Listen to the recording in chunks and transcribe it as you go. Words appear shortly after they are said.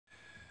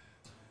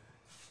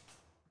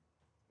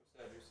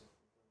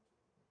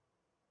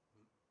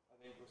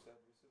You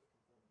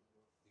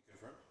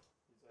confirm?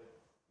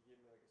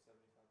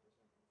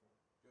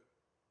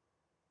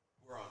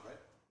 We're on,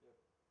 right?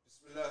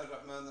 بسم الله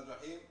الرحمن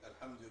الرحيم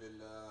الحمد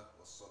لله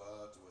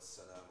والصلاة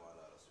والسلام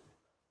على رسول الله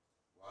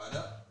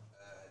وعلى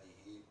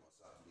آله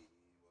وصحبه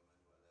ومن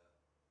والاه.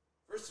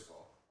 First of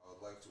all, I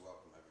would like to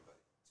welcome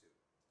everybody to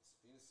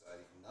Safina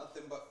Society,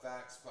 Nothing But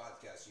Facts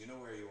podcast. You know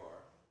where you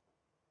are.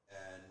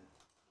 And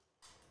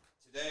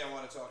today I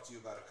want to talk to you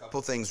about a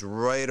couple things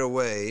right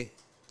away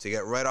to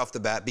get right off the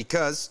bat,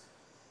 because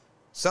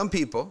some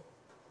people,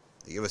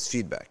 they give us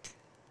feedback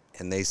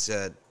and they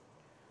said,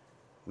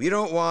 we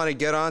don't want to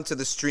get onto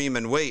the stream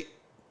and wait.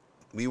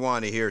 We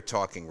want to hear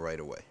talking right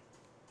away.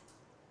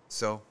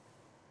 So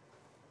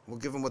we'll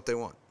give them what they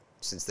want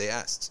since they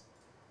asked.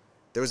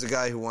 There was a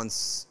guy who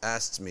once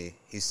asked me,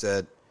 he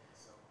said,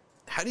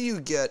 how do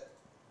you get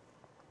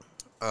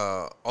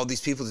all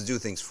these people to do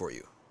things for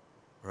you,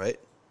 right?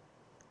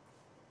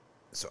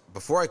 So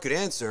before I could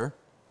answer,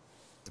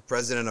 the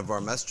president of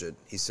our masjid,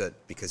 he said,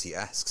 because he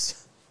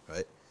asks,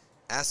 right?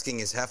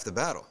 Asking is half the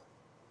battle,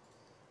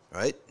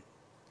 right?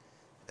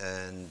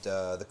 And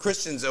the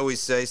Christians always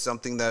say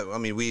something that, I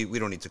mean, we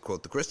don't need to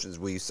quote the Christians.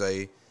 We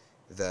say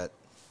that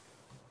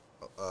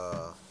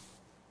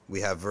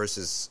we have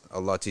verses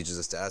Allah teaches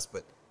us to ask,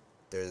 but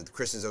the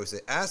Christians always say,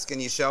 ask and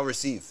you shall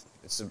receive.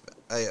 It's an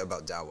ayah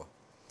about da'wah.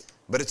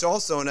 But it's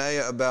also an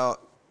ayah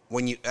about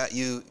when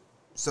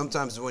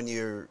sometimes when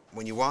you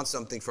want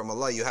something from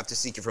Allah, you have to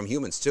seek it from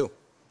humans too.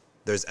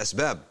 There's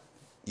asbab.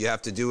 You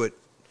have to do it.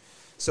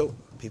 So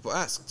people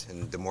asked,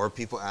 and the more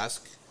people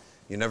ask,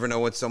 you never know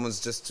what someone's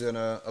just going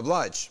to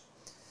oblige.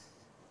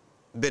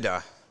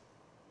 Bid'ah.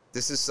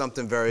 This is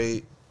something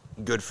very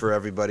good for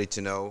everybody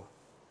to know.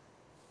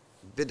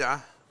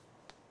 Bid'ah,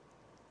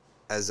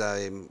 as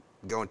I'm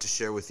going to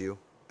share with you,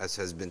 as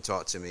has been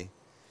taught to me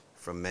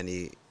from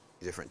many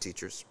different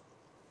teachers,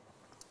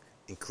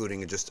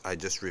 including I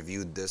just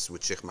reviewed this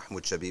with Sheikh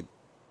Mahmoud Shabib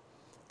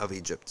of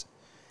Egypt.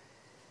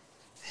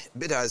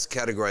 Bid'ah is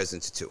categorized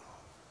into two.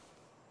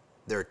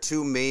 There are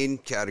two main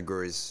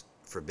categories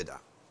for bid'ah.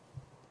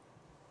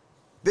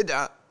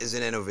 Bid'ah is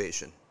an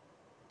innovation.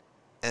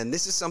 And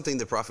this is something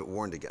the Prophet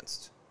warned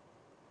against.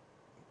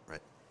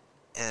 Right?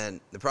 And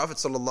the Prophet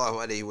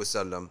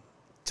ﷺ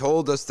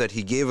told us that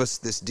he gave us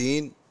this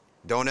deen,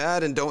 don't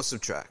add and don't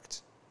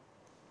subtract.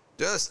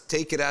 Just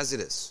take it as it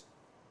is.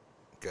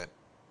 Okay.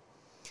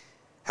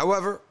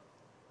 However,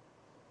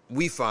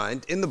 we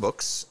find in the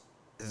books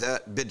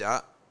that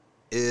bid'ah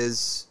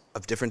is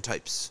of different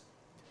types.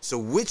 So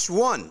which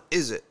one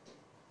is it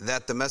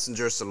that the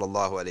Messenger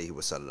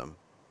ﷺ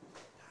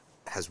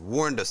has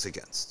warned us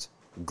against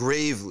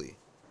gravely?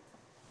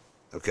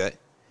 Okay,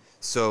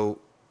 so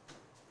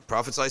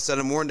Prophet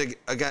ﷺ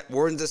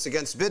warned us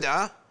against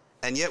bid'ah,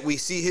 and yet we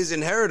see his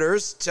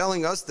inheritors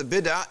telling us the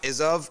bid'ah is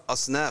of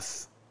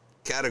asnaf,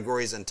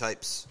 categories and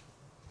types.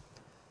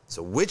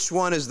 So which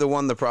one is the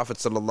one the Prophet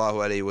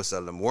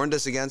ﷺ warned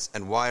us against,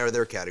 and why are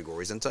there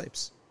categories and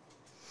types?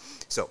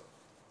 So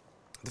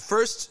the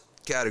first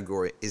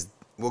category is,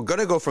 we're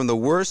going to go from the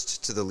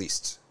worst to the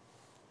least,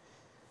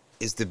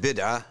 is the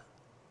bid'ah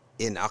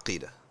in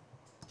Aqidah.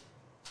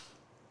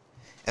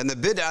 And the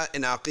bid'ah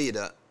in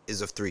Aqidah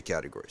is of three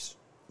categories.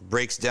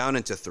 Breaks down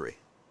into three.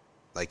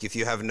 Like if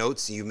you have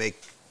notes, you make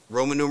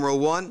Roman numeral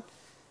 1,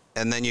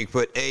 and then you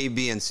put A,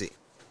 B, and C.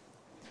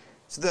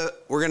 So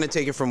we're going to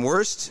take it from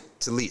worst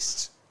to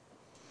least.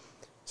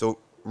 So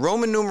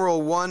Roman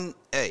numeral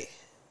 1A,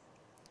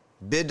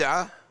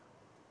 bid'ah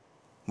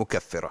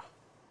mukaffirah.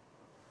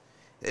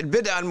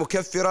 Bid'ah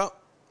al-mukaffirah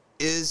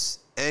is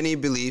any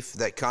belief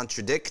that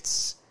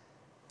contradicts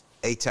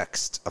a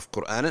text of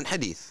Quran and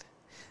Hadith.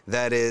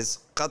 That is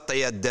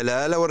قطعي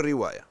الدلالة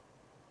والرواية.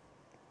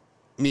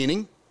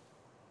 Meaning,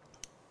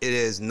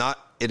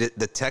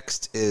 the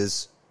text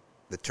is,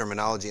 the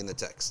terminology in the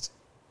text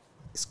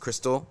is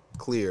crystal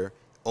clear,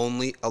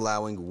 only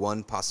allowing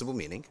one possible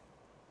meaning.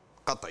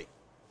 قطعي.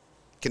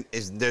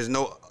 There's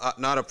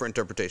not up for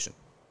interpretation.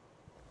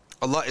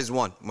 Allah is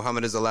one.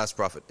 Muhammad is the last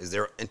prophet. Is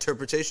there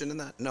interpretation in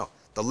that? No.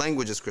 The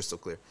language is crystal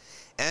clear.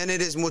 And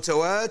it is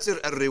mutawatir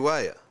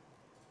al-riwaya.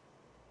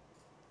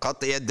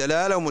 قطعي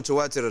الدلالة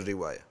ومتواتر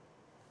الرواية.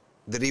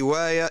 The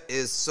riwayah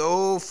is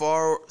so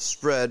far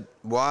spread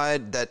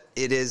wide that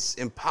it is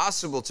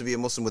impossible to be a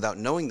Muslim without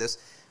knowing this.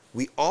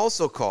 We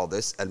also call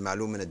this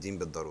al-ma'lum min ad-din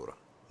bil-darura,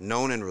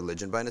 known in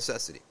religion by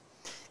necessity.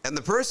 And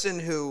the person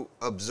who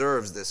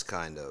observes this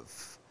kind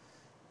of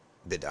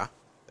bid'ah,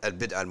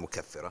 al-bid'ah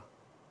al-mukaffirah,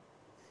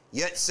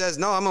 yet says,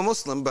 no, I'm a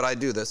Muslim, but I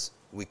do this,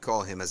 we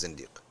call him a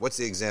zindiq. What's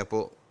the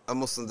example? A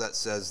Muslim that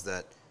says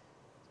that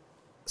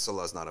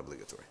salah is not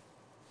obligatory.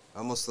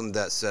 A Muslim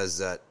that says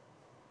that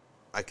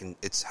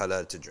it's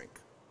halal to drink,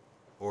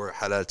 or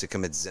halal to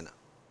commit zina,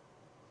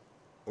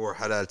 or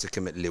halal to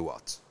commit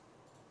liwat,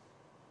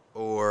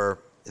 or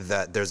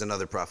that there's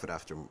another prophet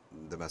after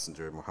the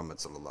Messenger Muhammad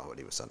sallallahu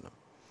alaihi wasallam.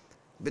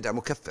 Bid'ah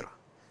mukaffirah.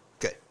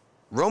 Okay.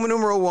 Roman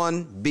numeral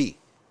 1B.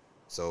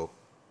 So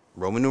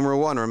Roman numeral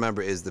 1,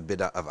 remember, is the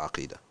bid'ah of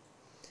aqidah.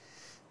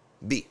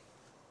 B.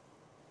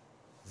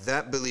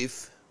 That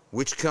belief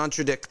which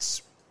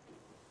contradicts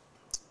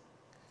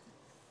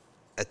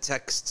a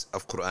text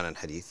of Quran and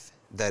Hadith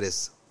that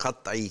is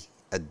qat'i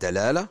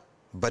ad-dalala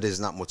but is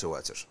not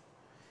mutawatir.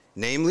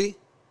 Namely,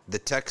 the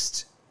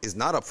text is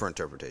not up for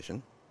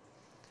interpretation,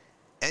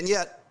 and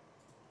yet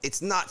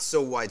it's not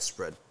so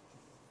widespread.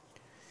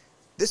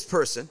 This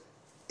person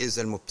is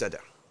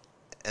al-mubtada',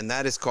 and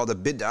that is called a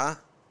bid'ah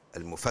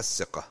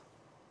al-mufassiqah.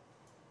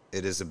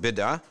 It is a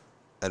bid'ah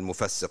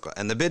al-mufassiqah.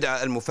 And the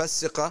bid'ah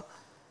al-mufassiqah,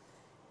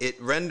 it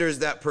renders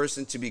that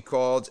person to be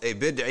called a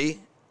bid'i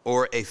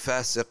or a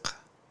fasiq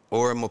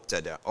or a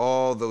mubtada'.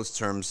 All those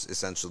terms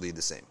essentially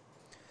the same.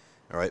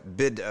 All right,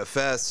 bid'a,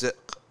 fasiq,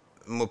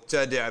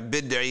 mubtada',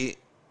 bid'i.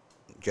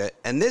 Okay,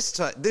 and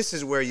this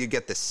is where you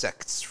get the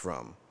sects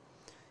from.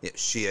 Yeah,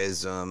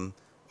 Shi'ism,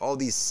 all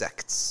these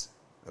sects.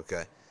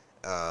 Okay,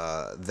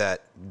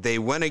 that they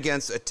went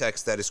against a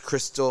text that is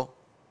crystal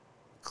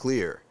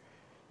clear,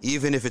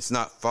 even if it's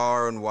not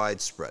far and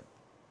widespread.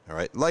 All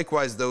right.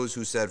 Likewise, those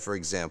who said, for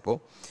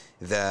example,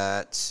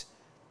 that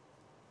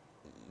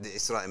the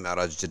Isra and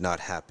Mi'raj did not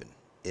happen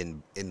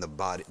in the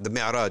body. The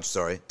Mi'raj,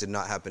 did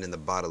not happen in the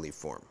bodily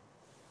form.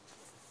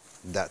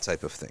 That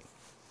type of thing.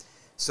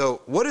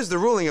 So, what is the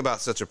ruling about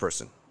such a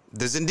person?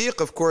 The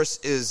Zindiq, of course,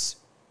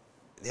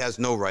 has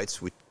no rights.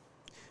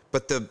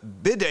 But the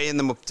bid'i and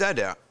the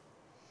mubtada'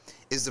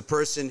 is the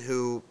person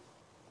who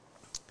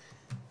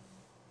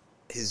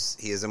he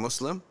is a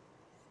Muslim,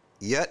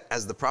 yet,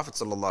 as the Prophet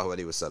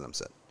ﷺ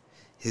said,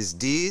 his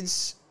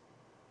deeds,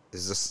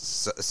 this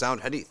is a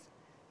sound hadith,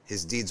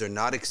 his deeds are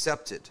not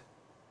accepted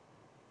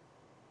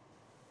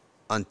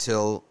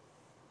until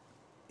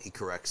he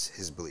corrects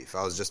his belief.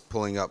 I was just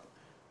pulling up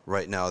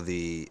right now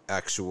the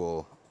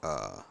actual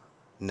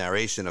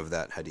narration of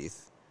that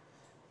hadith.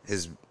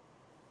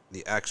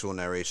 The actual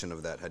narration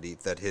of that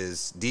hadith, that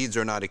his deeds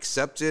are not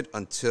accepted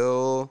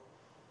until,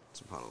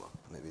 subhanAllah,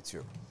 maybe it's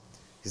here.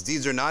 His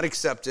deeds are not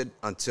accepted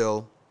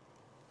until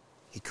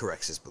he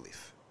corrects his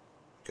belief.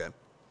 Okay?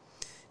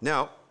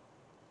 Now,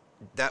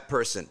 that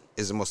person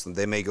is a Muslim.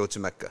 They may go to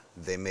Mecca.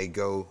 They may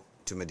go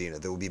to Medina.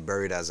 They will be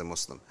buried as a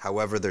Muslim.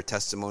 However, their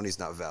testimony is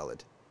not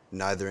valid.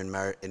 Neither in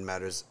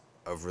matters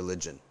of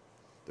religion.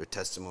 Their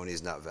testimony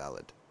is not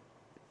valid.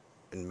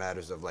 In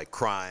matters of like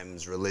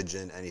crimes,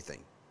 religion,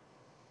 anything.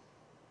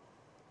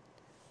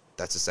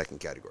 That's the second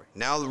category.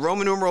 Now,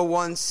 Roman numeral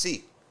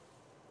 1c.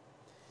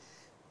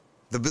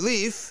 The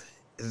belief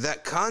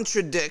that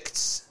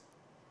contradicts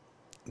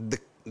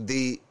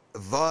the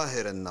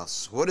Zahir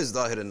al-Nas. What is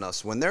Zahir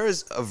al-Nas? When there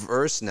is a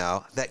verse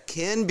now that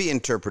can be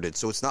interpreted,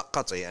 so it's not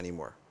qat'i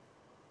anymore.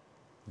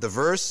 The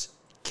verse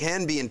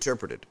can be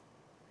interpreted.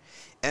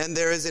 And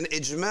there is an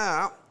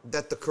ijma'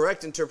 that the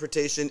correct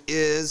interpretation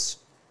is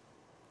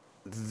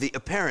the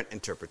apparent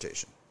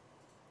interpretation.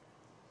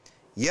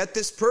 Yet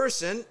this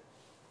person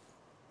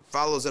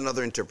follows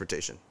another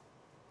interpretation,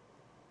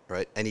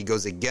 right? And he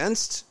goes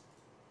against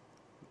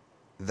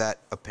that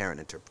apparent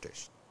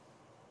interpretation.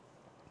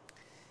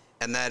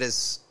 And that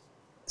is,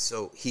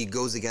 so he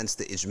goes against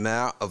the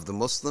ijma' of the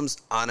Muslims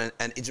and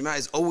ijma'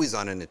 is always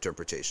on an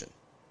interpretation,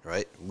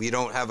 right? We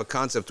don't have a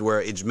concept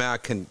where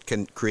ijma'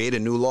 can create a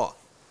new law,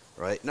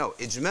 right? No,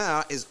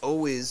 ijma' is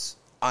always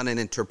on an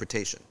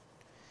interpretation.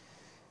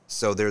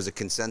 So there's a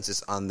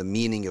consensus on the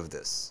meaning of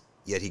this,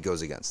 yet he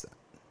goes against that.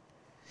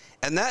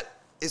 And that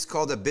is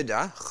called a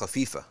bid'ah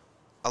khafifa,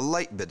 a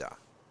light bid'ah.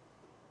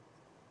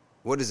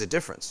 What is the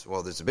difference?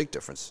 Well, there's a big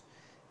difference.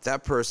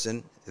 That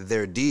person,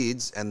 their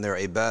deeds and their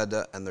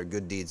ibadah and their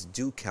good deeds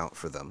do count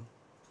for them.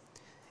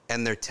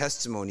 And their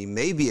testimony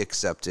may be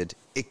accepted,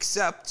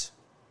 except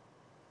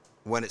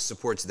when it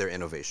supports their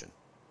innovation.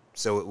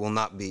 So it will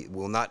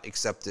not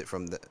accept it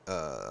from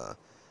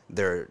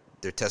their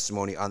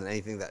testimony on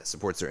anything that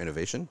supports their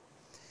innovation.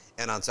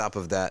 And on top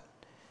of that,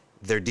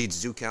 their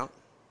deeds do count,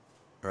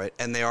 right?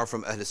 And they are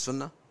from Ahl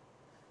Sunnah,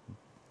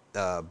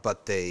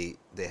 but they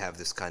have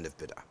this kind of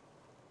bid'ah.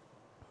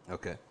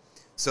 Okay,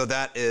 so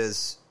that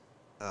is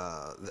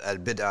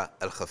al-bid'ah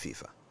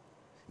al-khafifa,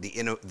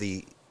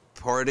 the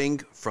parting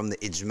from the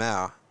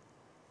ijma'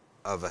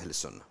 of Ahl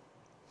Sunnah.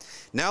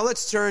 Now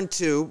let's turn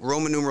to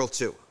Roman numeral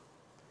 2,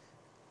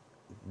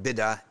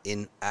 bid'ah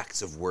in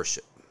acts of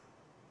worship.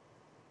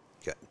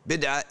 Okay.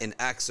 Bid'ah in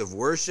acts of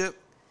worship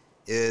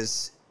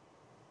is,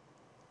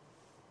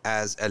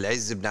 as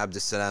Al-Izz ibn Abd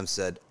al-Salam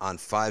said, on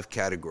 5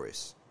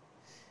 categories.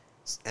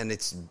 And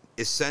it's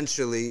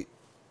essentially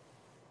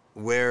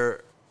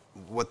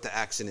what the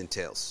action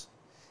entails.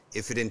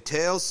 If it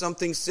entails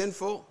something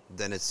sinful,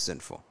 then it's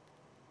sinful.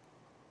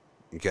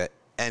 Okay?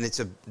 And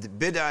the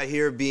bid'ah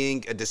here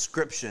being a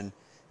description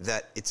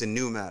that it's a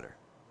new matter.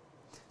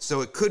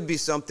 So it could be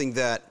something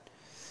that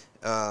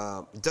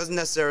doesn't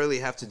necessarily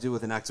have to do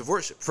with an act of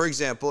worship. For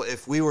example,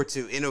 if we were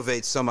to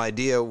innovate some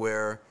idea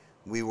where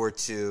we were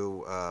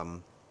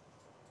to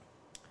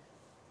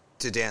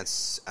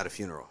dance at a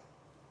funeral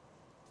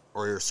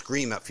or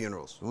scream at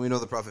funerals. We know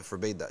the Prophet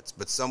forbade that.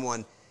 But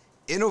someone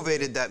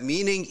innovated that,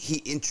 meaning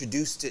he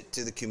introduced it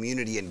to the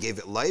community and gave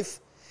it life.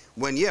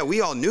 When,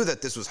 we all knew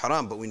that this was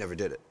haram, but we never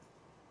did it.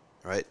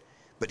 Right?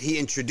 But he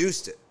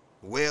introduced it,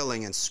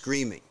 wailing and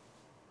screaming.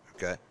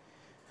 Okay?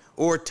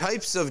 Or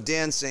types of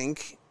dancing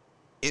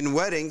in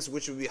weddings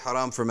which would be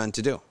haram for men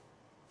to do.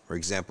 For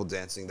example,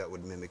 dancing that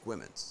would mimic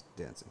women's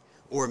dancing.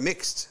 Or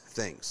mixed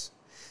things.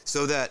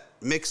 So that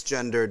mixed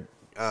gendered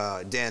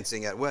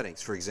dancing at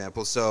weddings, for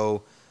example.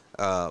 So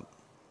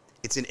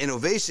it's an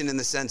innovation in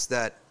the sense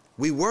that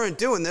we weren't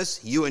doing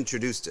this, you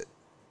introduced it.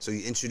 So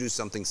you introduced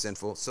something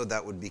sinful, so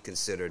that would be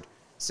considered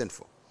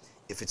sinful.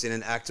 If it's in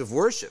an act of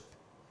worship,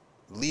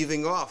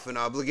 leaving off an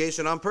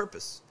obligation on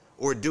purpose,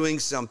 or doing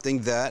something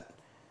that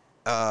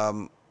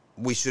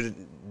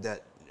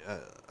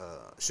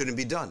shouldn't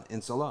be done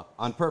in salah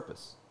on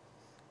purpose,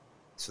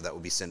 so that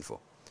would be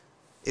sinful.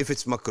 If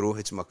it's makruh,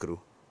 it's makruh.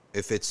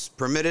 If it's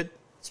permitted,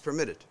 it's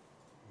permitted,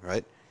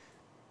 right?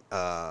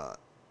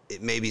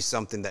 It may be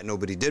something that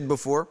nobody did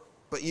before,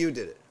 but you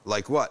did it.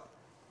 Like what?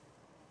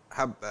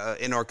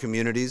 In our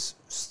communities,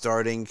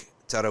 starting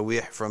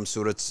Taraweeh from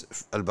Surah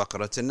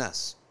Al-Baqarah to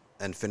Nas,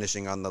 and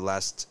finishing on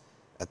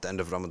at the end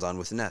of Ramadan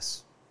with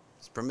Nas.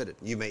 It's permitted.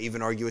 You may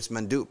even argue it's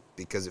mandub,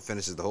 because it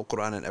finishes the whole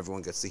Quran and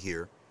everyone gets to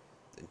hear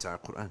the entire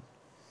Quran.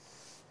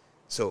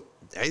 So,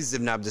 Izz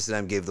ibn Abd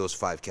al-Salam gave those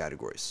 5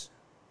 categories.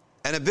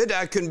 And a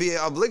bid'ah can be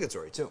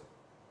obligatory too.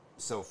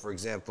 So, for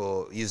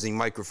example, using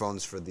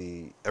microphones for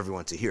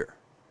everyone to hear.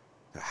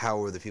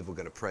 How are the people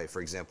going to pray?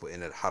 For example,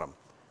 in Al-Haram,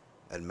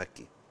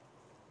 Al-Makki,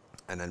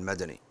 and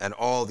Al-Madani, and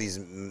all these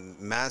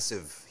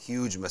massive,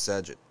 huge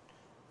masajid.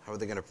 How are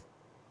they going to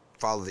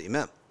follow the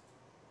imam?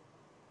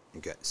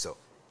 Okay, so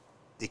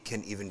it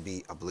can even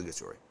be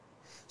obligatory.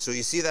 So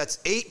you see that's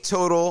 8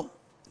 total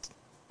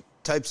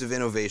types of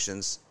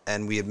innovations,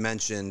 and we have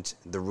mentioned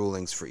the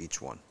rulings for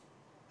each one,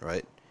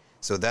 right?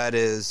 So that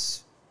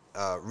is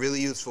a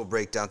really useful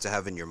breakdown to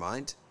have in your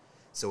mind.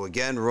 So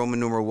again, Roman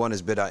numeral 1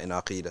 is bid'ah in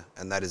aqidah,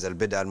 and that is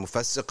al-bid'ah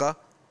al-mufassiqa,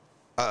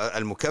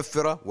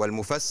 al-mukaffira,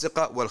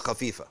 wal-mufassiqa,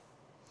 wal-khafifa.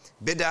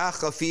 Bid'ah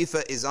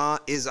khafifa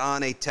is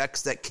on a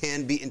text that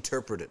can be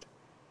interpreted.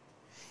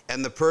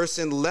 And the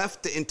person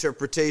left the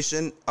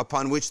interpretation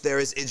upon which there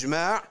is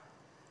ijma'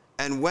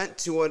 and went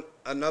to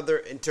another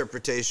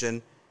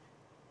interpretation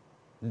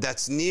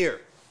that's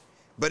near.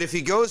 But if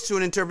he goes to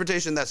an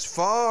interpretation that's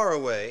far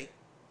away,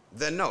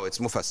 then no, it's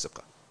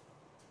mufassiqa.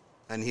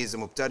 And he's a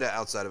mubtada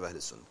outside of Ahl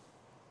Sunnah.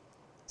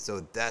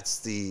 So that's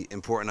the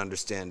important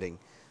understanding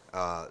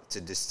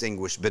to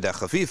distinguish bid'ah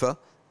khafifa,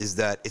 is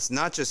that it's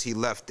not just he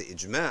left the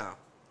ijma'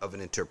 of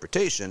an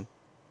interpretation,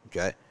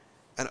 okay?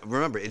 And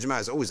remember, ijma'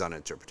 is always on an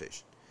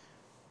interpretation.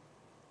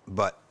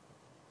 But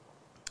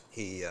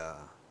he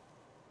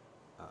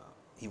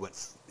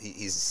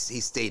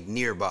stayed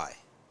nearby.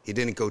 He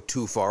didn't go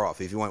too far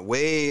off. If he went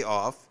way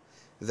off,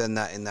 then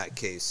in that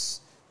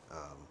case,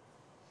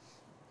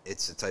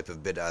 it's a type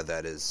of bid'ah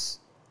that is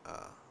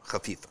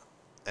khafifa.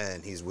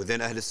 And he's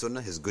within Ahl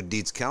Sunnah, his good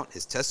deeds count,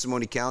 his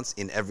testimony counts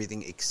in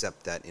everything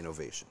except that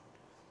innovation.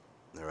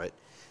 All right?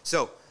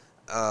 So,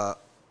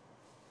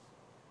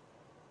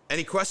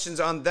 any questions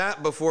on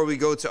that before we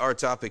go to our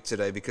topic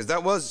today? Because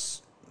that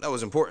was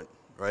important,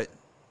 right?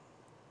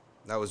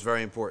 That was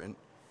very important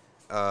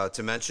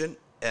to mention.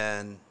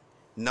 And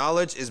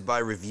knowledge is by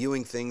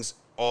reviewing things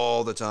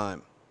all the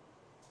time,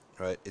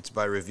 right? It's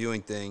by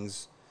reviewing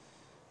things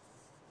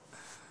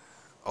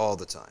all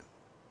the time.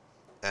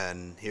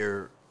 And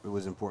here it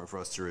was important for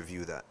us to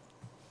review that.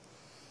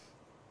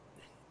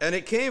 And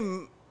it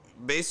came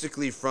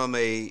basically from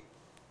I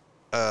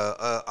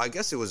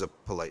guess it was a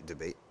polite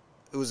debate.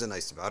 It was a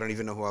nice debate. I don't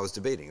even know who I was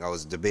debating. I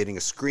was debating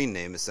a screen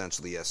name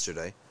essentially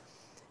yesterday,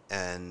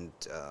 and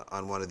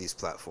on one of these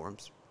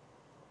platforms.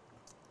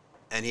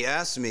 And he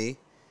asked me,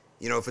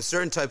 if a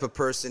certain type of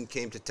person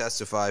came to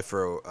testify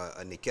for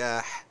a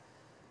nikah,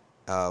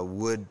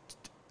 would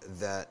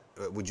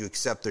you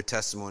accept their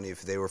testimony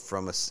if they were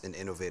from an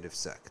innovative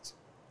sect?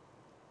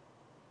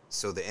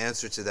 So the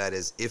answer to that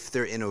is, if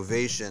their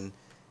innovation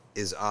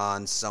is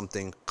on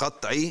something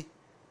qat'i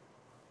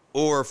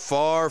or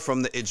far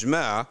from the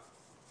ijma',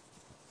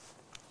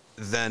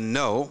 then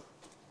no.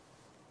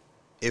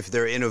 If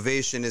their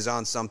innovation is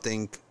on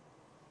something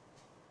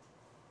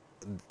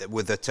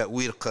with a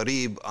ta'wil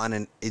qareeb on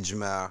an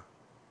ijma',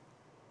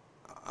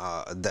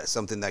 that's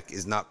something that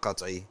is not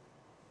qat'i,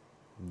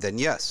 then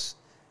yes.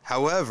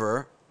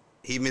 However,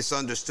 he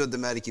misunderstood the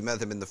Maliki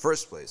madhab in the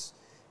first place,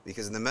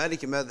 because in the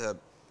Maliki madhab,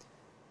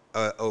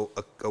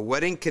 a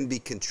wedding can be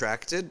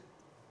contracted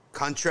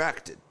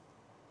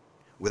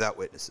without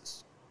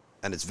witnesses,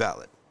 and it's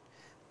valid.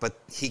 But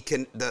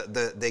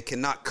they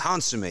cannot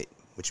consummate,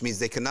 which means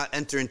they cannot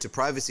enter into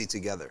privacy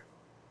together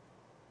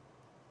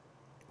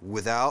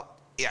without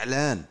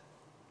i'lan,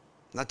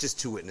 not just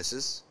 2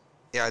 witnesses,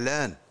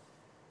 i'lan,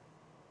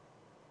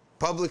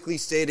 publicly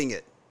stating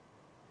it.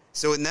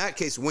 So in that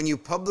case, when you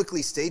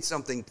publicly state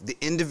something, the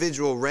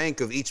individual rank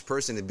of each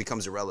person, it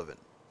becomes irrelevant,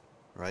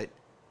 right?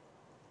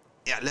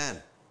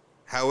 I'lan,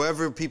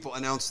 however people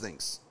announce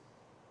things,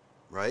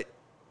 right?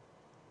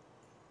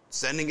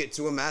 Sending it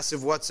to a massive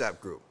WhatsApp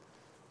group,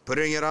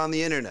 putting it on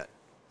the internet,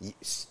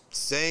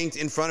 saying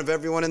in front of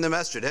everyone in the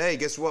masjid, hey,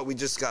 guess what? We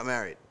just got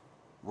married.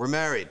 We're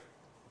married.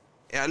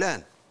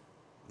 I'lan,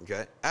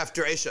 okay?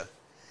 After Isha,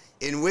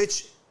 in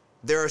which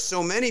there are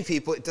so many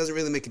people, it doesn't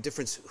really make a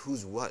difference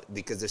who's what,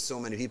 because there's so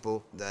many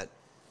people that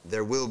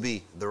there will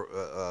be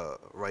the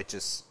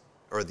righteous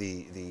or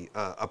the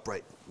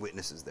upright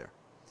witnesses there.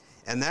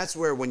 And that's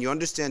where, when you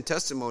understand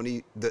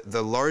testimony,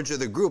 the larger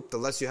the group, the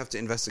less you have to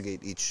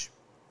investigate each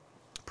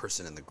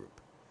person in the group.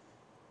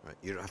 Right?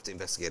 You don't have to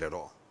investigate at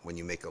all when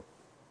you make a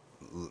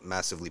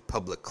massively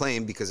public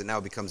claim, because it now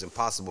becomes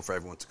impossible for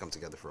everyone to come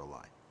together for a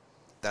lie.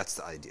 That's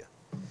the idea.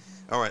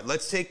 All right,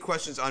 let's take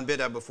questions on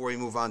bid'ah before we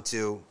move on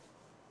to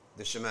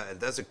the shama'il.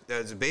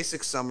 That's a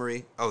basic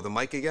summary. Oh, the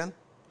mic again?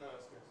 No,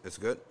 it's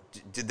good. It's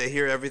good? Did they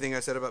hear everything I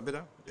said about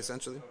bid'ah,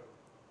 essentially?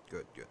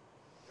 Good, good.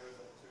 It was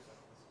 2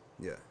 seconds.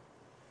 Yeah.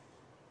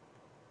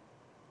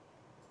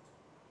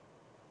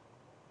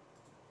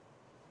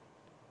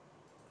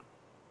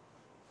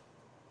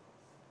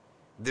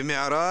 The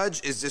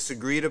Mi'raj is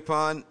disagreed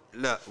upon.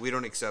 No, we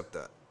don't accept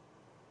that.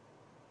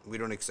 We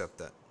don't accept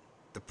that.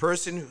 The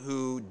person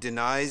who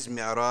denies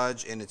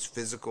Mi'raj in its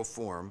physical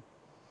form,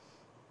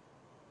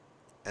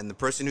 and the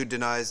person who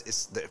denies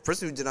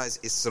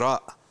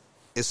Isra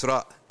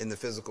in the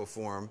physical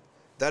form,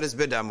 that is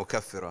bid'ah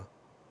mukaffira,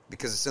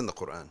 because it's in the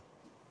Quran.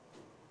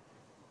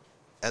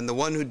 And the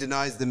one who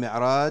denies the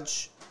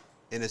Mi'raj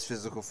in its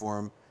physical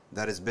form,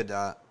 that is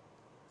bid'ah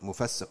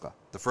mufassiqa.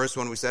 The first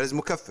one we said is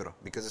mukaffira,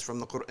 because it's from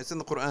the Quran. It's in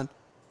the Quran.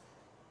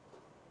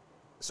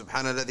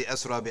 Subhanalladhi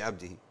asra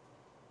bi'abdihi.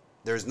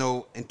 There's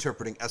no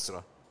interpreting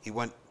asra.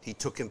 He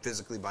took him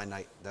physically by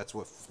night. That's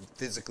what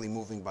physically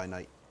moving by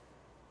night.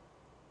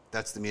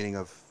 That's the meaning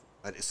of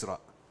al-Isra.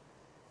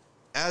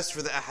 As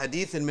for the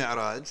ahadith in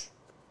Mi'raj,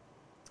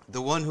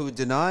 the one who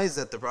denies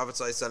that the Prophet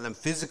ﷺ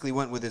physically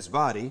went with his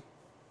body,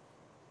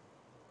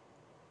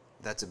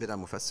 that's a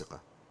bid'ah mufassiqa,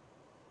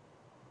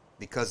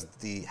 because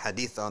the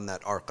hadith on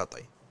that are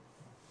qat'i.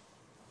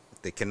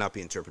 They cannot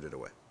be interpreted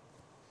away.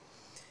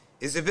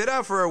 Is it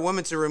bid'ah for a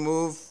woman to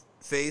remove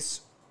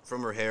face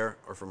from her hair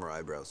or from her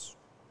eyebrows?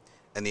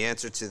 And the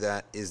answer to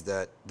that is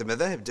that the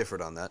madhahib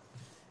differed on that.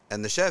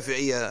 And the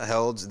Shafi'iyya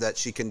held that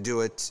she can do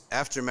it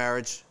after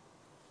marriage.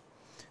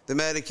 The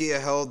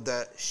Malikiyya held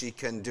that she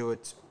can do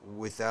it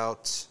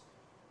without,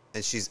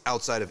 and she's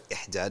outside of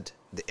ihdad,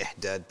 the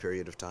ihdad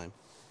period of time.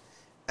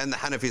 And the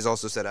Hanafis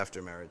also said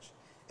after marriage.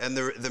 And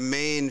the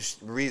main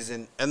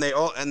reason, and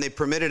they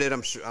permitted it.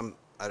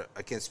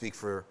 I can't speak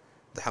for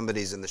the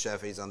Hanbalis and the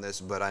Shafi'is on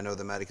this, but I know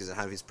the Malikis and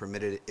Hanafis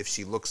permitted it if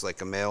she looks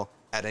like a male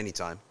at any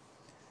time,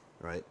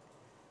 right?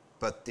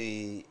 But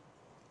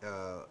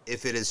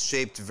if it is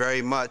shaped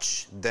very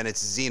much, then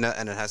it's zina,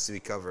 and it has to be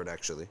covered.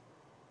 Actually,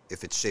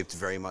 if it's shaped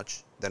very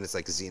much, then it's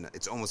like zina.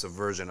 It's almost a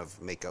version of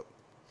makeup.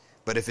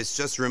 But if it's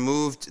just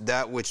removed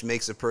that which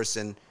makes a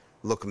person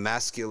look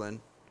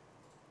masculine,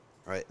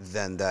 right,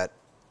 then that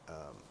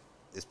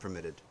is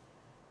permitted.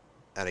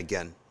 And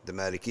again, the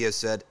Malikiyya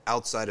said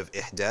outside of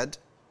ihdad,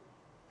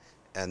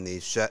 and the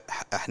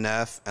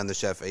Ahnaf and the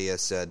Shafi'iyya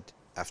said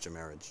after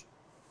marriage.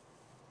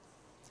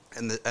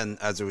 And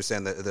as I was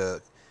saying,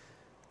 the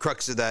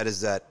crux of that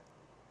is that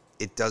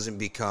it doesn't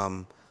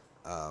become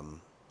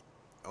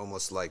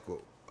almost like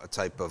a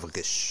type of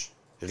ghish.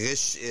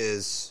 Ghish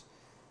is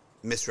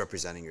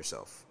misrepresenting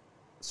yourself.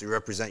 So you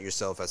represent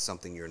yourself as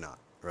something you're not,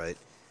 right?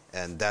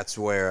 And that's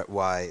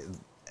why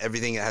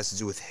everything that has to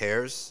do with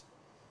hairs,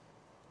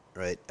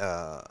 right,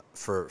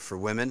 for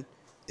women,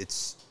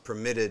 it's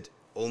permitted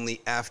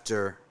only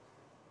after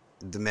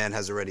the man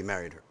has already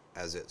married her,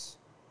 as is,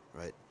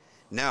 right?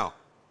 Now,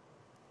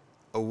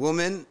 a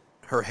woman,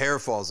 her hair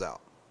falls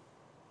out.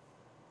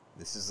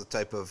 This is the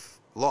type of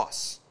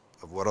loss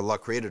of what Allah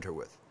created her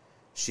with.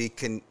 She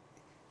can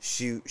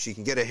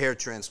get a hair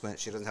transplant.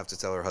 She doesn't have to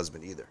tell her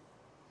husband either,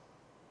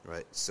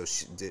 right? So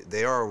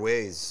there are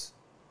ways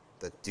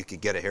that you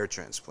could get a hair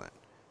transplant.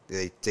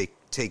 They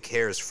take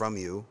hairs from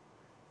you,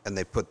 and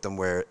they put them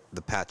where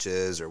the patch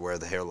is or where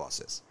the hair loss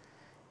is,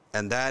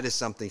 and that is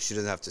something she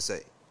doesn't have to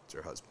say to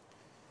her husband,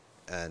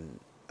 and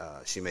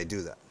she may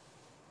do that.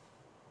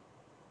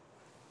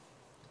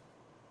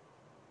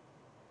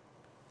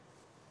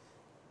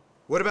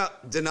 What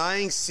about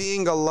denying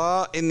seeing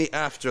Allah in the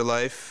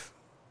afterlife?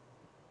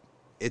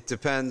 It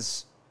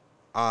depends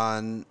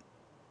on...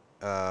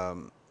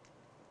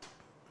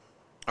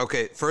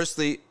 okay,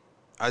 firstly,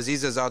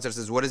 Aziza Zawtar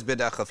says, what is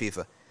bid'ah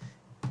khafifa?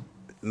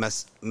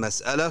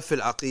 Mas'ala fil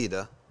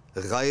aqeedah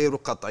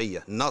غير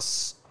قطعية.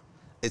 Nas,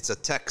 it's a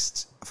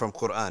text from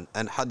Quran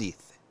and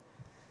Hadith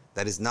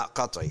that is not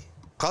qat'i.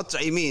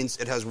 Qat'i means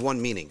it has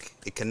one meaning.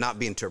 It cannot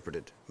be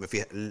interpreted.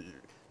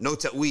 No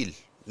ta'wil,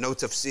 no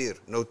tafsir,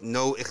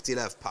 no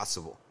ikhtilaf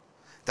possible.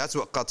 That's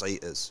what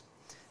qat'i is.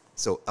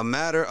 So a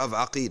matter of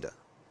aqeedah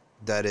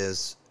that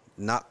is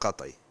not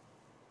qat'i,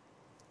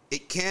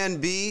 it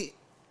can be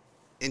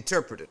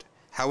interpreted.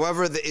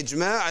 However, the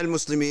ijma'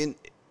 al-Muslimin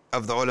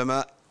of the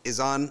ulama is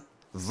on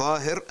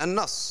zahir and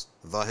nas.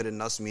 Zahir and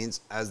nas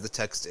means as the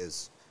text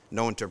is,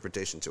 no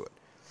interpretation to it.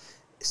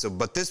 So,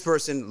 but this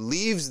person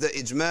leaves the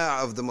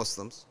ijma' of the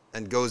Muslims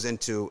and goes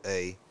into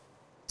a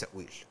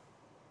ta'wil.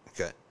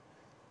 Okay.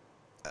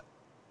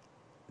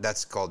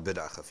 That's called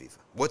bid'ah khafifa.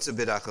 What's a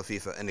bid'ah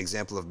khafifa? An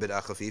example of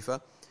bid'ah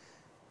khafifa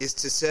is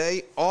to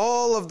say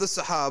all of the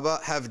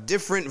Sahaba have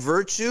different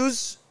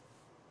virtues,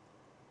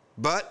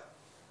 but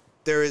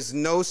there is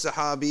no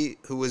Sahabi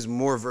who is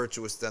more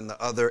virtuous than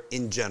the other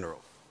in general.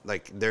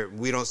 Like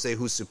we don't say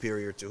who's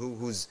superior to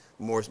who's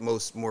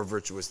more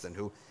virtuous than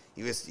who.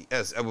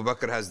 Yes, Abu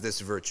Bakr has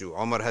this virtue,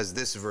 Umar has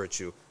this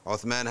virtue,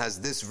 Uthman has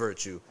this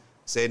virtue,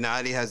 Sayyidina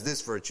Ali has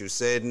this virtue,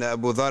 Sayyidina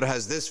Abu Dhar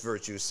has this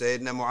virtue,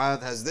 Sayyidina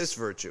Mu'adh has this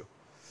virtue.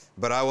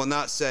 But I will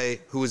not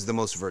say who is the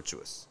most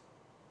virtuous.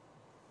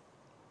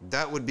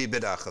 That would be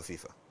bid'ah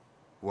khafifa.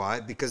 Why?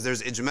 Because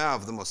there's ijma'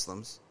 of the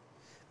Muslims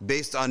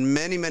based on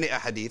many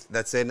ahadith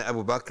that Sayyidina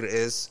Abu Bakr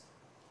is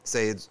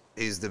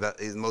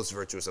the most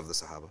virtuous of the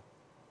Sahaba,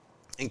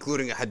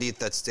 including a hadith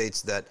that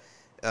states that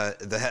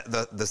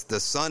the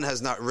sun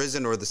has not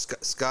risen or the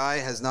sky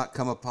has not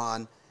come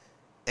upon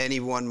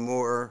anyone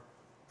more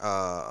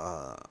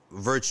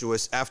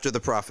virtuous after the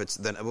prophets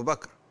than Abu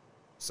Bakr.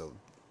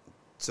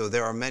 So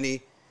there are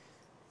many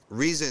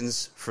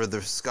reasons for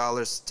the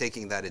scholars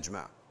taking that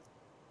ijma',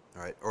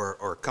 all right,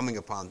 or coming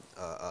upon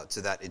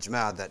to that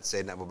ijma' that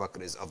Sayyidina Abu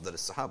Bakr is afdal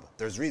as-sahaba.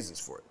 There's reasons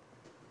for it,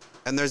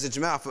 and there's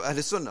ijma' for Ahl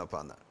Sunnah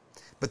upon that.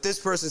 But this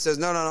person says,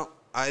 no,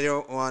 I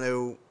don't want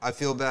to. I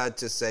feel bad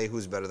to say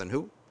who's better than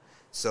who,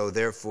 so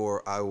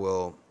therefore I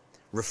will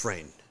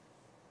refrain.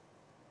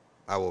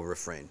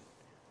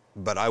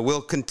 But I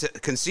will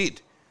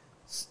concede.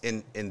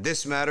 In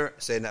this matter,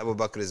 Sayyidina Abu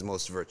Bakr is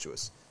most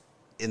virtuous.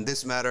 In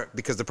this matter,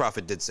 because the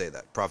Prophet did say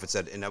that. Prophet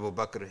said, in Abu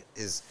Bakr,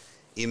 his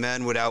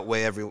iman would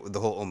outweigh the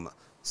whole ummah.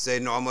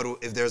 Sayyidina Umar,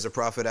 if there's a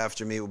Prophet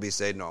after me, it will be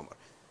Sayyidina Umar.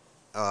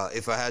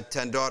 If I had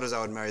 10 daughters,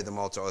 I would marry them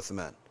all to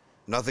Uthman.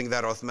 Nothing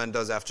that Uthman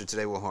does after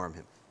today will harm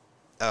him.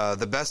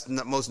 The best,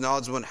 most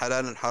knowledgeable in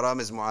halal and haram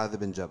is Mu'adh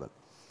bin Jabal.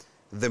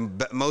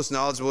 The most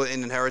knowledgeable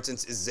in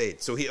inheritance is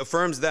Zayd. So he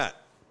affirms that.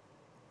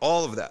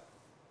 All of that.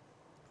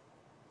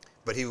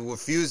 But he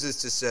refuses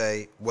to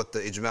say what the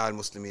ijma'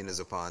 al-Muslimin is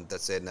upon,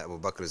 that Sayyidina Abu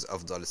Bakr is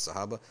afdal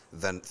al-Sahaba,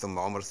 then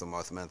thumma Umar,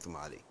 thumma Uthman,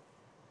 thumma Ali.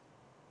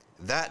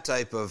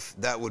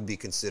 That would be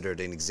considered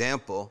an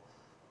example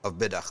of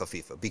bid'ah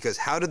khafifa. Because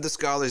how did the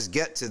scholars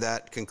get to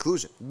that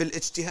conclusion?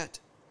 Bil-ijtihad.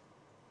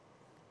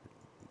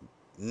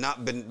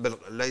 Not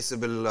laysa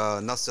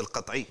bil-nas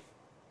al-qat'i.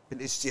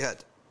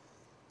 Bil-ijtihad.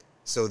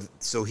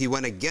 So he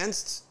went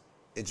against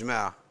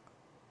ijma'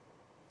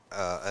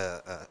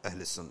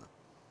 Ahl Sunnah.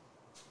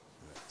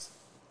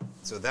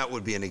 So that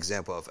would be an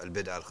example of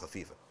al-bid'ah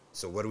al-khafifa.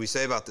 So what do we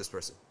say about this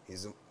person?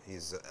 He's a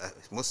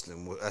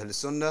Muslim with Ahl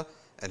Sunnah,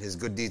 and his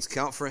good deeds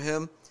count for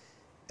him,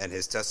 and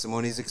his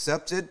testimony is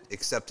accepted,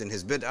 except in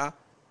his bid'ah,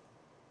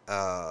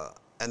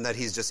 and that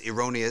he's just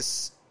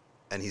erroneous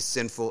and he's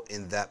sinful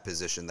in that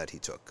position that he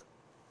took.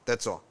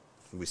 That's all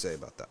we say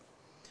about that.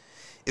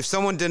 If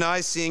someone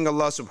denies seeing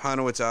Allah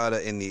subhanahu wa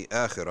ta'ala in the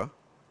akhirah,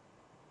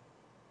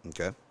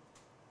 okay,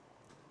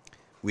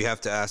 we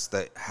have to ask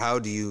that, how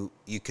do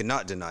you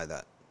cannot deny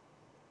that.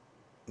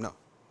 No,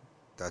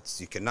 that's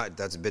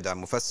bid'ah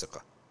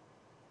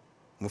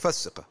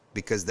mufassiqah,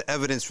 because the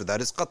evidence for that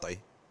is qat'i.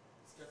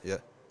 Yeah,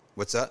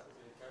 what's that?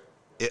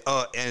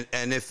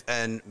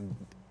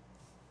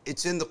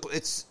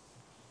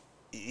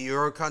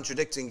 You're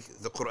contradicting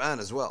the Quran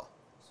as well.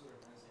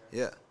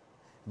 Yeah,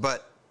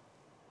 but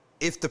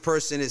if the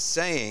person is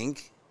saying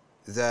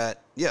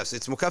that, yes,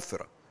 it's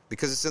mukaffira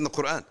because it's in the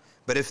Quran.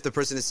 But if the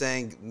person is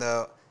saying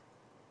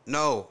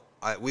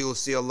we will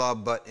see Allah,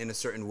 but in a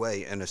certain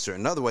way and a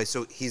certain other way,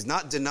 so he's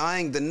not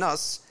denying the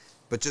nas,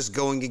 but just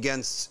going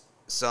against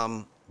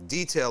some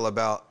detail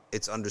about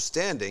its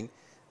understanding,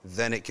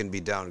 then it can be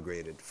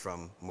downgraded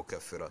from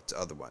mukaffira to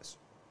otherwise.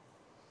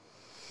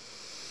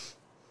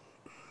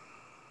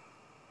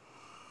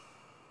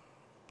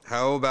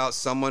 How about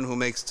someone who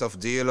makes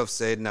tafdeel of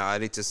Sayyidina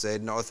Ali to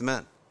Sayyidina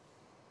Uthman?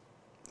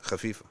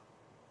 Khafifa.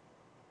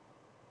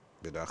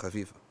 Bid'ah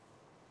khafifa.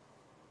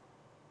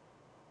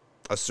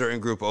 A certain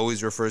group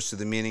always refers to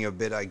the meaning of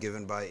bid'ah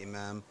given by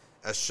Imam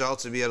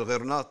Ash-Shatibi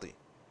al-Ghirnati.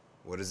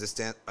 What does this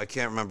stand? I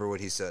can't remember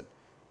what he said.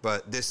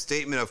 But this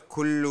statement of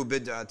kullu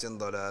bid'atin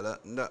dalala,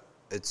 no,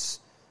 it's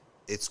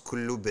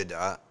kullu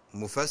bid'ah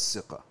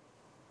mufassiqa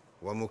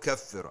wa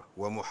mukaffira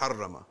wa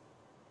muharrama.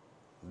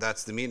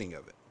 That's the meaning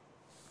of it.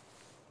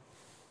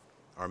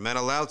 Are men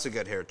allowed to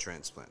get hair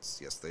transplants?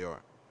 Yes, they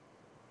are.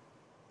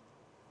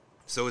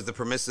 So is the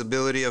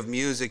permissibility of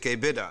music a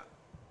bid'ah?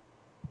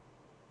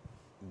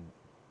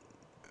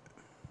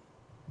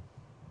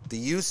 The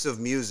use of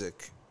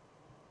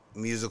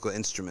musical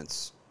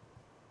instruments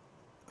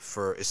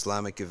for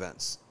Islamic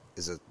events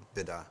is a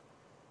bid'ah.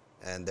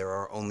 And there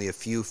are only a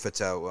few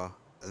fatwa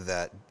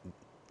that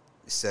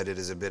said it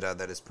is a bid'ah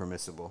that is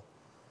permissible,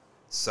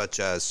 such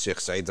as Sheikh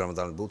Saeed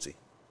Ramadan al-Bulti.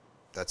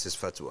 That's his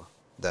fatwa.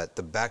 That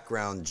the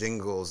background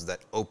jingles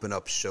that open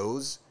up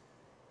shows,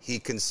 he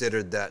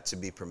considered that to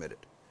be permitted,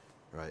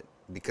 right?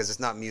 Because it's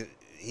not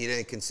he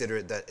didn't consider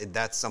it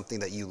that's something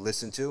that you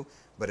listen to,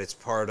 but it's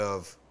part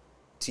of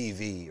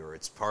TV or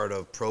it's part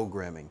of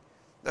programming.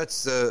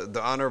 That's the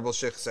Honorable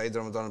Sheikh Saeed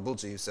Ramadan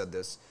al-Bulti who said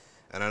this.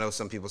 And I know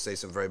some people say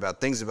some very bad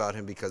things about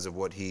him because of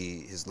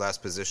his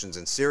last positions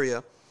in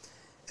Syria.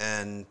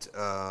 And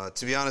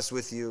to be honest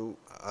with you,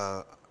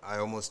 I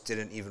almost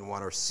didn't even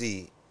want to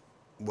see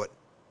what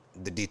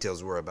the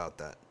details were about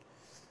that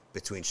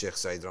between Sheikh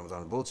Saeed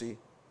Ramadan al-Bulti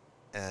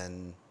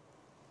and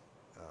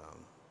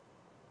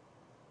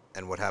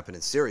what happened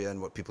in Syria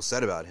and what people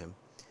said about him,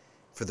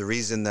 for the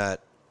reason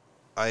that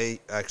I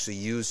actually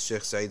use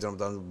Sheikh Saeed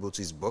Ramadan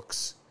al-Bulti's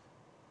books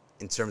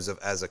in terms of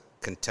as a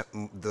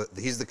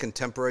he's the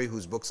contemporary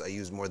whose books I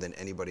use more than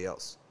anybody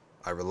else.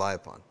 I rely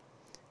upon.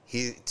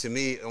 He, to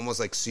me, almost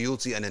like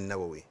Suyuti and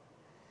An-Nawawi,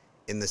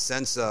 in the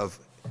sense of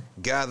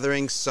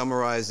gathering,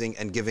 summarizing,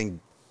 and giving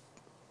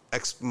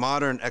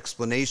modern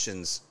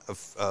explanations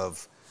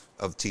of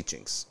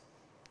teachings.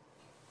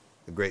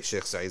 The great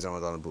Sheikh Saeed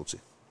Ramadan al-Bulti.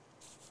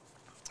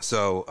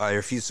 So I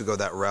refuse to go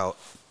that route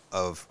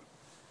of,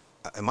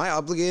 am I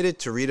obligated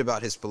to read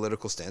about his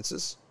political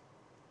stances?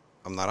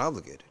 I'm not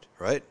obligated,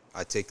 right?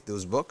 I take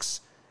those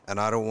books, and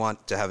I don't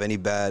want to have any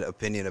bad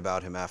opinion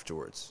about him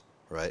afterwards,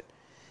 right?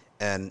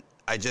 And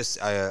I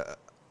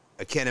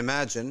can't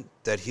imagine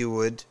that he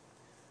would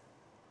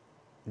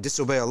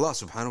disobey Allah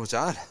subhanahu wa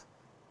ta'ala.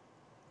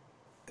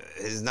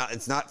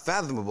 It's not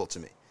fathomable to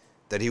me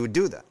that he would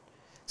do that.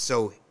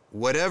 So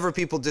whatever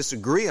people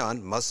disagree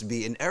on must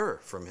be in error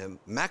from him,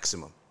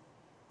 maximum.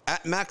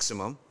 At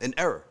maximum, in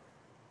error.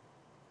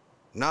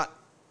 Not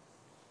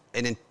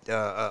in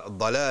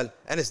dalal.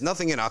 And it's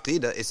nothing in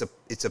aqidah.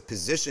 It's a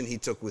position he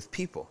took with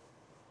people.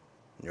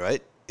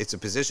 Right? It's a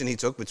position he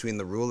took between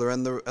the ruler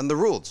and the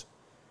ruled.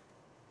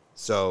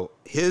 So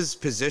his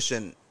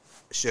position,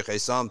 Sheikh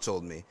Isam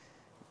told me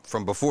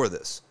from before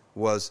this,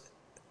 was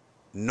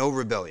no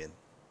rebellion.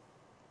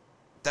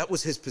 That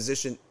was his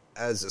position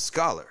as a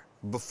scholar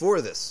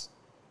before this,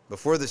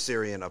 before the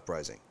Syrian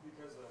uprising.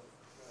 Because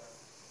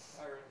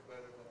tyrant is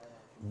better than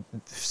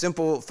anarchy.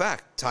 Simple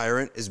fact,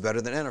 tyrant is better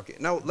than anarchy.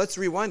 Now, let's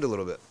rewind a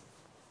little bit.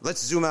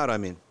 Let's zoom out, I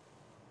mean.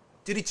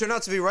 Did he turn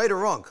out to be right or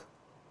wrong?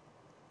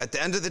 At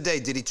the end of the day,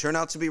 did he turn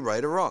out to be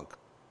right or wrong?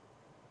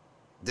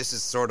 This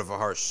is sort of a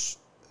harsh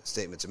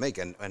statement to make,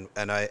 and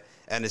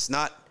it's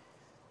not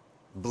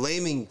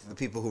blaming the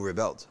people who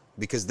rebelled,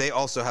 because they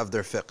also have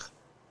their fiqh.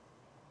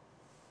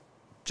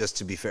 Just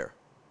to be fair,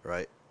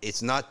 right?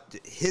 It's not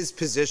his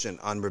position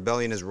on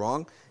rebellion is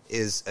wrong,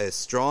 is a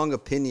strong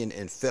opinion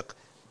in fiqh.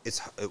 It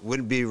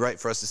wouldn't be right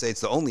for us to say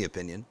it's the only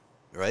opinion,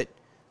 right?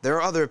 There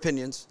are other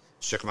opinions.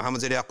 Sheikh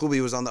Muhammad Zaid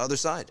Yaqubi was on the other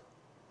side.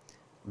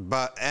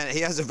 And he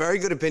has a very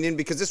good opinion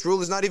because this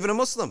ruler is not even a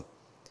Muslim.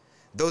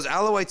 Those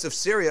Alawites of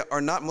Syria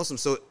are not Muslim.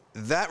 So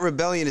that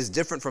rebellion is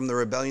different from the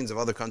rebellions of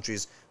other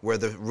countries where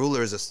the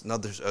ruler is a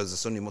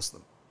Sunni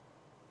Muslim.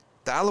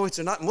 The Alawites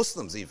are not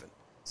Muslims even.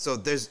 So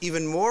there's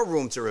even more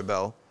room to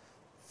rebel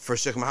for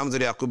Sheikh Muhammad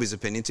Zaid Yaqubi's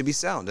opinion to be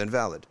sound and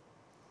valid.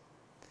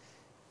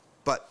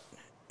 But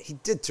he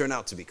did turn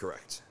out to be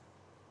correct,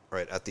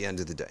 right, at the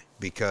end of the day,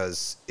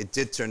 because it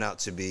did turn out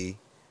to be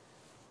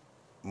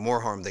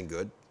more harm than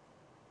good,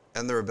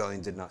 and the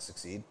rebellion did not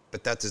succeed.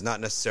 But that does not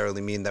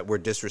necessarily mean that we're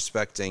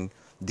disrespecting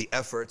the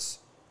efforts,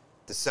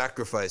 the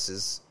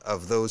sacrifices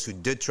of those who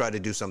did try to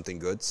do something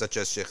good, such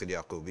as Sheikh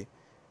Yaqubi,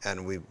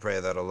 and we pray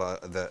that Allah,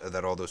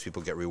 that all those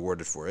people get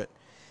rewarded for it.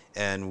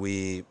 And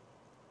we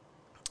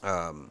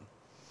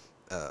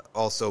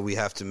also we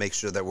have to make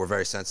sure that we're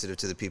very sensitive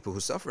to the people who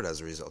suffered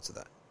as a result of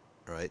that,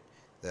 right?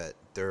 That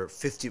there are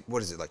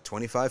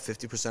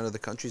 50% of the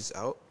countries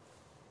out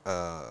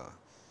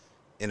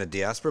in a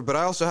diaspora. But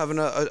I also have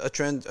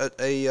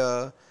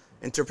a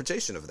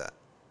interpretation of that,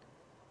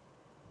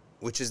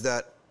 which is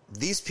that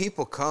these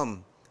people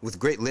come with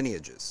great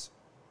lineages.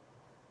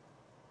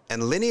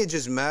 And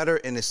lineages matter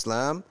in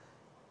Islam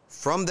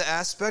from the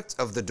aspect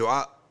of the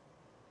dua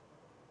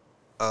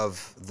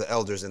of the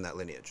elders in that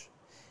lineage.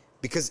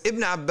 Because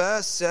Ibn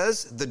Abbas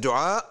says the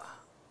dua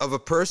of a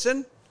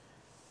person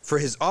for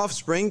his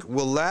offspring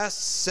will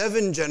last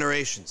 7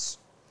 generations.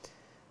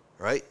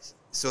 Right?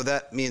 So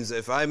that means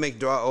if I make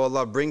dua, oh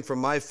Allah, bring from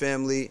my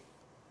family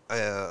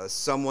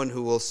someone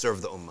who will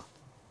serve the ummah.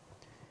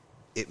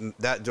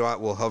 That dua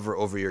will hover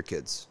over your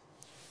kids.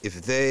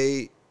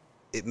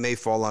 It may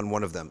fall on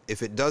one of them.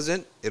 If it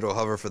doesn't, it'll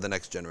hover for the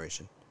next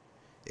generation.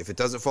 If it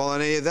doesn't fall on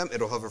any of them,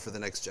 it'll hover for the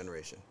next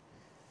generation.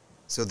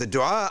 So the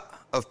dua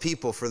of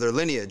people for their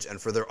lineage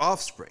and for their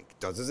offspring.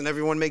 Doesn't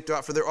everyone make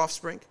dua for their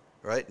offspring?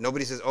 Right?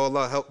 Nobody says, oh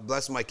Allah, help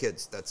bless my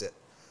kids. That's it.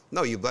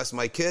 No, you bless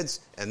my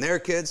kids and their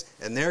kids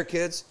and their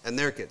kids and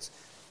their kids.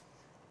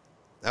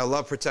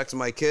 Allah protects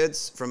my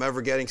kids from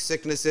ever getting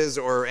sicknesses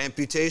or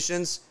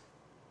amputations,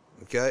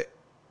 okay?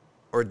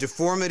 Or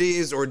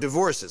deformities or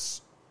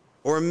divorces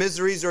or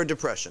miseries or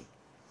depression.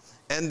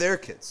 And their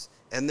kids.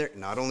 And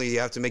not only you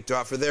have to make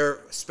dua for their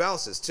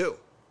spouses too.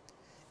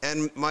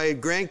 And my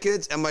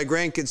grandkids and my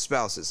grandkids'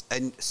 spouses,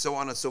 and so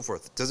on and so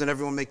forth. Doesn't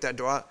everyone make that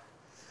dua?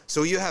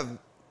 So you have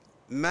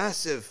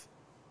massive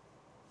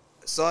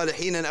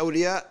salihin and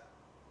awliya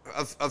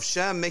of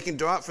Sham making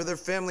dua for their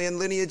family and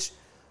lineage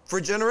for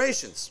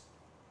generations.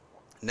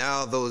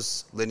 Now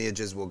those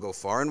lineages will go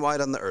far and wide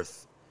on the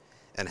earth.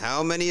 And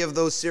how many of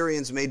those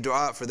Syrians made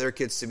dua for their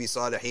kids to be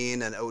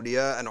salihin and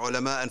awliya and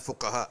ulama and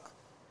fuqaha?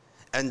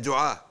 And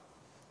dua.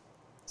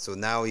 So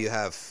now you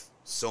have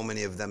so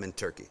many of them in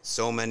Turkey,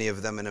 so many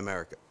of them in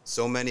America,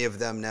 so many of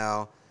them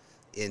now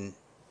in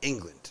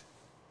England.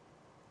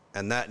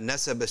 And that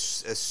Nasab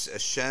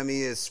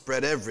al-Shami is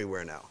spread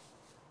everywhere now.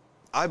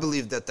 I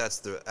believe that that's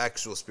the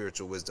actual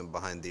spiritual wisdom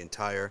behind the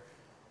entire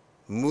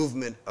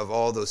movement of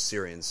all those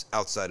Syrians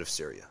outside of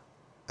Syria.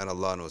 And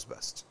Allah knows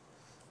best.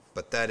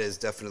 But that is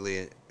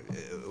definitely,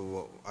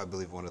 I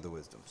believe, one of the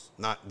wisdoms.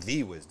 Not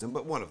the wisdom,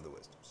 but one of the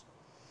wisdoms.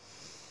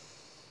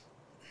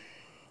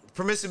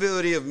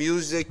 Permissibility of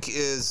music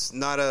is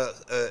not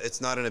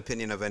it's not an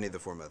opinion of any of the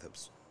four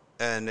madhabs.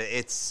 And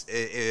it's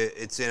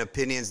in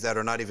opinions that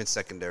are not even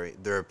secondary.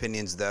 They're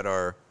opinions that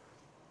are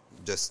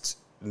just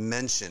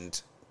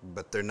mentioned,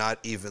 but they're not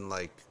even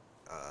like,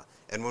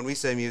 and when we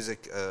say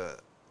music,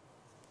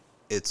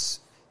 it's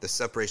the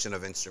separation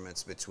of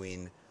instruments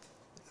between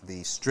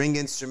the string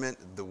instrument,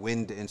 the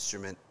wind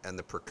instrument, and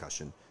the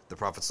percussion. The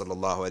Prophet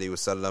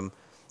ﷺ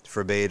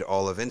forbade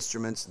all of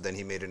instruments, then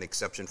he made an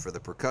exception for the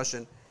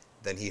percussion.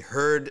 Then he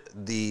heard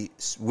the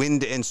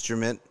wind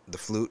instrument, the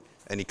flute,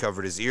 and he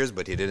covered his ears,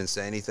 but he didn't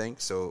say anything,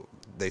 so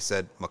they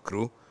said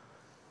makruh.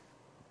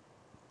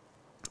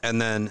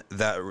 And then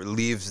that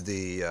leaves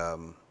the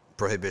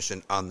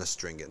prohibition on the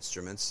string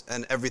instruments,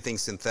 and everything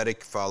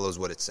synthetic follows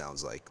what it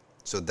sounds like.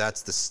 So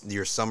that's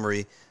your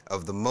summary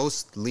of the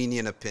most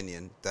lenient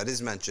opinion that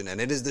is mentioned, and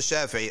it is the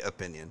Shafi'i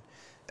opinion.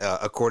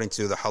 According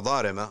to the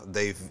Hadarima,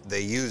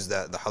 they use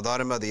that. The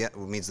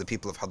Hadarima means the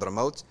people of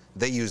Hadramaut.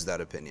 They use that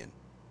opinion,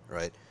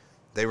 right?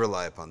 They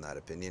rely upon that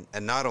opinion.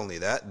 And not only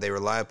that, they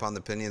rely upon the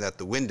opinion that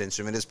the wind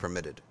instrument is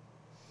permitted.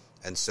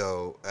 And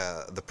so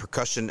the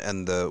percussion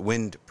and the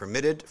wind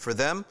permitted for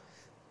them,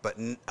 but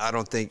I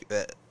don't think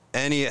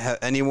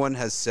anyone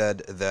has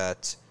said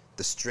that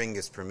the string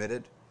is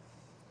permitted.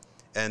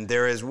 And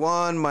there is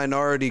one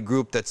minority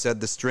group that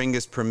said the string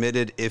is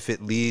permitted if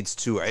it leads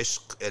to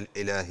ishq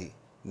al-ilahi.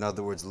 In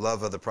other words,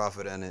 love of the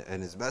Prophet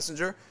and his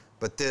messenger.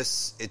 But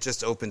it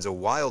just opens a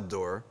wild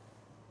door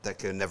that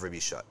can never be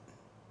shut.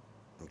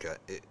 Okay,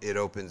 it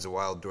opens a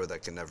wild door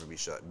that can never be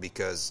shut.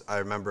 Because I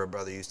remember a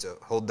brother used to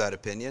hold that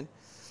opinion,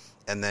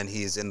 and then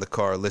he's in the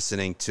car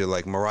listening to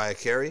like Mariah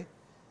Carey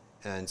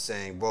and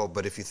saying, well,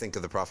 but if you think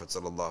of the Prophet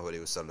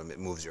ﷺ, it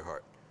moves your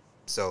heart.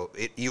 So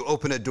you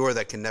open a door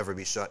that can never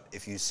be shut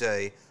if you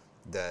say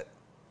that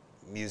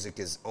music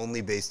is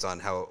only based on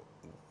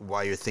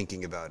why you're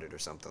thinking about it or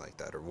something like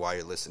that, or why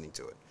you're listening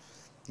to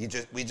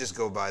it. We just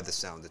go by the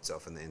sound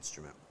itself and the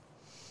instrument.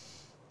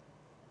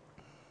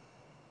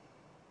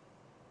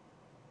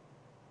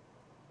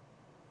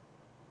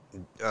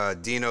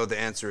 Dino, the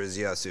answer is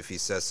yes. If he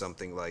says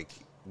something like,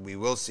 we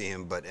will see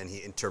him, and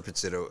he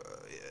interprets it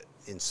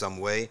in some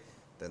way,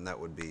 then that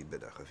would be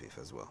bid'ah khafif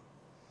as well.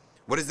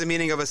 What is the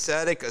meaning of a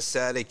sadiq? A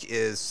sadiq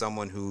is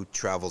someone who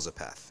travels a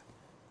path.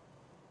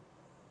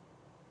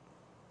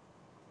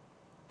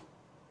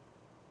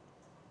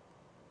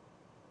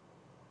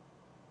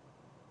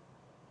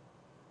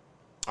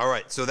 All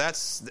right, so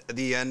that's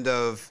the end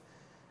of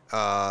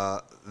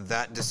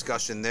that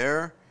discussion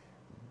there.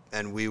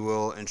 And we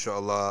will,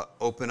 inshallah,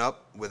 open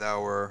up with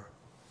our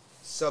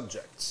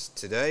subjects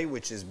today,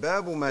 which is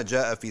Babu ma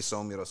ja'a fi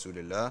sawmi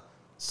Rasulillah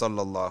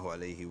sallallahu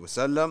alayhi wa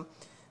sallam,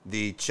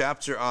 the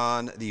chapter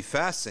on the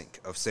fasting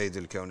of Sayyid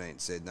al-Kawnayn,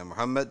 Sayyidina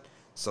Muhammad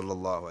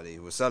sallallahu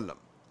alayhi wa sallam.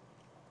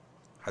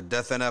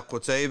 حدثنا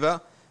قتيبة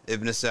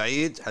ابن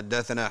سعيد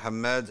حدثنا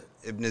حماد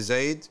ابن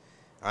زيد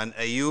عن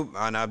أيوب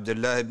عن عبد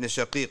الله بن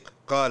شقيق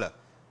قال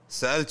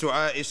سألت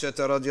عائشة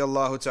رضي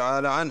الله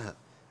تعالى عنها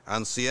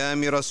عن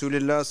صيام رسول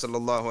الله صلى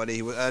الله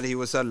عليه وآله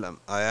وسلم.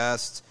 I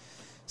asked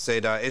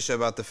Sayyidah Aisha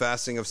about the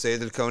fasting of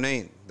Sayyid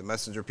al-Kawnayn, the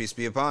Messenger, peace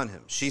be upon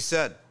him. She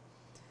said,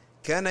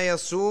 كان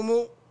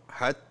يصوم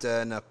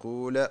حتى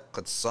نقول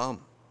قد صام.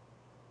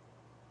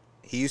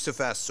 He used to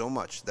fast so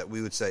much that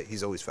we would say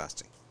he's always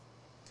fasting.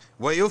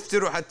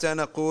 ويفطر حتى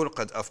نقول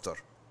قد أفطر.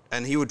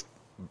 And he would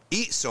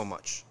eat so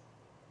much,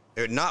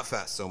 or not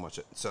fast so much.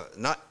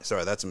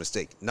 Sorry, that's a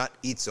mistake. Not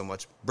eat so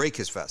much, break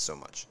his fast so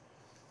much.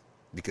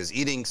 Because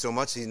eating so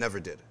much, he never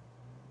did.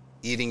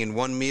 Eating in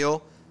one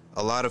meal,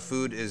 a lot of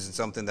food, is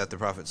something that the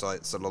Prophet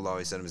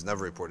ﷺ has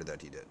never reported that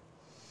he did.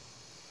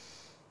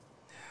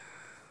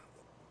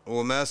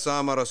 وما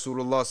صام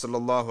رسول الله صلى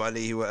الله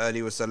عليه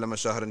وآله وسلم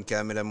شهرا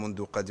كاملا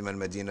منذ قدم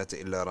المدينة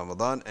إلا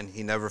رمضان. And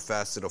he never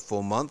fasted a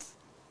full month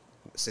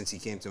since he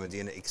came to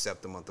Medina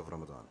except the month of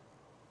Ramadan.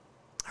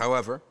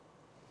 However,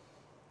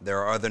 there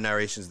are other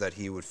narrations that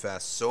he would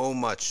fast so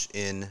much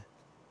in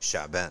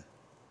Sha'ban,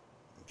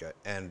 okay,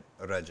 and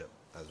Rajab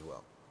as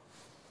well.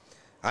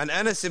 عن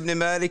أنس بن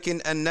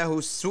مالك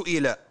أنه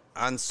سئل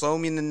عن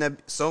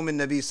صوم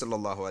النبي صلى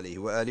الله عليه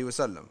وآله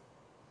وسلم.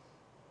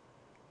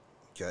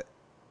 Okay.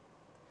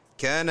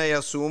 كان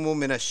يصوم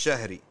من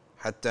الشهر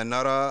حتى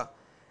نرى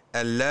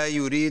أن لا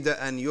يريد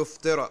أن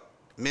يفطر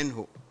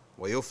منه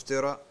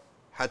ويفطر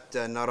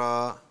حتى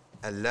نرى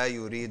أن لا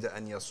يريد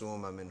أن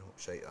يصوم منه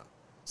شيئا.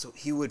 So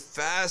he would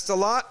fast a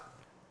lot,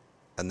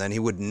 and then he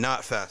would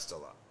not fast a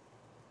lot,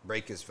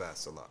 break his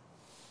fast a lot.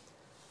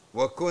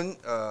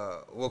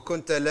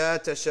 وكنت لا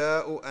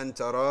تشاء أن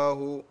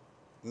تراه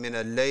من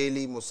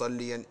الليل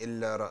مصليا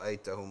إلا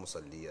رأيته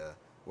مصليا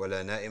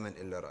ولا نائما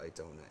إلا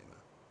رأيته نائما.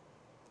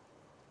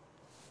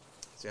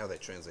 See how they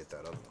translate that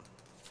other one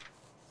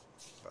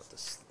about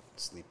this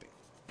sleeping.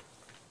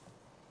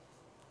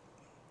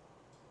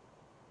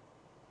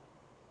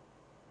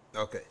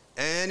 Okay.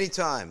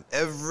 Anytime,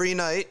 every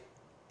night,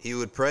 he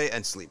would pray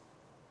and sleep.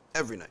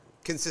 Every night,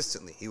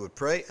 consistently, he would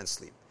pray and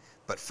sleep.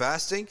 But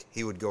fasting,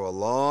 he would go a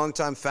long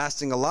time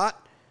fasting a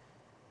lot,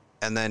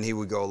 and then he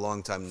would go a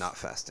long time not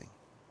fasting.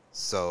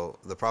 So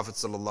the Prophet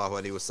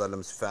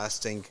ﷺ's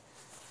fasting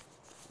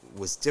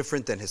was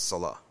different than his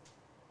salah.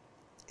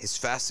 His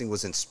fasting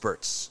was in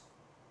spurts,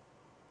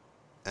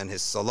 and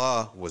his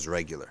salah was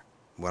regular.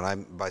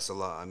 By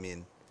salah, I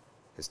mean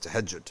his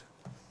tahajjud.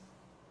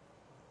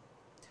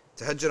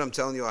 Tahajjud, I'm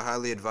telling you, I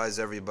highly advise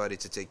everybody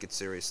to take it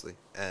seriously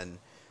and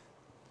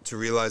to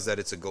realize that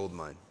it's a gold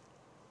mine.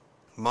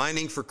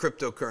 Mining for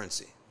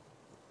cryptocurrency,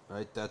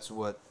 right? That's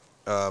what,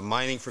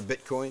 mining for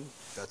Bitcoin,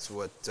 that's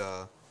what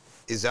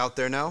is out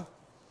there now.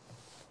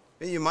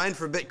 When you mine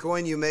for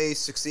Bitcoin, you may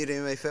succeed and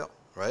you may fail,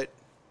 right?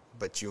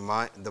 But you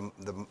mine, the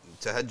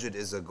tahajjud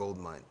is a gold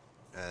mine,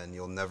 and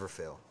you'll never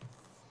fail.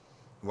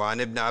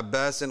 وعن ابن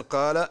عباس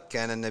قال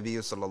كان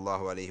النبي صلى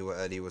الله عليه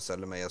وآله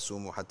وسلم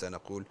يصوم حتى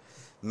نقول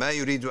ما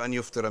يريد أن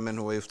يفطر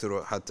منه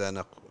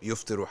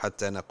ويفطر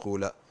حتى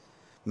نقول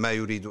ما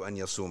يريد أن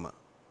يصوم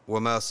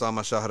وما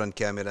صام شهرا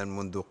كاملا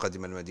منذ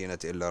قدم المدينة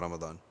إلا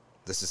رمضان.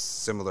 This is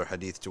similar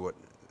hadith to what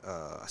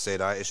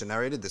Sayyidah Aisha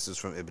narrated. This is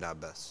from Ibn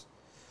Abbas.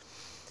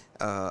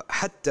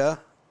 Hatta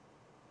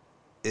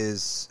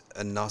is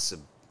a nasib,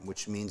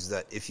 which means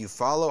that if you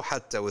follow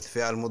hatta with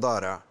fi'al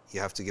mudara, you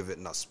have to give it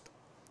nasb.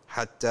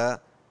 Hatta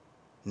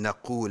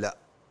naqula,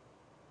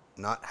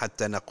 not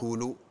hatta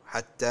naqulu,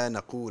 hatta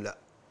naqula.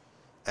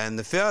 And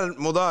the fi'al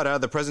mudara,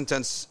 the present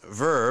tense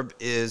verb,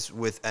 is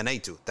with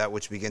anaitu, that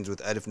which begins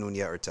with alif, nun,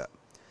 ya, or ta.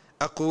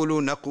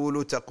 Aqulu,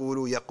 naqulu,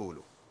 taqulu,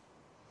 yaqulu.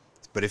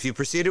 But if you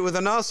precede it with a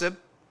nasib,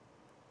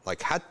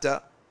 like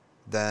hatta,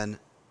 then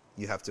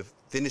you have to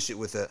finish it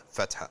with a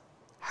fatha.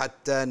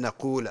 Hatta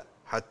naqula,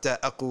 hatta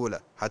aqula,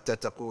 hatta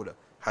taqula,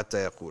 hatta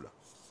yaqula.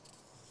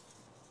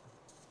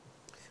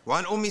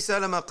 وعن أم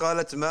سلمة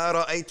قالت ما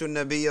رأيت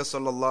النبي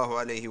صلى الله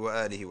عليه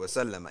وآله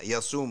وسلم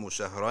يصوم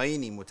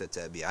شهرين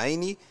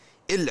متتابعين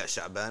إلا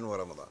شعبان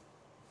ورمضان.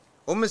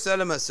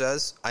 Salama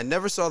says, I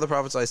never saw the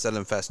Prophet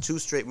ﷺ fast 2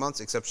 straight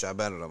months except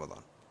Sha'ban and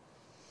Ramadan.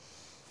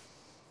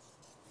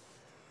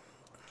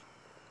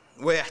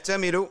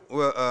 ويحتمل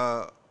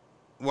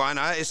وعن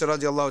عائشة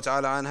رضي الله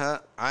تعالى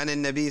عنها عن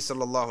النبي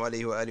صلى الله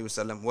عليه وآله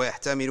وسلم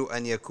ويحتمل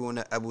أن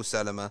يكون أبو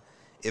سلمة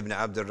ابن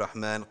عبد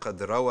الرحمن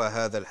قد روى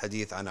هذا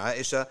الحديث عن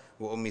عائشة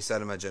وأم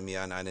سلمة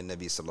جميعا عن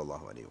النبي صلى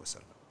الله عليه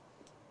وسلم.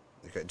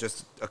 Okay,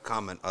 just a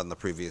comment on the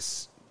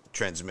previous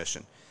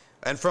transmission.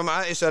 And from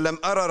Aisha, لم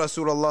أرى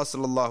رسول الله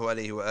صلى الله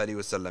عليه وآله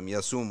وسلم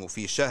يصوم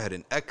في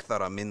شهر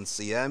أكثر من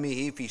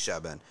صيامه في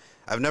شعبان.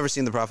 I've never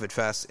seen the Prophet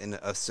fast in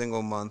a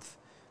single month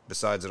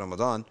besides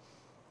Ramadan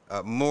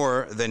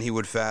more than he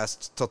would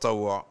fast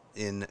tatawwu'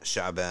 in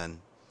Sha'ban.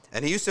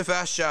 And he used to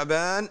fast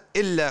Sha'ban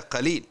إلا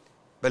قليل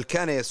بل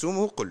كان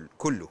يصومه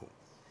كله.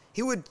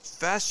 He would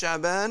fast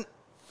Sha'ban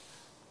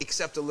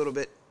except a little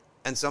bit,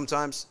 and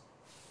sometimes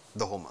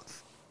the whole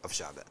month of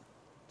Sha'ban.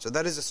 So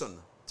that is a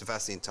sunnah, to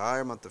fast the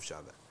entire month of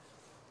Sha'ban.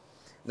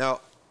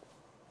 Now,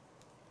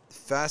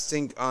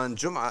 fasting on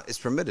Jum'ah is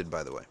permitted,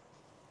 by the way.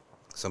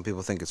 Some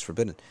people think it's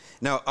forbidden.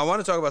 Now, I want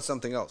to talk about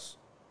something else.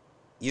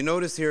 You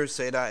notice here,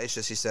 Sayyidah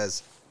Aisha, she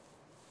says,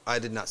 I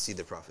did not see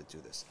the Prophet do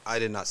this. I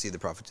did not see the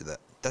Prophet do that.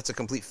 That's a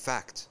complete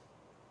fact.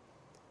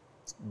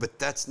 But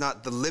that's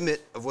not the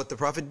limit of what the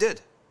Prophet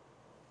did.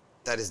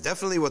 That is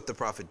definitely what the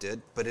Prophet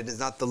did, but it is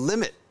not the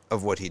limit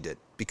of what he did,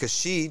 because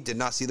she did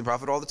not see the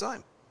Prophet all the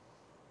time.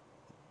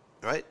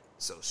 Right?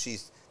 So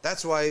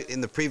that's why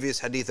in the previous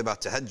hadith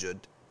about tahajjud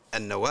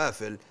and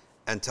nawafil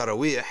and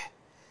tarawih,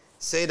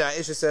 Sayyidah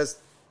Aisha says,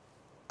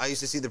 I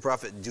used to see the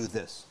Prophet do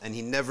this, and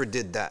he never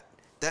did that.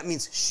 That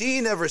means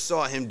she never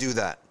saw him do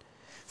that.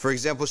 For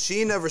example,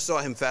 she never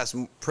saw him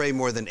pray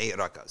more than 8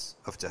 rakas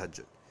of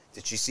tahajjud.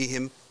 Did she see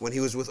him when he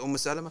was with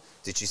Salama?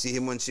 Did she see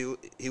him when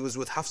he was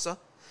with Hafsa?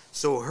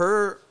 So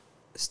her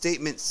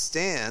statement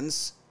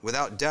stands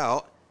without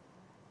doubt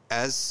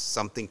as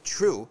something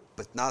true,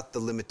 but not the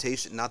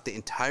limitation, not the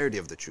entirety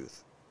of the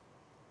truth.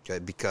 Okay,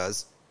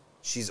 because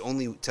she's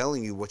only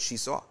telling you what she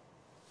saw.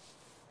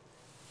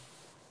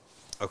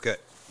 Okay,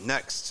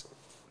 next.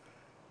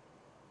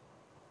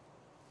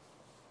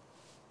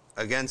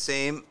 Again,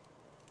 same,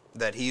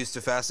 that he used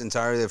to fast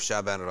entirely of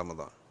Sha'ban and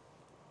Ramadan.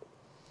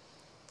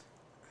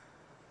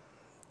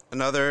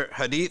 Another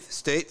hadith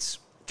states,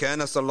 كان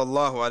صلى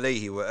الله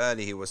عليه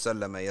وآله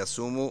وسلم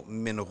يصوم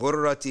من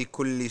غرة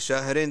كل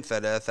شهر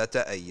 3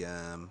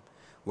 أيام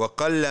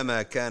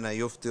وقلما كان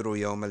يفطر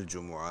يوم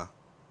الجمعة.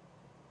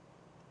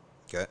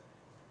 Okay.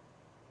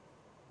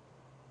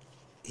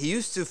 He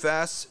used to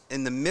fast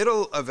in the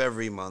middle of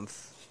every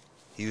month.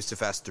 He used to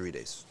fast 3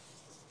 days.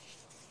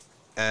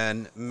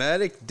 And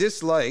Malik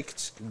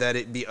disliked that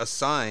it be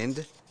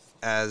assigned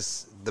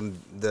as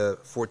the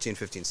 14,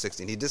 15,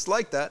 16. He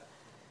disliked that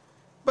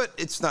But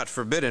it's not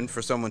forbidden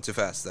for someone to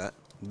fast that.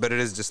 But it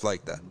is just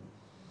like that.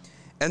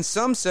 And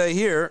some say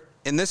here,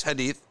 in this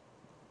hadith,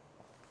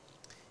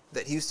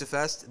 that he used to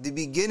fast the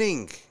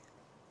beginning,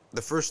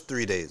 the first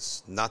 3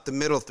 days, not the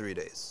middle 3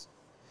 days.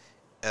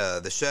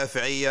 The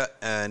Shafi'iyya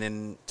and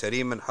in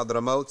Tarim and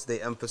Hadramaut,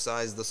 they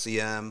emphasize the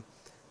siyam,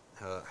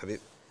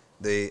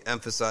 they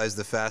emphasize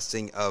the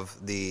fasting of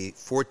the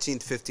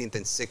 14th, 15th,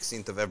 and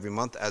 16th of every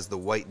month as the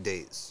white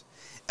days.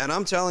 And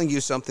I'm telling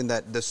you something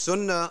that the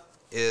sunnah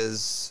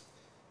is,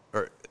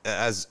 or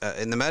as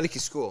in the Maliki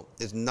school,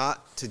 is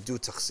not to do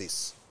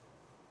takhsis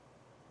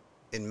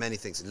in many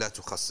things. La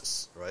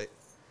tukhassis, right?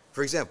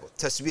 For example,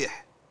 tasbih.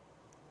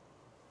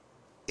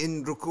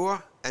 In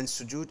ruku' and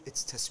sujood,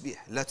 it's tasbih.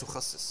 La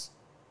tukhassis.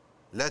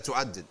 La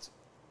tu'addid.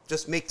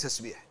 Just make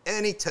tasbih.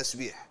 Any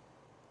tasbih.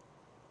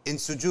 In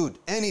sujood,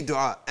 any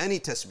dua, any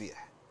tasbih.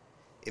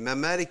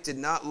 Imam Malik did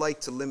not like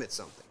to limit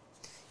something.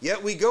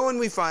 Yet we go and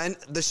we find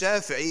the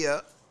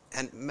Shafi'iyya,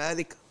 and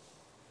Malik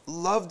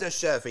loved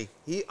Ash-Shafi'i.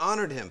 He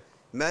honored him.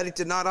 Malik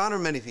did not honor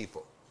many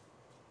people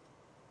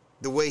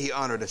the way he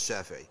honored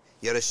Ash-Shafi'i.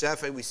 Yet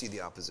Ash-Shafi'i, we see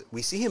the opposite.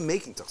 We see him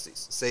making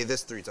takhsis. Say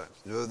this 3 times.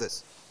 Do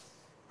this.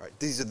 All right,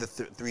 these are the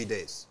 3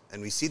 days.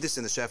 And we see this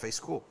in the Shafi'i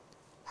school.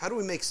 How do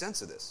we make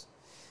sense of this?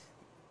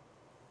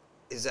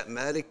 Is that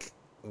Malik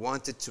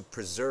wanted to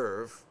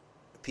preserve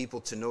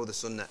people to know the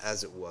sunnah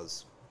as it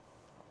was.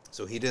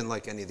 So he didn't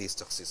like any of these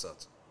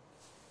takhsisat.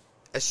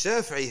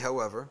 Ash-Shafi'i,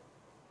 however,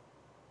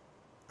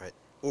 right,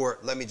 or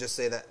let me just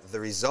say that the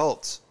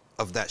result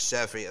of that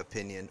Shafi'i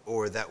opinion,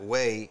 or that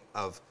way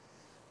of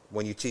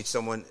when you teach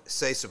someone,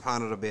 say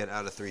Subhana Rabbiyal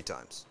A'la 3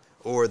 times,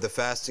 or the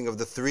fasting of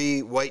the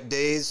 3 white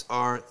days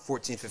are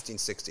 14, 15,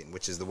 16,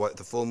 which is the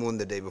full moon,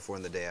 the day before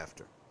and the day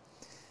after.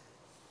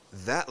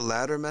 That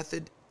latter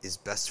method is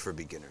best for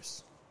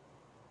beginners.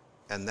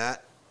 And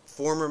that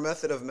former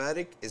method of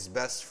Malik is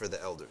best for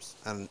the elders.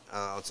 And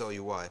I'll tell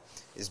you why.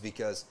 Is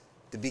because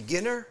the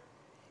beginner,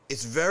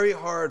 it's very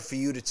hard for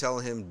you to tell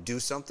him do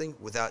something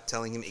without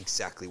telling him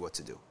exactly what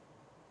to do.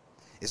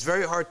 It's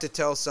very hard to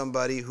tell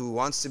somebody who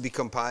wants to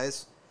become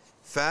pious,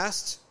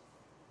 fast,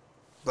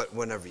 but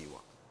whenever you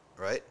want,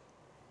 right?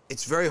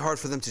 It's very hard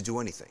for them to do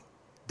anything.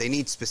 They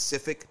need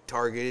specific,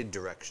 targeted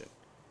direction.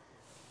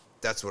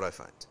 That's what I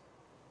find.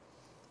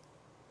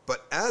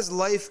 But as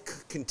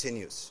life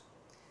continues,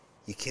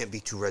 you can't be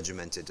too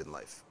regimented in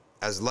life.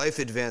 As life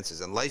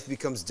advances and life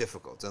becomes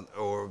difficult,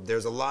 or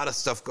there's a lot of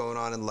stuff going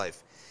on in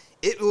life,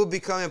 it will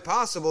become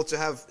impossible to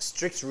have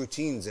strict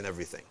routines in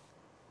everything.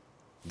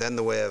 Then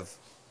the way of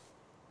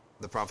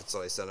the Prophet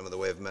ﷺ and the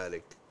way of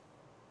Malik,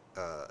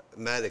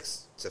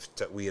 Malik's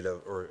ta'weed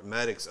or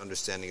Malik's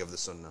understanding of the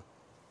Sunnah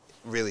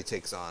really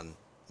takes on,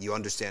 you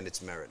understand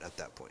its merit at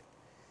that point.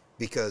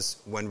 Because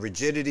when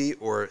rigidity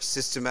or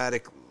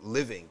systematic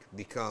living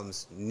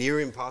becomes near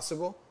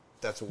impossible,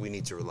 that's what we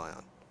need to rely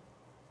on.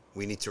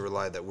 We need to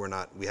rely that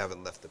we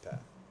haven't left the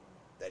path.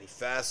 That he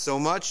fasts so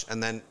much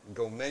and then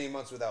go many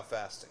months without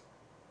fasting.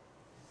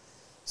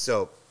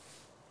 So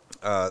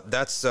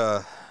that's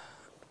the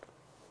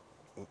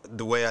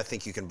way I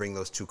think you can bring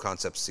those two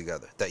concepts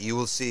together. That you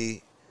will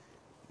see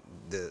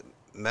the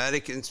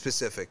Malik in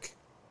specific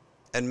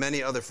and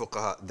many other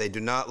fuqaha, they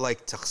do not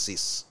like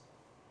takhsis.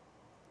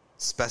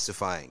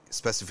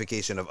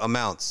 Specification of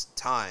amounts,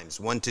 times,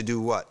 when to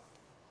do what.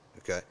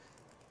 Okay?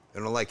 They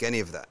don't like any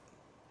of that.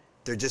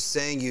 They're just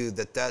telling you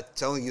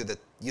that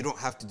you don't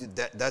have to do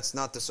that. That's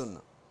not the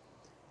sunnah.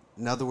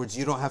 In other words,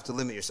 you don't have to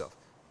limit yourself.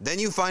 Then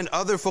you find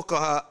other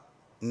fuqaha,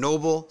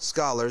 noble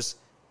scholars,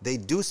 they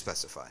do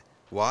specify.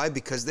 Why?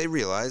 Because they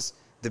realize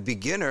the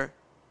beginner,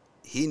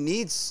 he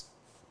needs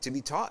to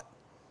be taught.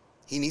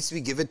 He needs to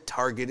be given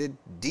targeted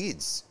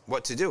deeds,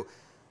 what to do.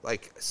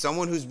 Like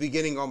someone who's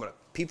beginning Umrah.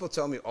 People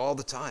tell me all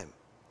the time,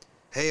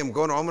 hey, I'm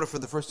going to Umrah for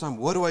the first time.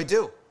 What do I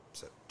do?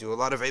 So do a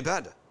lot of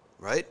ibadah,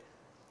 right?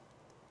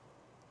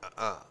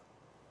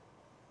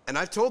 And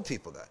I've told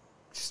people that.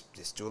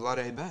 Just do a lot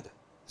of ibadah.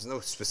 There's no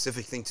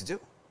specific thing to do.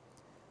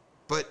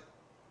 But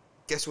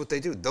guess what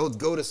they do? They'll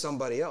go to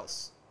somebody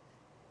else.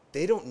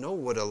 They don't know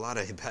what a lot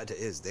of ibadah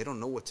is. They don't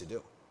know what to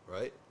do,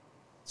 right?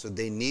 So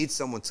they need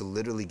someone to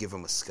literally give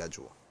them a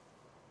schedule.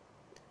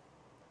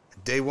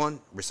 Day 1,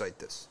 recite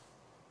this.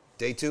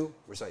 Day 2,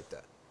 recite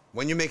that.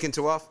 When you're making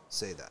tawaf,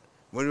 say that.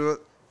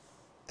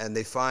 And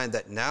they find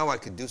that now I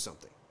could do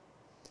something.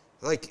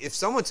 Like if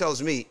someone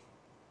tells me,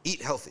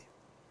 eat healthy.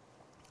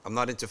 I'm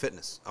not into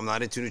fitness. I'm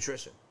not into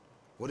nutrition.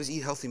 What does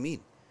eat healthy mean?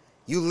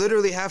 You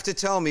literally have to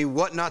tell me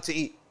what not to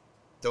eat.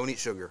 Don't eat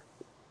sugar.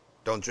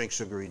 Don't drink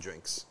sugary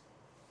drinks.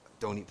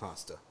 Don't eat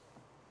pasta.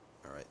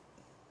 All right.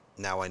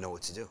 Now I know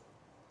what to do.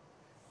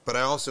 But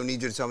I also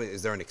need you to tell me,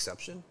 is there an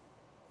exception?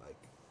 Like,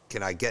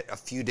 can I get a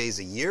few days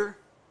a year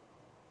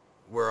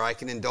where I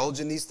can indulge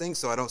in these things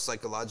so I don't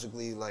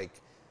psychologically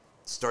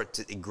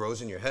it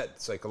grows in your head.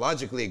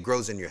 Psychologically, it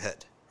grows in your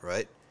head,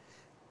 right?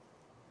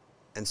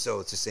 And so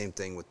it's the same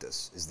thing with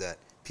this, is that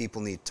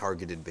people need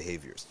targeted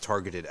behaviors,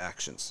 targeted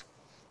actions.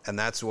 And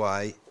that's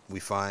why we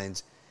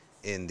find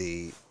in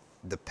the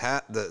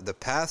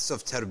paths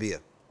of tarbiyah,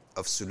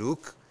 of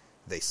suluk,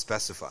 they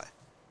specify.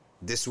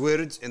 this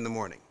wird in the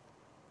morning,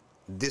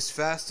 this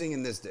fasting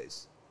in this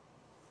days,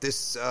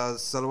 this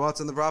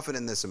salawats on the Prophet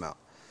in this amount,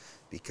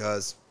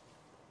 because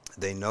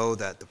they know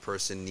that the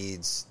person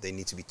they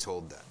need to be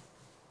told that,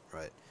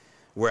 right?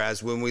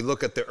 Whereas when we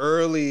look at the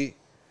early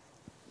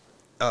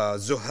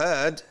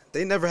Zuhad,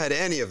 they never had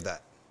any of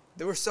that.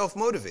 They were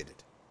self-motivated.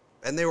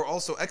 And they were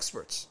also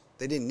experts.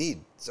 They didn't need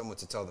someone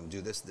to tell them,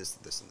 do this, this,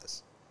 this, and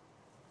this.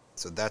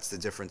 So that's the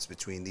difference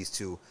between these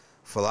two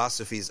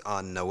philosophies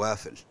on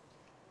nawafil.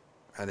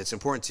 And it's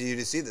important to you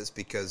to see this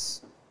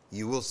because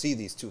you will see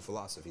these two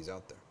philosophies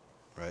out there,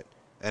 right?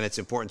 And it's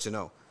important to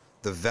know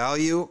the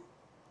value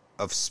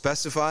of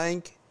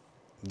specifying,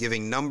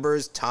 giving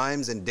numbers,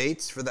 times, and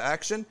dates for the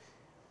action,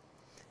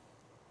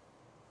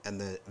 and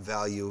the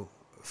value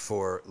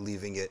for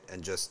leaving it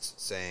and just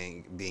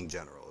saying, being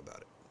general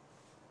about it.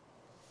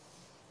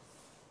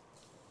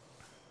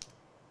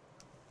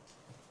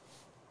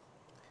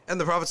 And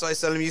the Prophet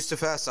ﷺ used to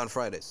fast on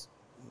Fridays.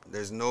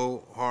 There's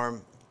no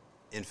harm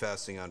in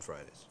fasting on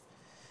Fridays.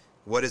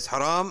 What is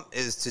haram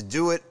is to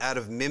do it out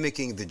of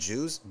mimicking the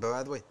Jews. But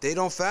by the way, they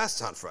don't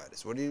fast on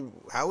Fridays.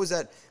 How is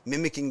that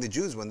mimicking the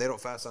Jews when they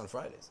don't fast on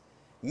Fridays?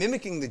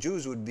 Mimicking the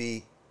Jews would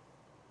be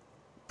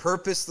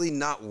purposely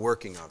not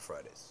working on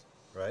Fridays,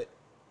 right?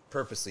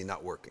 Purposely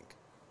not working.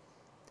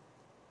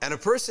 And a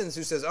person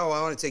who says, oh,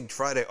 I want to take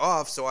Friday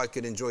off so I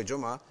could enjoy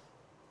Jummah,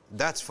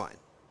 that's fine.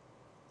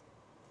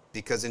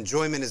 Because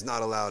enjoyment is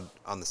not allowed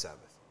on the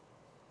Sabbath.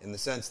 In the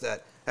sense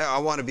that, hey, I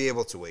want to be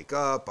able to wake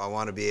up, I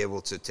want to be able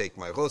to take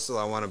my ghusl,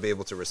 I want to be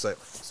able to recite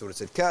Surah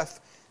Al-Kahf,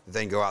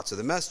 then go out to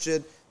the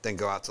masjid, then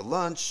go out to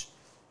lunch,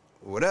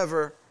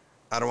 whatever.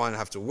 I don't want to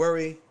have to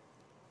worry.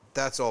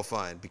 That's all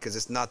fine, because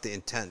it's not the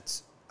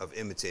intent of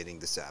imitating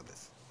the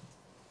Sabbath.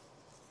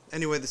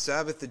 Anyway, the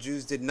Sabbath, the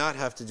Jews did not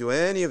have to do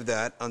any of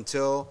that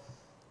until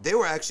they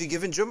were actually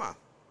given Jummah.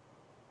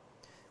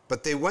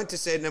 But they went to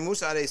Sayyidina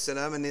Musa alayhi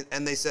salam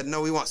and they said,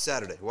 no, we want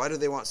Saturday. Why do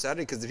they want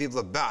Saturday? Because the people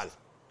of Baal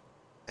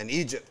and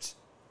Egypt,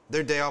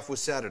 their day off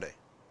was Saturday.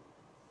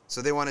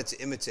 So they wanted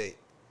to imitate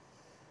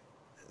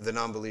the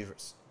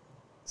non-believers.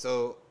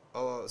 So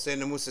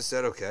Sayyidina Musa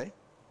said, okay.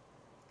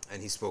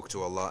 And he spoke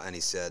to Allah and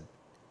he said,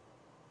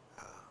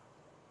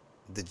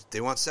 they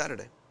want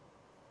Saturday.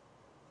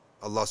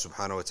 Allah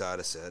subhanahu wa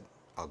ta'ala said,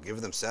 I'll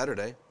give them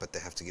Saturday, but they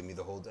have to give me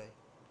the whole day.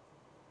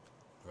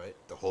 Right?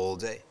 The whole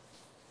day.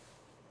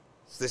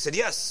 So they said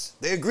yes.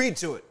 They agreed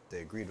to it.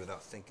 They agreed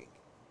without thinking.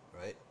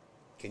 Right?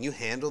 Can you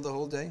handle the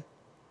whole day?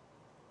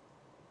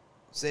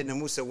 Sayyidina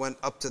Musa went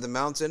up to the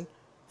mountain.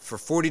 For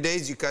 40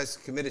 days, you guys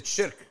committed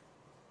shirk.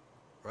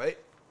 Right?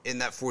 In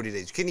that 40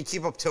 days. Can you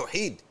keep up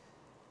tawheed?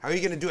 How are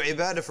you going to do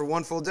ibadah for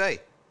one full day?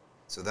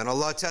 So then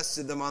Allah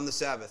tested them on the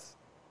Sabbath.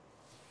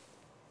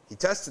 He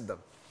tested them.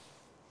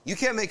 You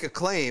can't make a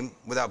claim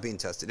without being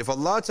tested. If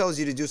Allah tells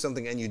you to do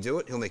something and you do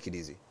it, He'll make it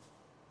easy.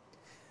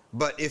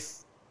 But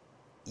if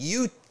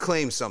you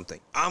claim something,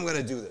 I'm going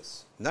to do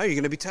this, now you're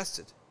going to be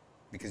tested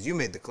because you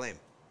made the claim.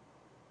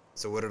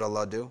 So what did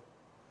Allah do?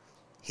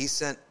 He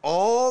sent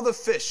all the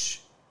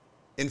fish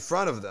in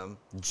front of them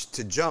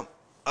to jump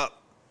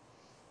up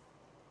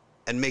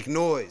and make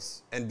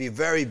noise and be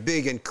very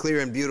big and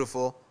clear and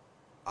beautiful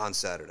on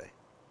Saturday.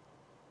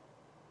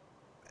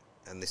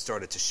 And they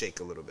started to shake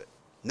a little bit.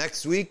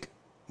 Next week,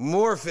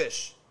 more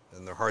fish.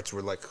 And their hearts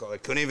were like, I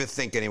couldn't even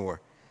think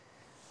anymore.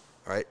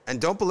 All right? And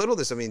don't belittle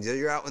this. I mean,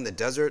 you're out in the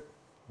desert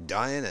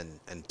dying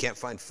and can't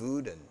find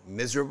food and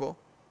miserable.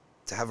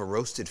 To have a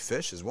roasted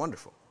fish is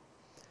wonderful.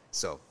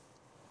 So,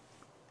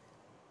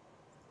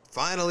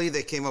 finally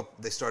they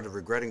started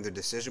regretting their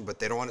decision, but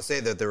they don't want to say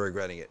that they're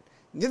regretting it.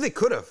 Yeah, they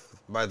could have,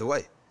 by the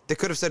way. They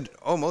could have said,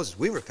 oh, Moses,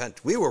 we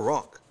repent. We were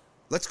wrong.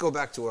 Let's go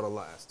back to what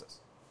Allah asked us.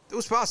 It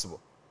was possible.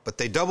 But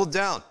they doubled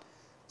down.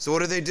 So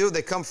what do?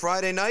 They come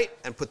Friday night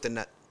and put the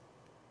net.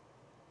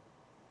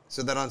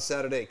 So that on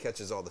Saturday it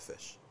catches all the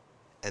fish.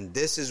 And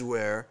this is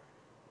where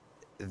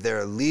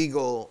their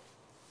legal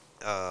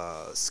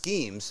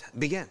schemes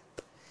began.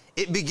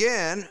 It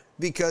began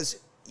because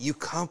you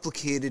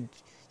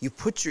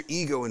put your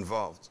ego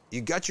involved.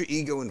 You got your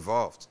ego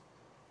involved.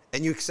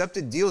 And you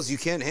accepted deals you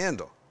can't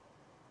handle.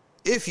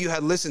 If you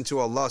had listened to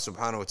Allah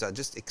subhanahu wa ta'ala,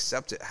 just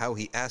accept it how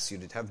He asked you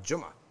to have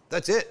Jummah.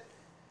 That's it.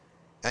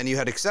 And you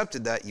had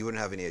accepted that, you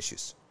wouldn't have any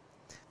issues.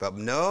 But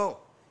no,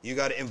 you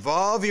got to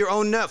involve your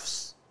own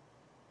nafs.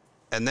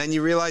 And then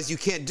you realize you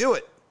can't do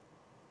it.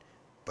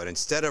 But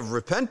instead of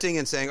repenting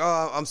and saying,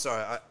 oh, I'm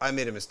sorry, I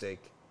made a mistake.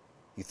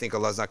 You think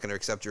Allah's not going to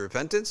accept your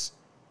repentance?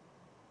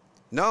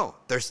 No,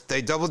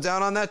 they doubled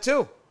down on that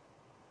too.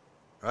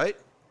 Right?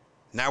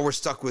 Now we're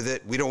stuck with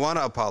it. We don't want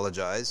to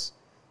apologize.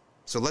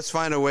 So let's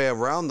find a way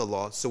around the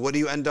law. So what do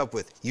you end up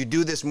with? You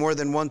do this more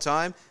than one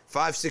time,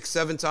 5, 6,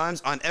 7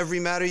 times. On every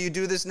matter you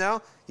do this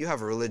now, you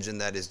have a religion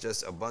that is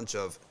just a bunch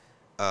of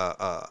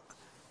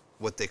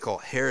what they call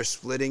hair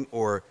splitting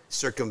or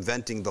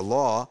circumventing the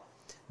law.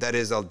 That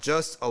is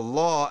just a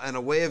law and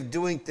a way of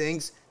doing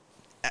things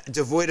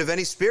devoid of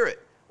any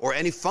spirit or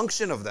any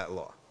function of that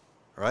law.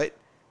 Right?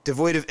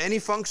 Devoid of any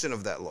function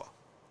of that law.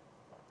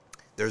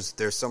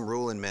 There's some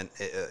rule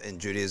in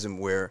Judaism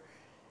where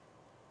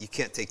you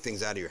can't take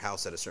things out of your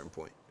house at a certain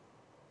point.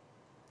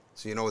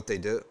 So you know what they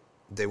do?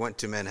 They went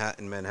to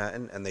Manhattan,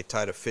 and they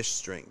tied a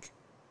fish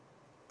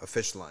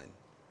line,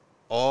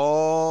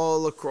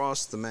 all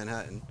across the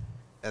Manhattan,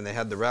 and they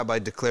had the rabbi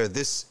declare,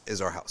 this is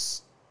our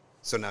house.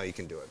 So now you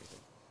can do everything.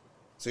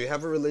 So you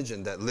have a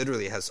religion that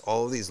literally has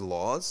all of these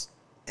laws,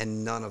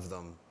 and none of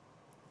them,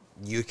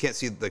 you can't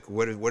see, like,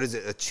 what is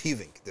it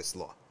achieving, this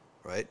law,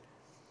 right?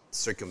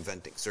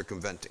 Circumventing,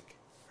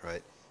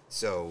 right?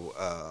 So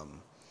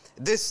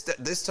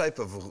this type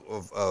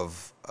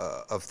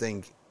of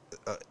thing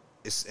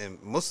is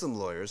Muslim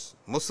lawyers,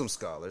 Muslim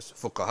scholars,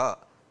 fuqaha,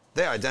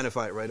 they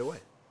identify it right away,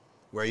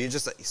 where you're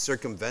just like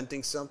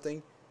circumventing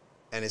something,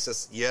 and it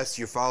says, yes,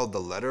 you followed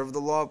the letter of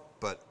the law,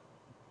 but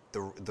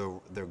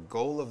the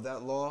goal of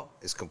that law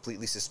is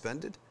completely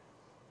suspended,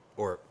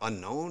 or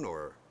unknown,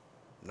 or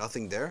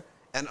nothing there.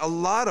 And a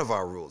lot of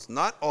our rules,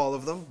 not all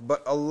of them,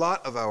 but a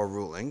lot of our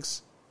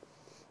rulings,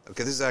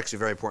 okay, this is actually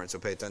very important, so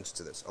pay attention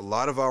to this. A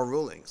lot of our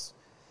rulings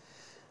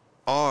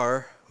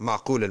are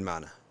ma'qul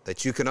al-ma'na,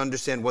 that you can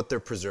understand what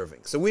they're preserving.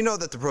 So we know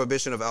that the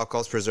prohibition of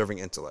alcohol is preserving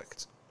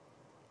intellect.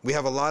 We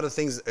have a lot of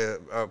things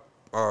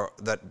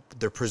that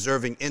they're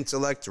preserving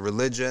intellect,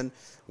 religion,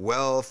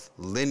 wealth,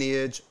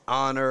 lineage,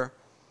 honor,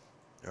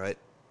 right?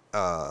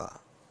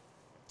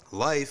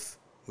 Life,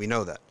 we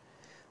know that.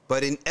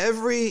 But in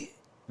every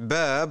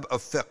bab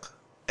of fiqh,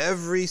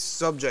 every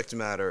subject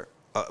matter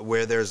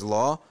where there's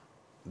law,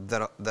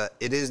 that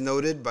it is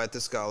noted by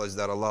the scholars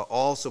that Allah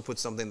also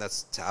puts something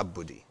that's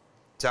ta'abbudi.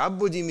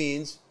 Ta'abbudi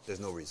means there's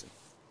no reason.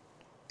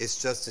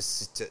 It's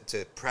just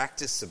to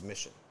practice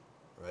submission,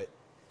 right?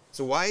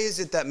 So why is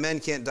it that men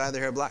can't dye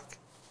their hair black,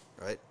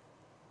 right?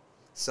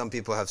 Some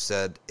people have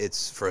said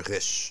it's for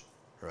ghish,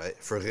 right?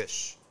 For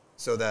ghish.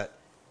 So that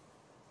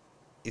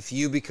if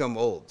you become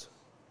old,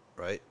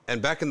 right?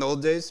 And back in the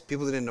old days,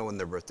 people didn't know when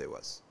their birthday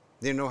was.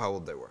 They didn't know how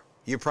old they were.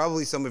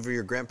 Some of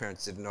your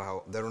grandparents they don't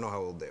know how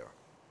old they are.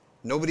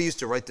 Nobody used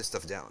to write this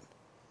stuff down.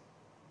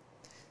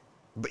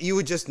 But you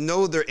would just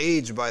know their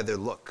age by their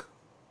look.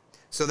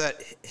 So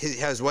that he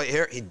has white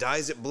hair, he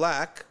dyes it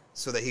black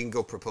so that he can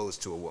go propose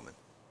to a woman.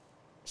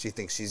 She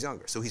thinks she's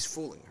younger, so he's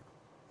fooling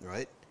her,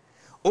 right?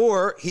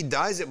 Or he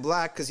dyes it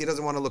black because he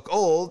doesn't want to look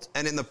old,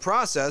 and in the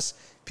process,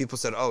 people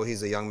said, oh,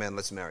 he's a young man,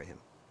 let's marry him.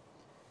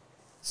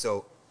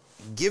 So,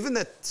 given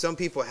that some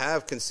people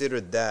have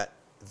considered that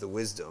the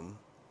wisdom,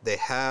 they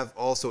have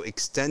also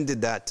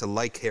extended that to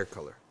like hair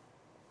color.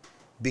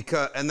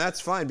 And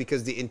that's fine,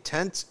 because the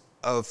intent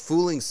of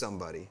fooling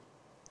somebody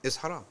is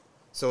haram.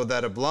 So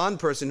that a blonde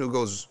person who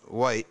goes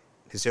white,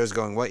 his hair is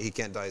going white, he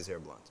can't dye his hair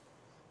blonde.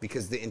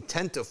 Because the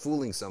intent of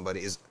fooling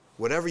somebody is,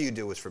 whatever you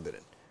do is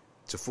forbidden.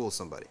 To fool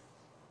somebody.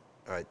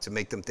 All right, to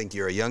make them think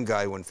you're a young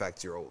guy when in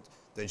fact you're old.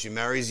 Then she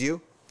marries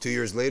you, 2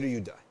 years later you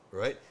die,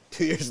 right?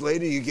 2 years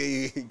later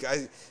you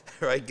guys,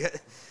 right,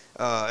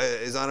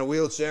 is on a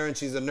wheelchair and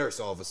she's a nurse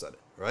all of a sudden,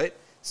 right?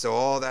 So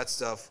all that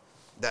stuff,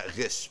 that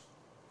ghish.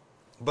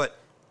 But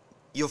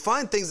you'll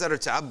find things that are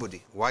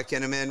ta'abbudi. Why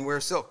can't a man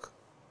wear silk?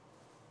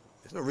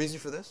 There's no reason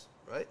for this,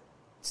 right?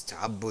 It's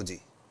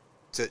ta'abbudi.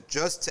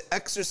 Just to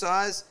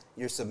exercise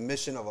your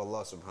submission of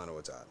Allah subhanahu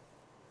wa ta'ala.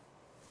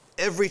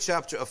 Every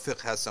chapter of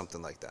fiqh has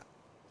something like that.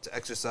 To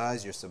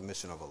exercise your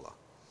submission of Allah.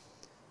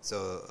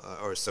 So,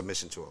 or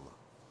submission to Allah.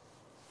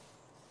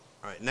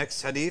 All right,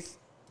 next hadith.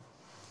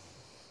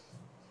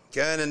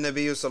 كان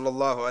النبي صلى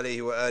الله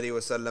عليه وآله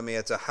وسلم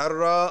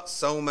يتحرى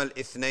صوم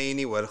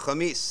الاثنين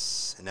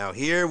والخميس. Now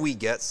here we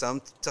get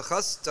some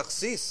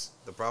takhsis.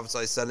 The Prophet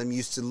ﷺ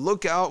used to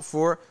look out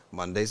for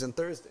Mondays and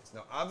Thursdays.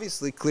 Now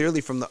obviously, clearly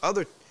from the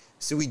other,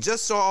 so we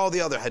just saw all the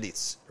other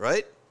hadiths,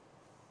 right?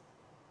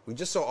 We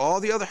just saw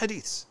all the other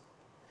hadiths.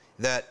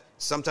 That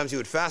sometimes he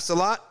would fast a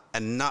lot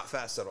and not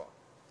fast at all.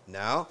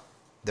 Now,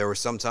 there were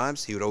some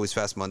times he would always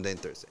fast Monday and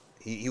Thursday.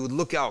 He would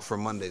look out for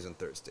Mondays and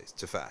Thursdays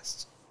to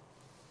fast.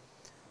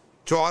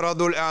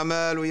 تعرض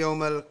الأعمال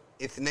يوم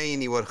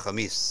الاثنين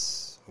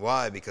والخميس.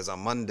 Why? Because on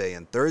Monday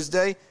and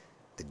Thursday,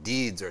 the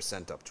deeds are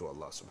sent up to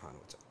Allah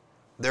subhanahu wa ta'ala.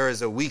 There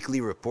is a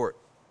weekly report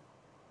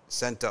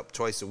sent up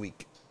twice a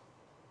week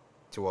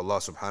to Allah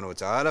subhanahu wa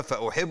ta'ala.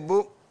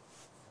 فأحب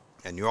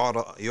أن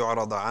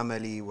يعرض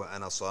عملي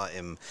وأنا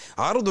صائم.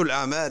 عرض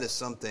الأعمال is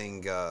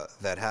something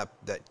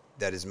that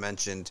is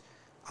mentioned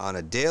on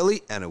a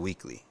daily and a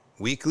weekly.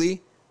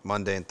 Weekly,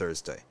 Monday and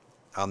Thursday.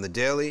 On the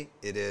daily,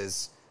 it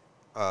is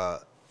a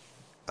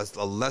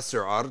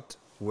lesser ard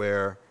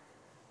where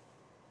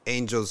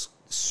angels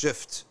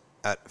shift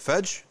at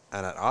Fajr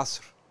and at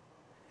Asr.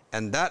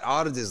 And that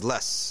ard is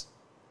less.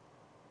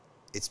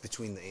 It's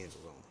between the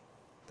angels only.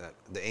 That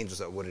the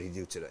angels, what did he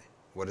do today?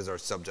 What is our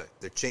subject?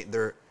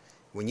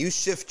 When you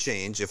shift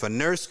change, if a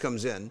nurse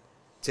comes in,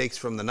 takes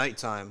from the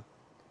nighttime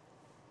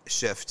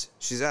shift,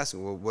 she's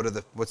asking, well,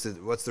 what's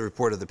the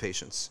report of the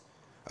patients?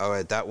 All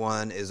right, that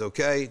one is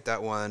okay.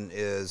 That one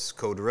is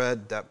code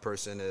red. That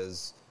person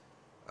is,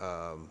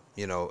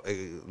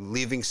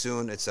 leaving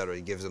soon, etc.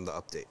 He gives them the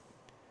update.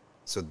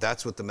 So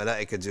that's what the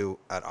malaika do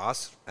at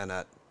Asr and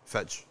at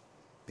Fajr,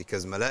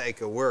 because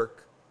malaika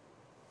work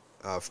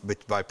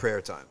by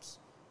prayer times.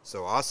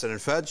 So Asr and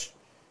Fajr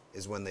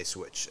is when they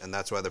switch. And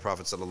that's why the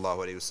Prophet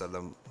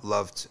ﷺ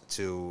loved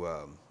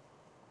to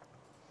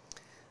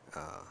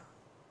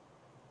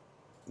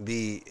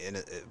be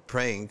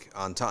praying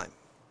on time.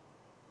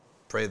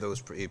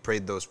 He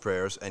prayed those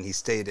prayers, and he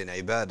stayed in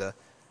ibadah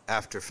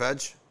after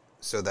Fajr,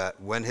 so that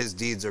when his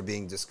deeds are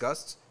being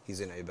discussed, he's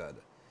in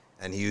ibadah.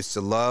 And he used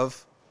to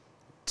love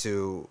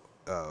to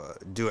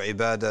do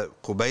ibadah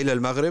qubayl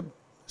al-maghrib,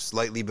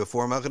 slightly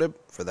before maghrib,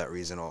 for that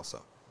reason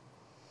also.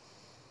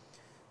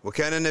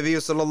 وكان النبي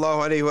صلى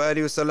الله عليه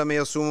وآله وسلم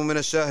يصوم من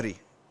الشهر.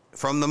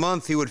 From the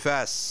month he would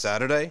fast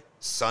Saturday,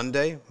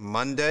 Sunday,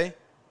 Monday,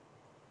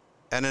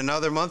 and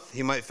another month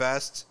he might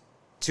fast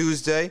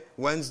Tuesday,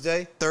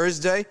 Wednesday,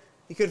 Thursday.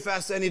 He could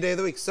fast any day of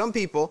the week. Some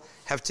people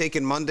have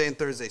taken Monday and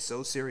Thursday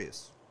so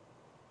serious.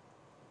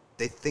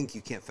 They think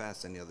you can't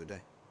fast any other day.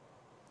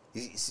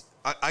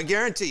 I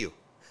guarantee you,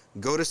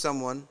 go to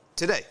someone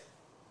today.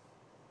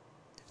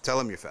 Tell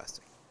them you're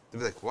fasting.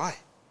 They'll be like, why?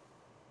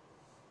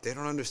 They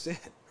don't understand,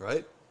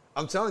 right?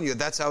 I'm telling you,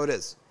 that's how it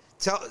is.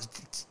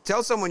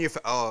 Tell someone you're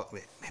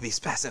maybe he's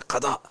fasting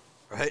qada,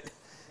 right?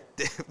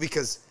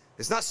 Because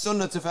it's not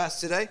sunnah to fast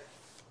today.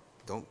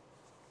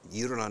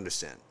 You don't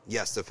understand.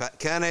 Yes,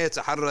 كَانَ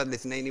يَتَحَرَّى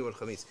الِاثْنَيْنِ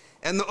وَالْخَمِيسِ.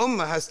 And the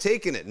ummah has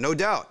taken it, no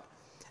doubt,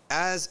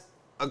 as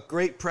a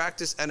great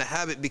practice and a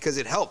habit, because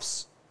it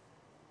helps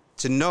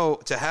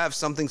to have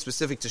something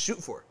specific to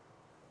shoot for.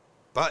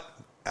 But,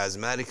 as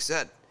Malik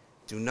said,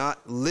 do not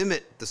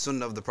limit the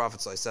sunnah of the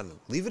Prophet ﷺ.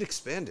 Leave it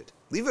expanded.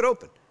 Leave it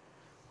open.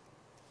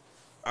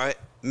 All right.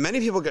 Many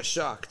people get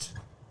shocked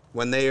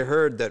when they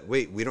heard that,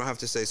 wait, we don't have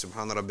to say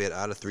Subhana Rabbiyal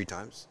A'la 3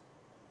 times.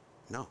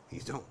 No, you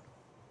don't.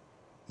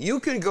 You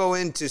can go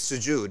into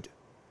sujood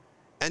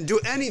and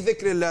do any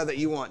dhikrullah that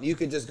you want. You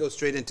can just go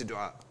straight into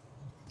dua.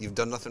 You've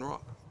done nothing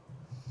wrong.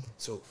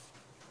 So,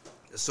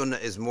 the sunnah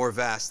is more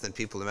vast than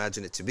people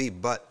imagine it to be,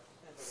 but...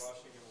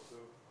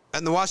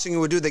 And the washing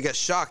and wudu, they get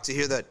shocked to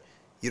hear that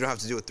you don't have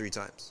to do it 3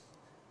 times.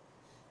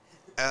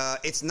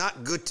 It's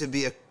not good to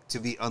be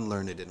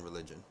unlearned in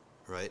religion,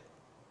 right?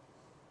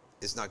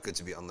 It's not good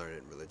to be unlearned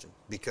in religion.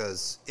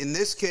 Because in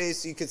this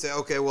case, you could say,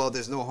 okay, well,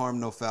 there's no harm,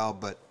 no foul,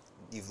 but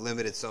you've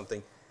limited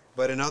something.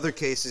 But in other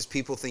cases,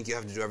 people think you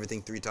have to do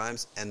everything 3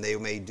 times, and they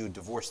may do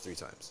divorce 3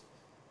 times.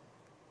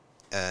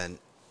 And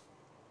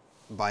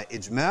by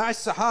ijma'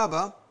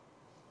 as-sahaba,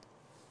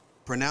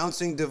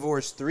 pronouncing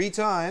divorce 3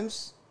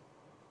 times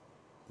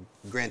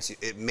grants you,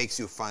 it makes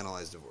you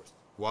finalize divorce.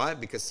 Why?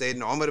 Because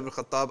Sayyidina Umar ibn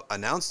Khattab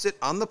announced it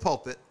on the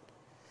pulpit.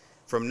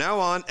 From now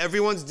on,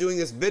 everyone's doing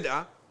this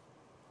bid'ah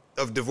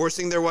of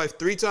divorcing their wife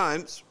 3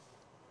 times.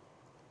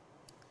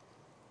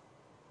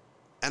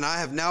 And I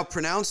have now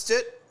pronounced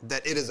it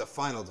that it is a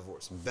final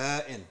divorce.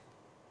 Ba'in.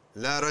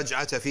 La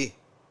raj'ata fi.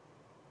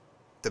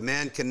 The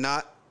man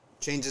cannot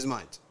change his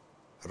mind.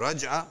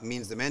 Raj'a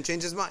means the man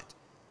changes his mind.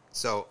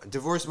 So,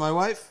 divorce my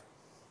wife.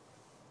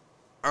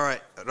 All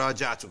right,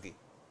 raja'tuki.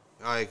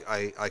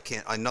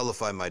 I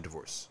nullify my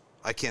divorce.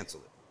 I cancel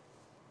it.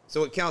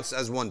 So it counts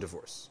as 1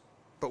 divorce.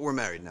 But we're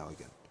married now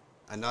again.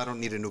 And I don't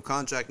need a new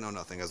contract, no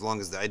nothing, as long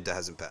as the iddah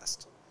hasn't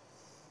passed.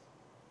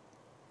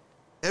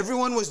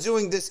 Everyone was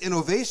doing this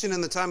innovation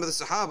in the time of the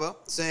Sahaba,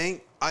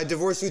 saying, I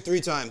divorce you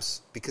 3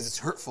 times, because it's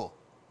hurtful.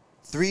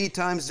 3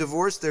 times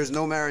divorce, there's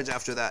no marriage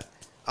after that.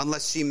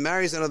 Unless she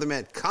marries another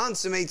man,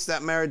 consummates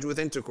that marriage with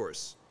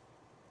intercourse.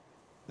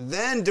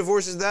 Then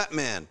divorces that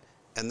man,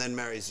 and then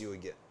marries you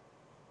again.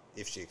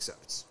 If she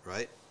accepts,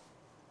 right?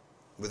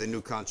 With a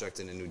new contract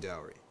and a new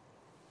dowry.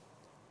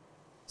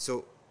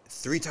 So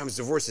 3 times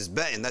divorce is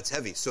bad, that's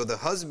heavy. So the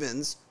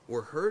husbands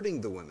were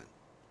hurting the women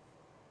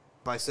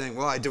by saying,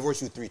 well, I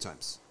divorce you 3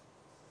 times.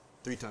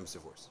 3 times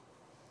divorce.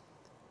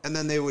 And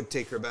then they would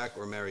take her back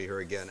or marry her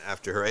again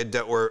after her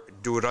iddah, or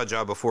do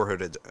raja before her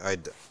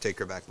iddah. Take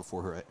her back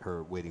before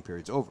her waiting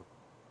period's over.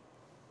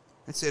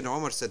 And Sayyidina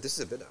Umar said, this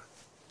is a bid'ah.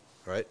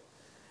 Right?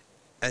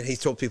 And he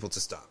told people to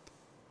stop.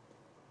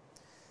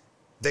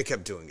 They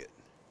kept doing it.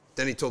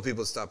 Then he told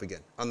people to stop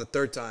again. On the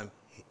 3rd time,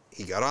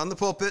 he got on the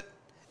pulpit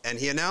and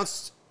he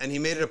announced, and he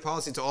made it a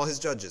policy to all his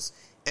judges.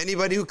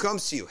 Anybody who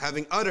comes to you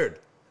having uttered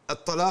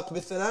at-talaq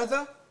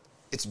bi-thalatha,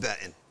 it's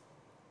ba'in.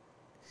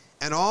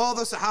 And all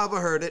the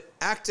Sahaba heard it,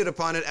 acted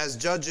upon it as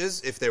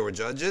judges, if they were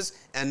judges,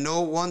 and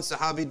no one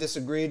Sahabi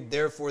disagreed.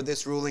 Therefore,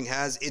 this ruling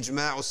has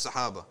ijma'u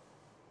Sahaba.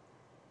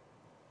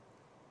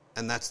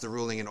 And that's the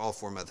ruling in all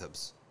 4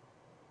 madhabs.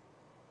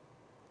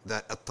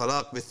 That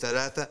at-talaq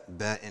bi-thalatha,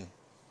 ba'in.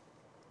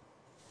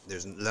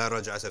 There's la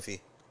raj'ata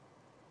fi.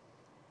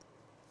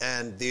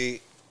 And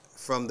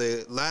from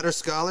the latter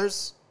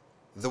scholars,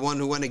 the one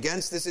who went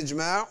against this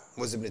ijma'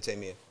 was Ibn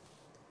Taymiyyah.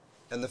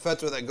 And the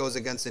fatwa that goes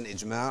against an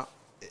ijma'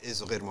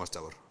 is غير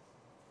معتبر.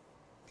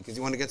 Because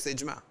he went against the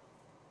ijma',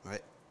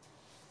 right?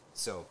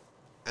 So,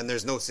 and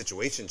there's no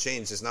situation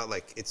change. It's not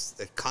like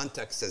the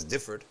context has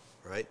differed,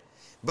 right?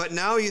 But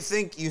now you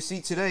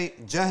see today,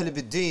 jahl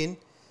bid-din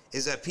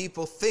is that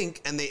people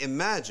think and they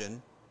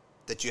imagine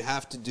that you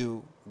have to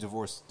do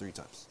divorce 3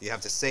 times. You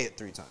have to say it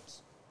 3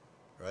 times,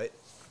 right?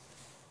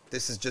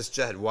 This is just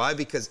jahl. Why?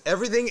 Because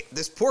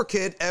this poor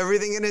kid,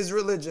 everything in his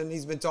religion,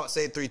 he's been taught,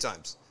 say it 3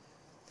 times.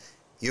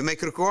 You make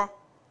ruku',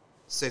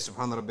 say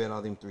Subhana Rabbiyal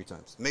Azim 3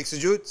 times. Make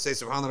sujood, say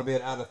Subhana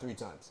Rabbiyal A'la 3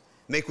 times.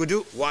 Make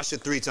wudu, wash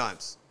it 3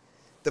 times.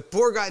 The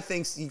poor guy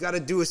thinks you got to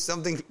do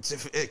something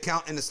to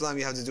count in Islam,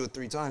 you have to do it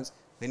 3 times.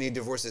 Then he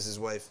divorces his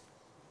wife.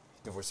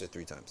 He divorced her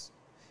 3 times.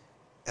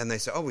 And they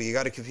say, oh, well, you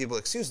got to give people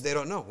excuses. They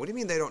don't know. What do you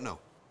mean they don't know?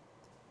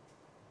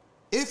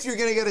 If you're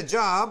going to get a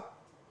job,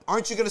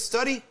 aren't you going to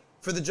study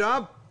for the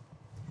job?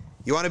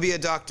 You want to be a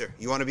doctor.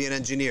 You want to be an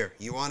engineer.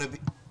 You want to be...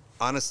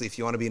 Honestly, if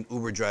you want to be an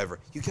Uber driver,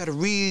 you got to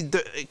read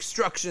the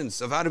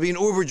instructions of how to be an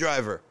Uber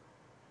driver.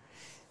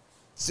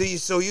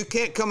 So you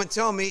can't come and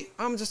tell me,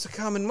 I'm just a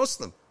common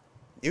Muslim.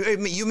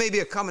 You may be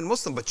a common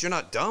Muslim, but you're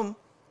not dumb.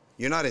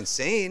 You're not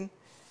insane.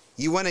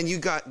 You went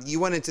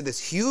into this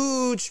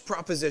huge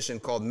proposition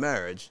called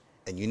marriage,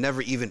 and you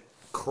never even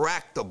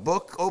cracked the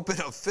book open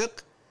of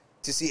fiqh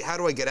to see, how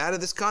do I get out of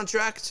this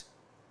contract?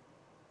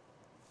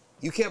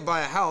 You can't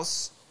buy a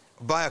house,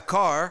 buy a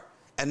car,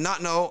 and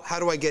not know, how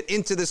do I get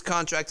into this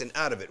contract and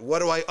out of it? What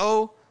do I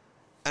owe,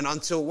 and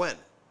until when?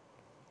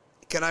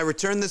 Can I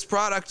return this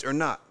product or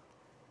not?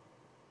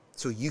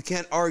 So you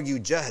can't argue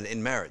jahl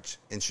in marriage,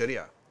 in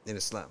Sharia, in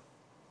Islam.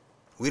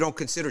 We don't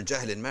consider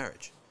jahl in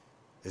marriage.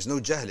 There's no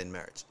jahl in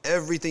marriage.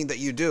 Everything that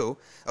you do...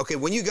 Okay,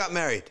 when you got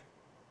married,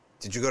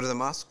 did you go to the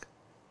mosque?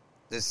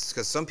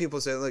 Because some people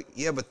say, like,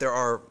 yeah, but there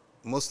are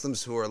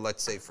Muslims who are,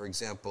 let's say, for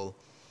example,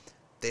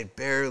 they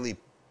barely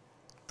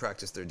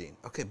practice their deen.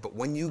 Okay, but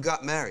when you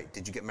got married,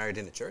 did you get married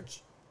in a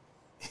church?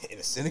 In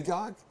a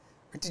synagogue?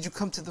 Or did you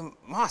come to the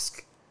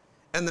mosque?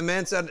 And the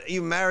man said,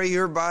 you marry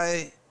her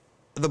by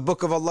the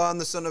book of Allah and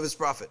the son of his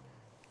prophet.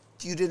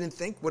 You didn't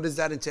think, what does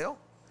that entail?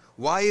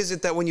 Why is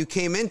it that when you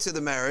came into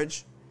the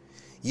marriage,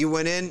 you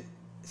went in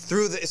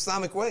through the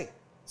Islamic way?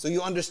 So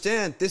you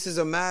understand this is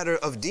a matter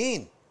of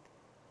deen,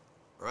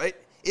 right?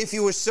 If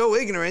you were so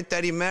ignorant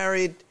that he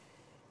married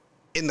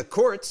in the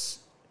courts,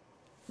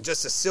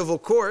 just a civil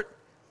court,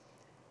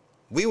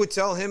 we would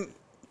tell him,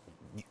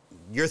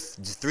 you're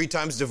 3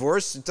 times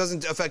divorced. It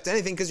doesn't affect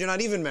anything because you're not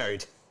even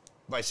married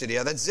by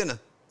Sharia. That's zina,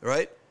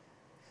 right?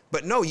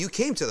 But no, you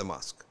came to the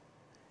mosque.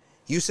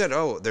 You said,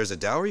 oh, there's a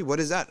dowry?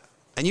 What is that?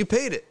 And you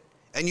paid it.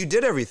 And you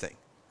did everything,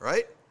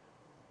 right?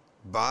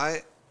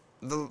 By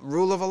the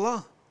rule of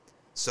Allah.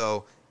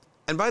 So,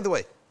 and by the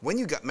way, when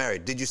you got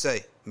married, did you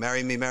say,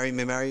 marry me, marry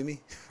me, marry me?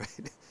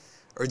 Right?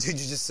 Or did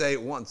you just say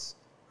it once,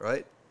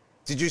 right?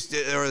 Or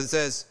it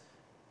says,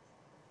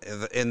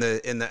 in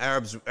the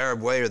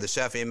Arab way or the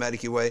Shafi'i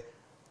Maliki way,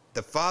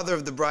 the father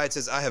of the bride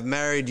says, I have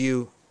married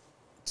you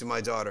to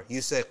my daughter.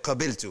 You say,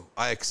 qabiltu,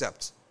 I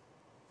accept.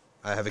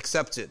 I have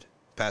accepted,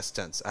 past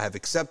tense. I have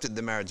accepted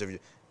the marriage of you.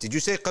 Did you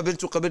say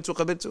qabiltu, qabiltu,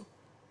 qabiltu?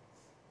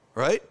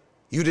 Right?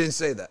 You didn't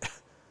say that.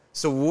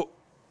 So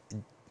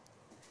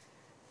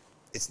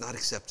it's not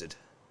accepted.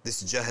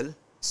 This jahl,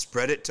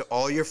 spread it to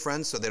all your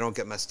friends so they don't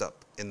get messed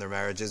up in their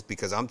marriages,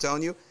 because I'm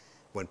telling you,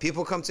 when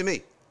people come to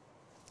me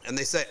and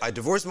they say, I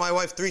divorced my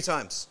wife 3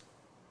 times,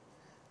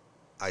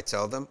 I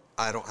tell them,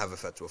 I don't have a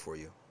fatwa for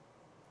you.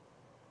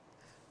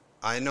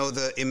 I know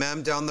the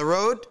imam down the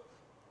road,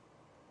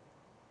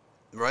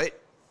 right?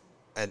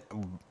 And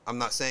I'm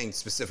not saying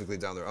specifically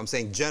down the road. I'm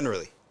saying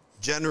generally.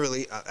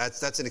 Generally,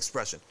 that's an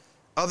expression.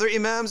 Other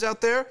imams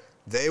out there,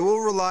 they will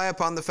rely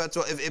upon the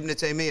fatwa of Ibn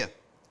Taymiyyah,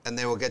 and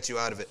they will get you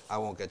out of it. I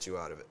won't get you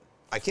out of it.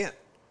 I can't.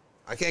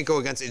 I can't go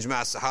against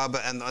Ijma'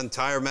 Sahaba and the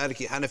entire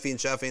Maliki, Hanafi, and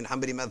Shafi'i, and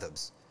Hanbali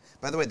madhabs.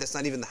 By the way, that's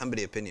not even the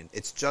Hanbali opinion.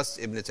 It's just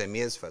Ibn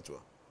Taymiyyah's fatwa.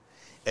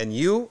 And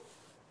you,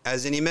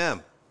 as an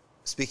imam,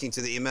 speaking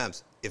to the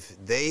imams, if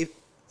they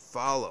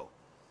follow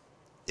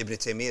Ibn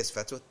Taymiyyah's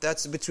fatwa,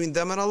 that's between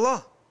them and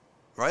Allah,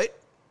 right?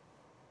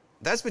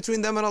 That's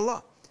between them and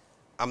Allah.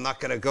 I'm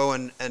not going to go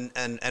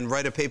and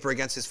write a paper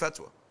against his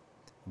fatwa.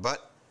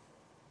 But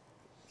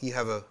you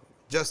have a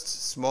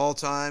just small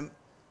time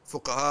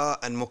fuqaha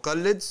and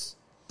muqallids,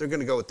 they're going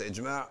to go with the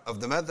ijma'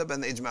 of the madhab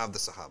and the ijma' of the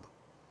sahaba.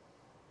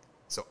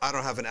 So I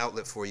don't have an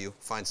outlet for you.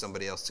 Find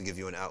somebody else to give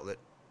you an outlet,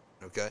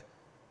 okay?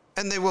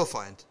 And they will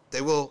find.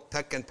 They will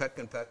peck and peck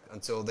and peck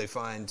until they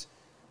find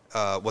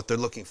what they're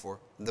looking for,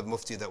 the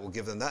mufti that will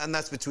give them that. And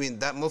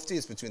that mufti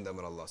is between them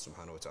and Allah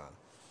subhanahu wa ta'ala.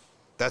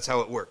 That's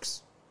how it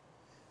works.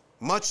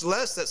 Much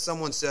less that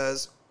someone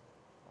says,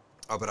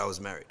 oh, but I was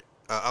married.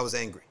 I was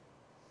angry.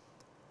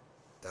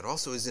 That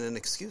also isn't an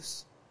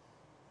excuse.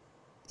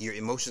 Your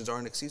emotions are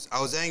an excuse.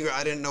 I was angry.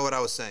 I didn't know what I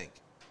was saying.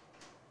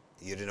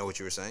 You didn't know what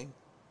you were saying?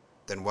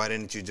 Then why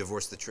didn't you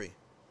divorce the tree?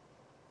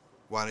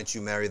 Why didn't you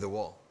marry the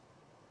wall?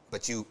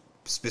 But you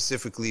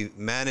specifically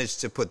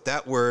managed to put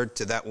that word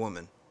to that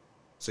woman.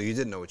 So you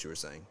didn't know what you were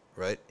saying,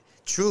 right?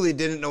 Truly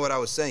didn't know what I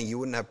was saying. You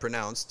wouldn't have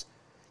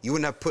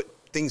put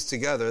things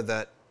together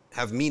that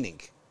have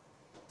meaning.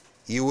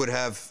 You would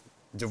have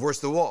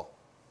divorced the wall,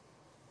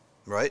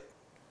 right?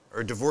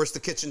 Or divorced the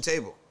kitchen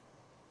table.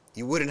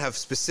 You wouldn't have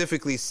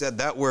specifically said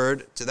that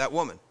word to that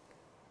woman,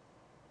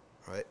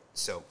 right?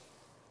 So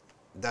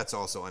that's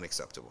also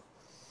unacceptable.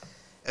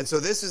 And so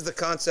this is the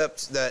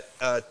concept that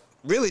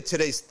really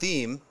today's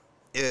theme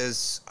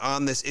is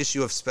on this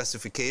issue of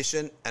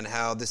specification and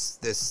how the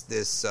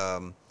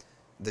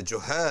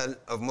juhal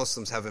of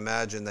Muslims have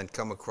imagined and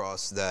come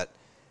across that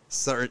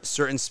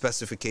certain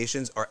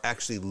specifications are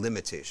actually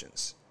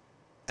limitations.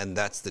 And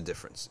that's the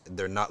difference.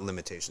 They're not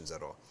limitations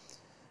at all,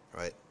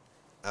 right?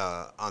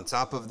 On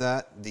top of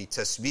that, the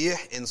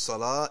tasbih in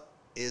salah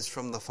is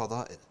from the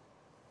fada'il.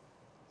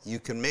 You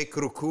can make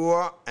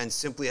ruku' and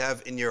simply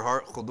have in your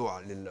heart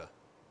khudu'a lillah,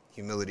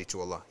 humility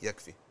to Allah,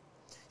 yakfi.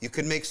 You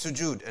can make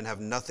sujood and have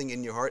nothing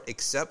in your heart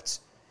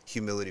except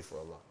humility for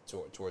Allah,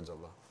 towards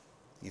Allah.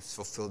 You've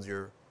fulfilled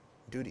your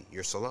duty.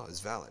 Your salah is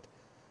valid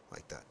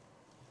like that.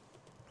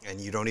 And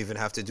you don't even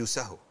have to do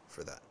sahu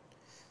for that.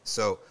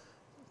 So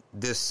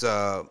this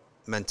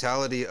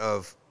mentality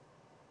of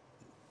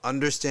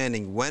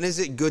understanding when is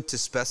it good to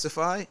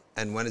specify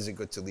and when is it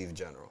good to leave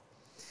general.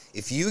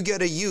 If you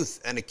get a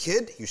youth and a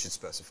kid, you should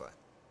specify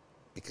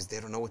because they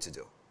don't know what to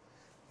do.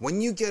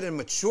 When you get a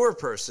mature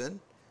person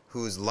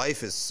whose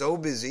life is so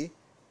busy,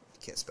 you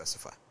can't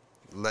specify.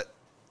 Let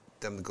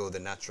them go the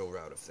natural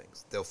route of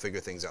things. They'll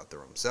figure things out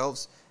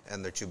themselves,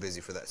 and they're too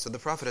busy for that. So the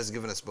Prophet has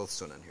given us both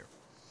sunnah here.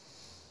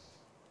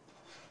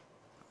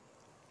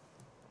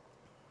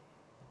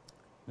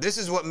 This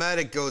is what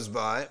Malik goes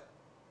by.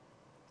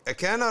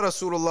 أكان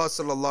رسول الله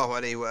صلى الله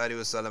عليه وآله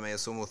وسلم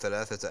يصوم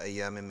ثلاثة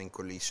أيام من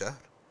كل شهر.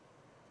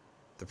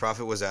 The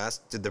Prophet was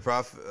asked, did the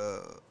Prophet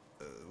صلى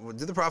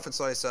الله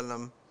عليه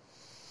وسلم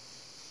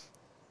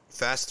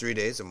fast 3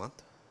 days a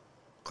month?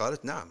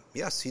 قالت نعم.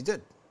 Yes, he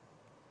did.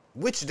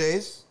 Which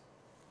days?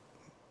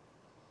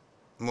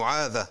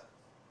 Mu'adha.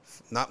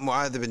 Not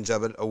Mu'adha bin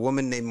Jabal, a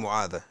woman named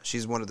Mu'adha.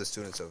 She's one of the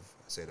students of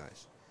Sayyid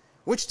Aisha.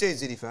 Which days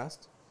did he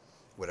fast?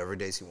 Whatever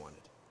days he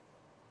wanted.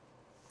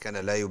 كان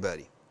لا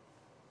يبالي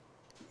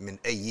من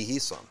أيه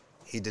صام.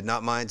 He did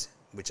not mind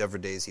whichever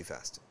days he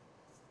fasted.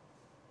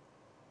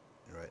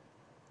 Right?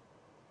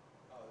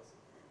 Oh, that's a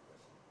great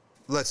question.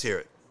 Let's hear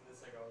it. Isn't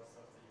this like all the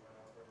stuff that you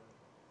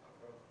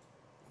went over?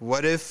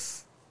 What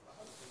if The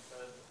husband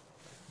said,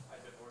 I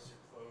divorce your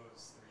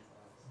clothes 3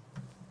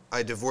 times.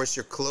 I divorce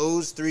your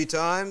clothes 3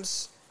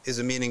 times is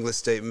a meaningless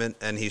statement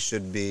and he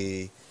should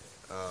be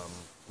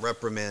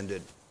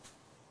reprimanded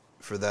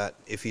for that.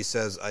 If he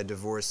says I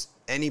divorce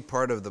any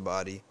part of the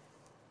body,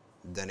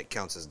 then it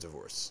counts as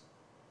divorce.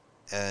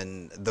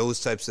 And those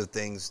types of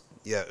things,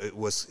 yeah,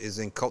 is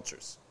in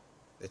cultures.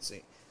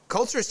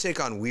 Cultures take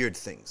on weird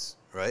things,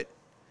 right?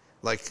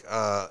 Like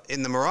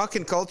in the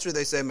Moroccan culture,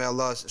 they say, may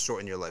Allah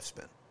shorten your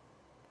lifespan.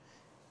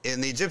 In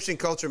the Egyptian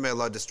culture, may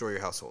Allah destroy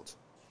your household.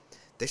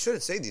 They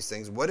shouldn't say these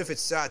things. What if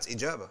it's Sa'at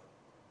Ijaba?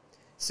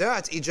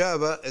 Sa'at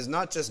Ijaba is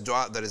not just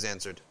dua that is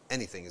answered.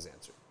 Anything is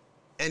answered.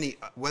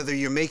 Whether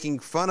you're making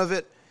fun of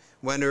it,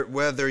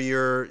 whether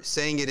you're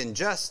saying it in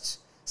jest,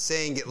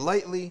 saying it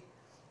lightly,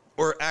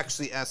 or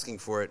actually asking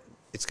for it,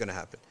 it's going to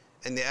happen.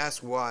 And they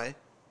ask why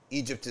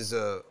Egypt is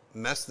a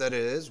mess that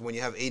it is when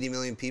you have 80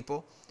 million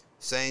people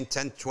saying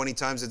 10, 20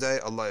 times a day,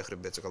 Allah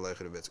yakhrib bitak, Allah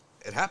yakhrib bitak.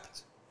 It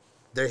happens.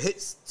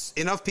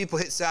 Enough people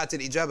hit Sa'at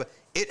al-Ijaba.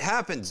 It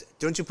happens.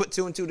 Don't you put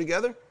 2 and 2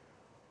 together?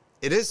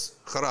 It is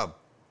kharab.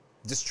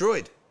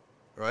 Destroyed.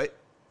 Right?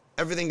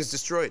 Everything is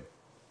destroyed.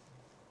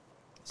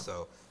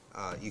 So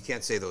you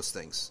can't say those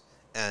things.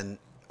 And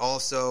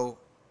also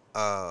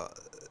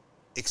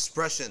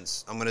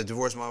expressions. I'm going to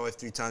divorce my wife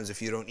 3 times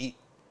if you don't eat.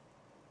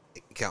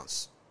 It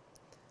counts.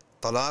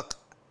 Talaq,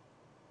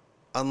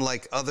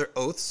 unlike other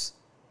oaths,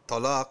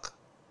 talaq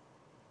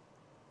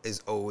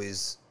is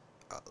always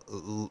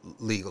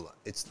legal.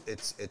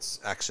 It's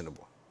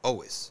actionable.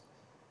 Always.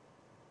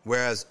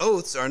 Whereas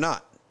oaths are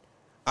not.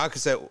 I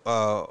could say,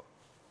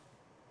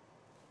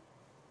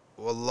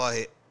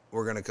 Wallahi,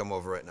 we're going to come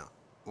over right now.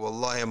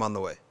 Wallahi, I'm on the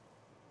way.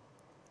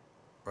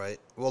 Right?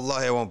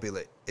 Wallahi, I won't be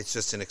late. It's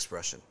just an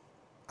expression.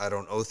 I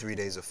don't owe 3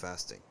 days of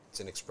fasting. It's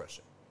an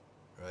expression.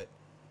 Right?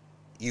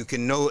 You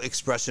can know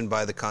expression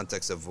by the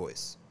context of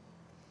voice.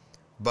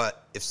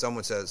 But if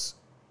someone says,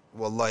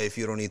 Wallahi, if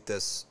you don't eat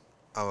this,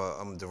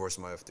 I'm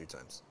divorcing my wife 3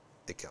 times.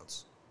 It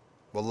counts.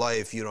 Wallahi,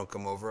 if you don't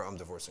come over, I'm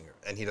divorcing her.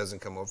 And he doesn't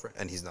come over,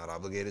 and he's not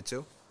obligated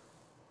to.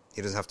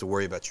 He doesn't have to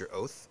worry about your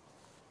oath.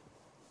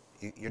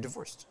 You're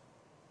divorced.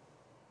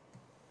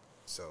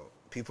 So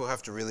people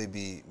have to really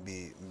be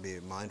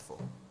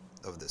mindful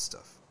of this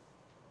stuff.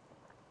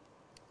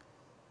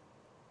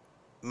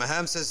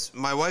 Maham says,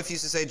 my wife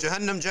used to say,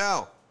 Jahannam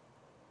Jao.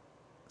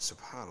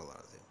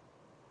 Subhanallah.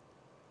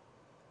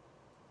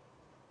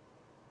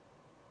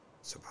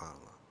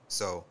 Subhanallah.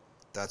 So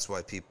that's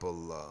why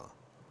people,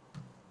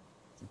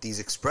 these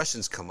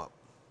expressions come up.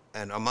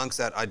 And amongst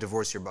that, I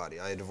divorce your body.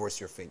 I divorce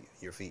your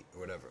feet,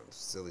 whatever.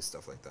 Silly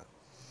stuff like that.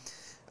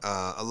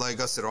 Allah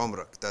Yaqsir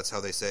Umrak. That's how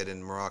they say it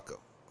in Morocco.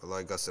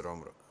 Allah Yaqsir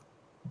Umrak.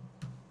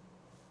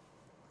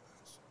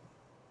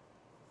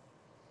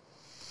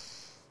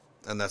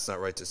 And that's not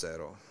right to say at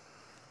all.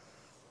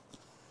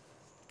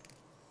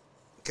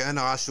 كان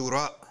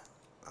عاشوراء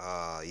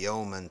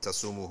يوما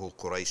تصومه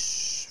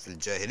قريش في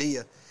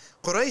الجاهلية.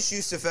 Quraysh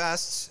used to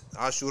fast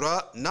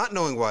Ashura, not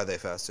knowing why they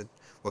fasted.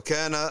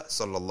 وكان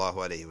صلى الله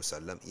عليه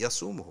وسلم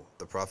يصومه.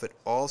 The Prophet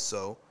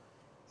also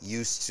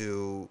used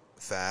to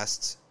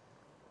fast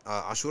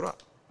Ashura.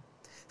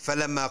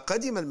 فَلَمَّا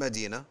قَدِمَ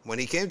الْمَدِينَةِ When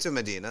he came to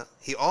Medina,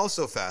 he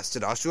also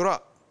fasted Ashura.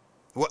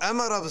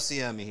 وَأَمَرَ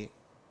بِصِيَامِهِ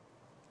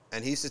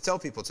And he used to tell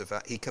people to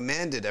fast. He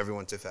commanded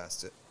everyone to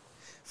fast it.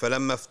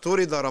 فَلَمَّا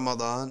افْتُرِضَ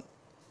رَمَضَانَ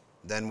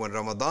Then when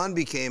Ramadan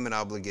became an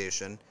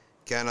obligation,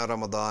 كَانَ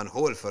رَمَضَانَ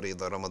هُوَ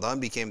الْفَرِيضَةِ Ramadan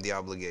became the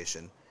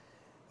obligation.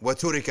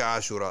 وَتُرِكَ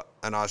عَاشُرَا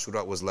And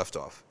Ashura was left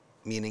off,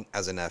 meaning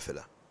as a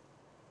nafilah.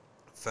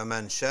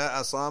 فَمَنْ شَاءَ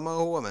صَامَهُ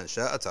وَمَنْ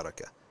شَاءَ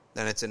تَرَكَهُ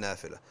Then it's a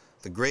nafilah.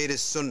 The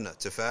greatest sunnah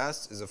to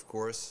fast is, of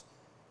course,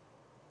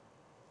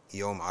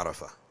 Yom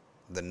Arafah,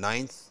 the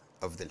 9th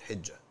of the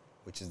Hijjah,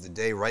 which is the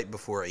day right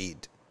before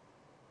Eid.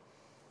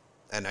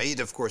 And Eid,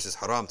 of course, is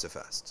haram to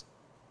fast.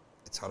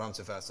 It's haram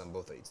to fast on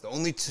both Eids. The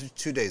only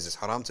two days it's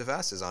haram to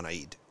fast is on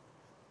Eid.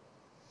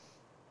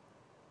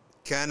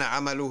 كان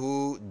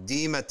عمله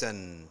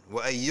ديمة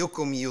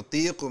وأيكم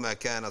يطيق ما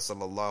كان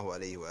صلى الله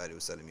عليه وآله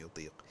وسلم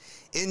يطيق.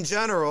 In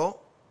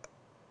general,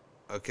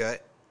 okay,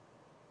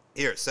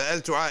 here,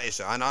 سألت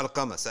عائشة عن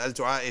علقمة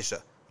سألت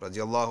عائشة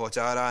رضي الله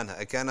تعالى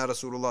عنها أكان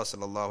رسول الله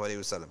صلى الله عليه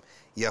وسلم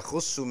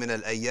يخص من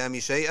الأيام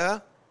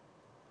شيئا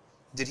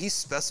Did he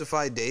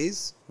specify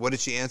days? What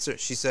did she answer?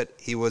 She said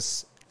he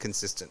was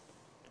consistent.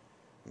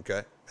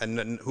 Okay?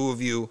 And who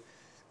of you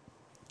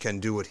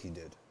can do what he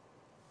did?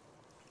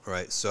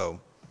 Right? So,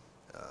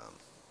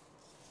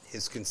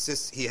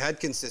 he had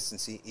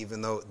consistency,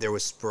 even though there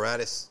was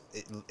sporadic,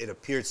 it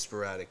appeared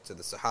sporadic to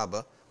the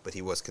Sahaba, but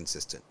he was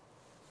consistent.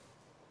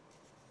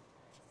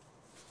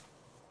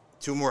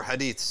 2 more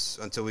hadiths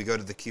until we go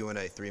to the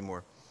Q&A. 3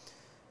 more.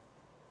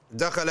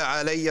 دخل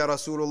علي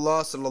رسول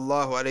الله صلى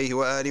الله عليه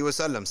وآله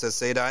وسلم says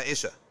Sayyidah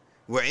Aisha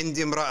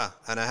وعندي امرأة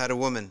and I had a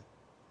woman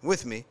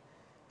with me.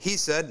 He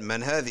said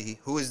من هذه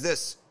Who is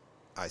this?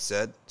 I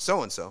said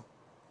so and so.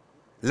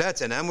 لا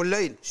تنام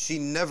الليل She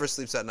never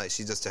sleeps at night.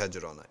 She does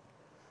tahajjud all night.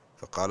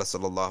 فقال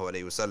صلى الله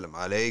عليه وسلم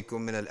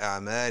عليكم من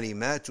الأعمال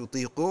ما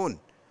تطيقون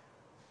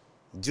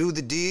Do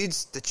the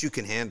deeds that you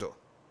can handle.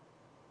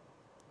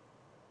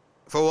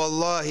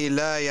 فوالله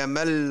لا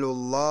يمل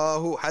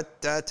الله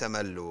حتى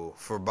تملوا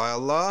For by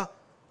Allah,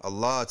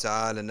 Allah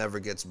Ta'ala never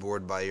gets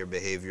bored by your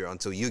behavior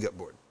until you get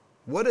bored.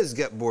 What does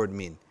get bored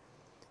mean?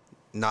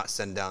 Not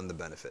send down the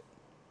benefit.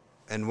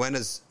 And when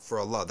is for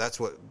Allah? That's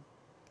what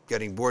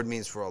getting bored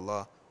means for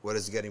Allah. What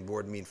does getting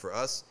bored mean for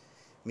us?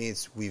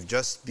 Means we've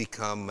just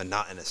become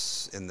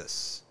monotonous in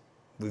this.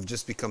 We've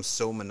just become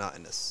so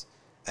monotonous.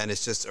 And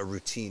it's just a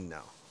routine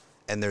now.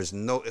 And there's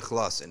no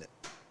ikhlas in it.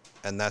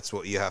 And that's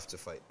what you have to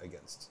fight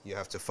against. You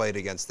have to fight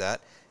against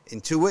that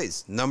in 2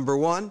 ways. Number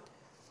 1,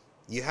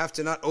 you have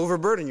to not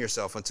overburden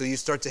yourself until you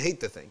start to hate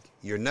the thing.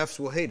 Your nafs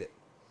will hate it.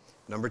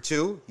 Number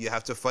 2, you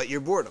have to fight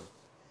your boredom.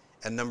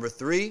 And number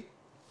 3,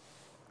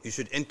 you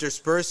should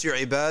intersperse your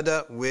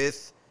ibadah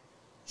with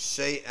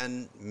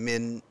shay'an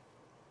min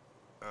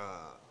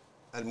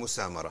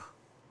al-musamara.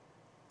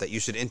 That you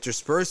should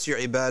intersperse your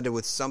ibadah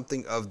with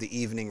something of the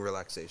evening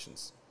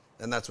relaxations.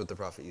 And that's what the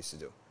Prophet used to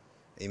do.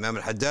 Imam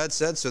al-Haddad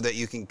said, so that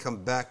you can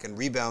come back and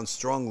rebound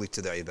strongly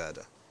to the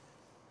ibadah.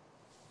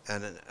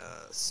 And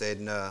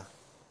Sayyidina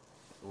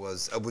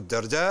was Abu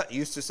Darda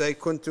used to say,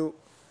 Kuntu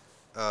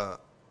a'malu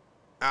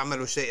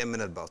shay'an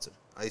min al-batil.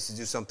 I used to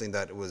do something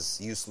that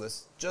was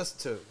useless just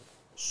to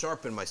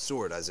sharpen my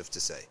sword, as if to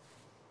say.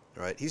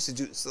 Right? He used to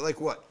do, so like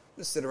what?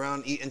 Just sit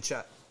around, eat and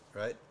chat.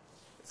 Right?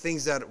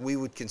 Things that we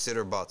would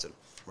consider batil.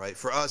 Right?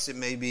 For us, it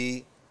may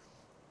be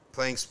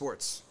playing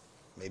sports.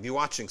 Maybe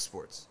watching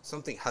sports.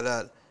 Something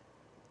halal.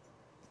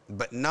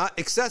 But not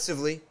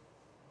excessively,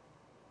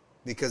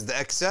 because the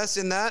excess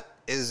in that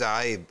is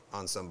aib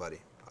on somebody.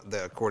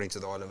 According to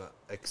the ulama,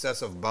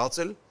 excess of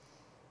batil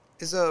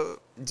is a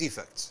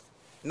defect,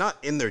 not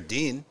in their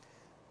deen,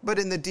 but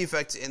in the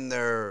defect in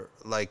their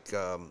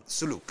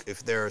suluk.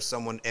 If they're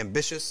someone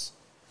ambitious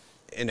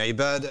in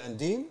ibadah and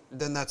deen,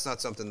 then that's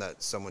not something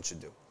that someone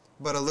should do.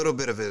 But a little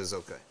bit of it is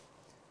okay.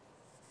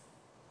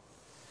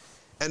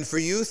 And for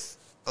youth,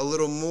 a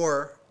little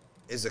more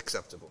is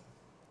acceptable.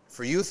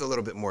 For youth, a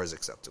little bit more is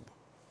acceptable.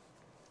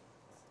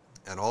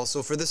 And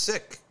also for the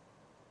sick,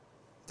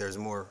 there's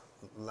more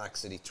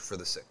laxity for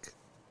the sick.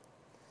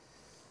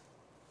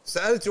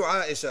 سألت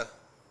عائشة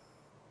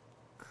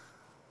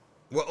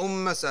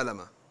وأم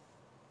سلمة.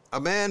 A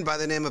man by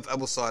the name of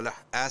Abu Salih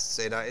asked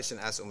Sayyidah Aisha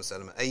and asked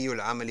Salama, أي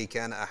العمل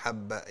كان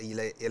أحب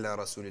إلى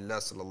رسول الله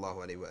صلى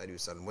الله عليه وآله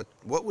وسلم.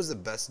 What was the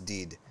best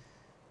deed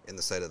in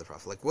the sight of the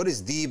Prophet? Like, what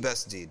is the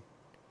best deed?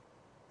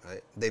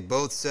 Right? They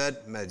both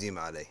said, ما ديم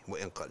عليه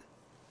وإن قل.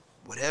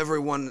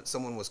 Whatever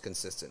someone was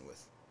consistent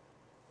with,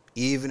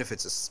 even if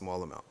it's a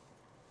small amount.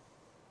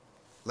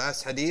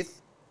 Last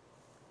hadith,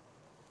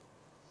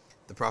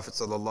 the Prophet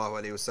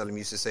ﷺ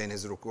used to say in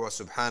his ruku',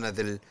 Subhana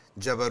dhil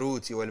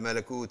jabaruti wal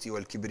malakuti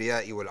wal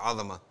kibriyai wal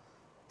azama.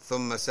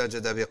 ثم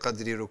سجد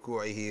بقدر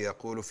ركوعه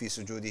يقول في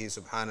سجوده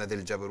سبحان ذي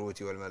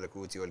الجبروت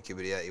والملكوت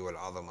والكبرياء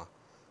والعظمة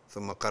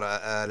ثم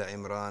قرأ آل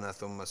عمران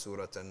ثم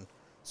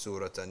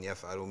سورة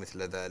يفعل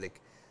مثل ذلك.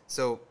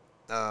 So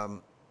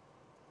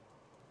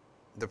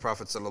the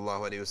Prophet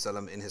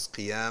ﷺ in his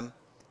qiyam,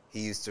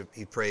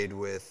 he prayed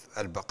with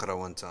Al-Baqarah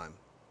one time,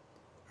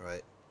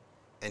 right?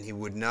 And he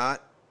would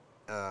not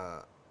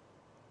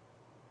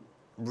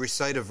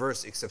recite a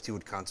verse except he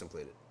would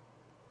contemplate it.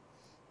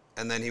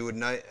 And then he would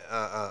not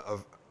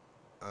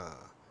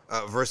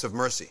a verse of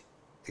mercy,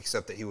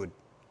 except that he would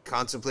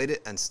contemplate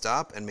it and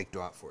stop and make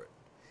dua for it.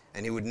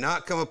 And he would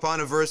not come upon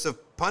a verse of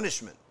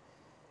punishment,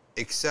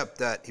 except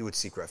that he would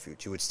seek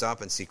refuge. He would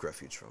stop and seek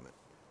refuge from it.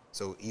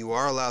 So you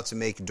are allowed to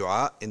make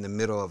dua in the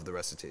middle of the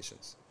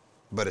recitations,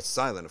 but it's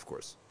silent, of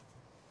course.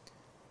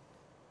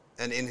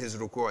 And in his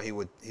ruku',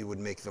 he would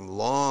make them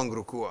long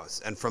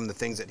ruku'as. And from the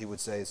things that he would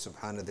say,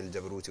 Subhana dil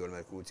jabaruti wal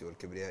malakuti wal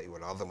kibriyai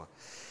wal azama.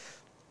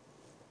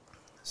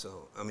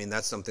 So, I mean,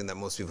 that's something that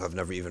most people have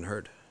never even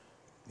heard.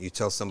 You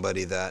tell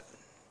somebody that,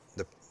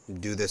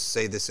 do this,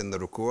 say this in the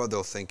ruku'ah,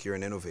 they'll think you're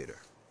an innovator.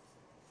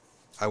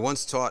 I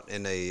once taught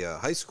in a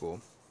high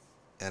school,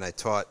 and I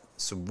taught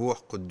Subuh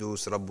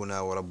Quddus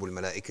Rabbuna wa Rabbul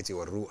Malaikati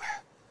wa Ruh,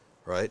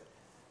 right?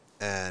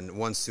 And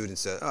one student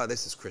said, "Oh,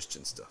 this is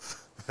Christian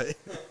stuff," right?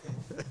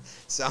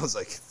 Sounds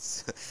like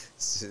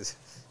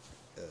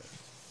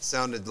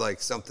sounded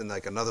like something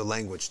like another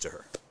language to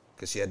her,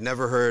 because she had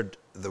never heard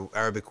the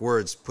Arabic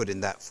words put in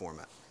that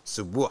format.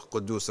 Subuh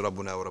Quddus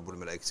Rabbuna wa Rabbul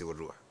Malaikati wa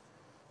Ruh.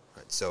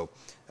 Right, so.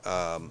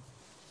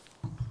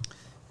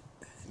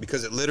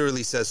 Because it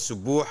literally says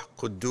Subuh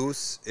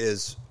Quddus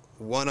is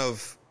one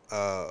of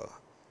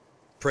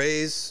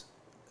praise,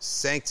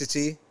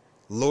 sanctity,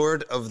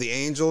 Lord of the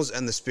angels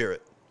and the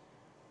Spirit.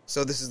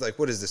 So this is like,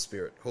 what is the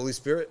Spirit? Holy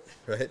Spirit,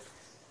 right?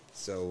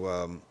 So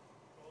What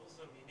was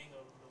the meaning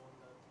of the one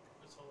that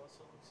Rasulullah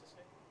used to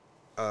say?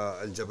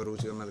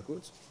 Al-Jabarut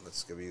wal-Malakut.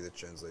 Let's give you the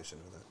translation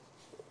of that.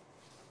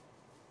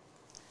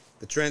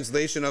 The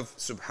translation of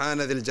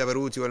Subhana dil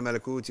Jabaruti wal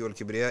Malakuti wal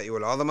Kibriyai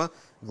wal Azama,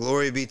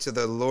 glory be to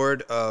the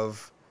Lord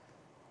of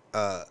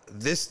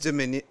this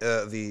dominion,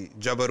 the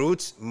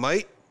Jabarut,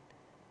 might,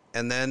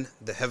 and then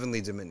the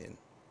heavenly dominion,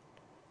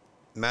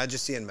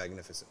 majesty and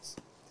magnificence.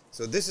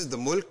 So this is the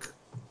Mulk,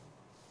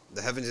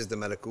 the heavens is the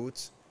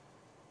Malakut,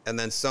 and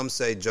then some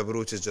say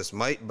Jabarut is just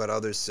might, but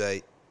others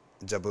say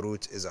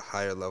Jabarut is a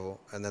higher level,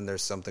 and then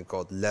there's something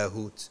called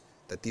Lahut,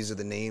 that these are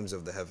the names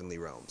of the heavenly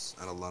realms,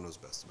 and Allah knows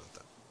best about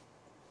that.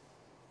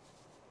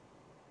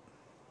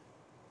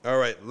 All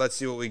right, let's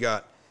see what we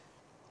got.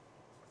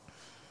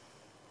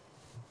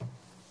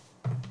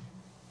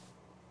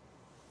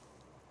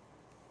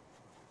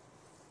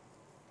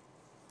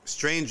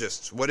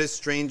 Strangest. What is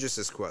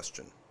strangest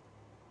question?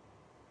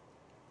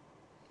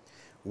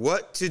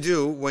 What to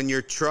do when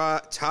you're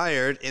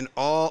tired in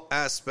all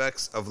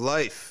aspects of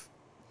life?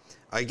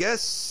 I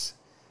guess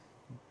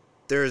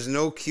there is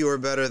no cure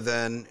better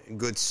than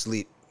good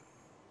sleep.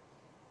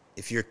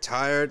 If you're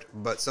tired,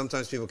 but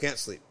sometimes people can't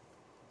sleep.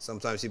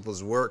 Sometimes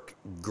people's work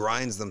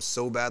grinds them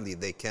so badly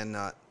they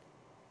cannot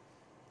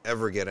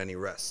ever get any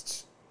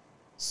rest.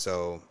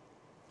 So,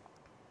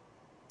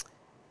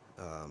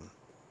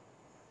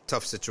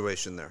 tough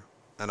situation there.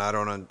 And I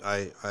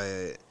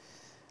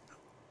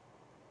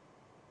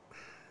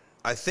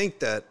think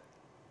that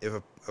if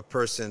a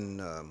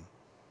person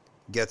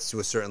gets to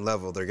a certain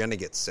level, they're going to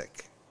get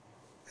sick.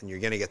 And you're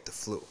going to get the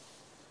flu.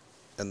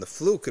 And the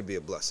flu could be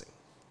a blessing,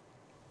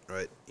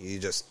 right? You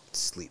just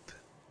sleep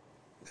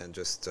and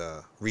just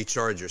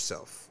recharge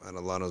yourself. And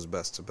Allah knows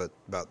best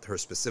about her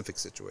specific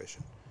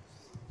situation.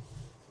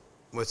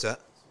 What's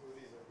that?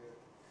 Smoothies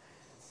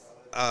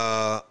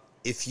are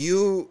good. If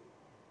you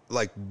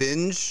like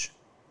binge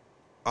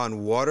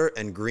on water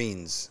and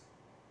greens,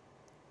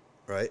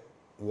 right?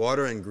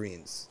 Water and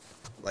greens,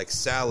 like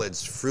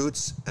salads,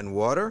 fruits, and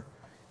water,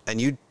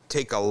 and you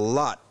take a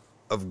lot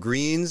of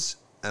greens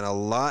and a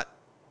lot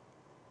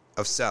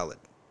of salad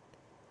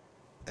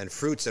and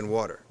fruits and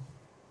water,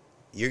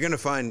 you're going to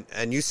find,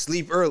 and you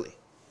sleep early.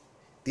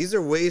 These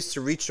are ways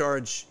to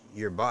recharge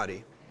your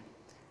body.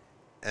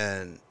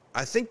 And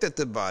I think that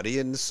the body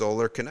and the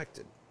soul are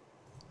connected.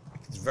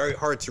 It's very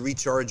hard to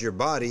recharge your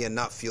body and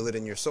not feel it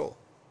in your soul,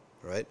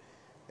 right?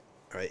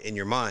 Right, in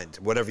your mind,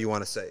 whatever you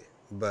want to say,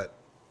 but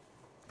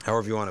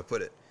however you want to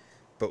put it.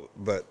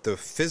 But the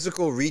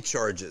physical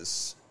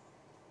recharges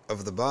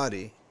of the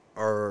body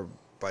are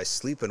by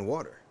sleep and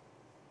water,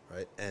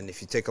 right? And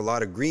if you take a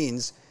lot of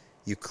greens,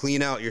 you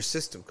clean out your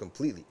system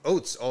completely.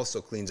 Oats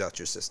also cleans out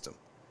your system.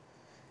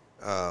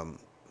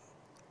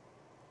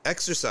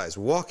 Exercise,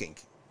 walking.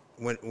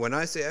 When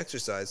I say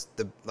exercise,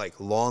 the like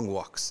long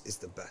walks is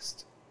the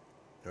best,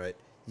 right?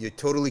 You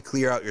totally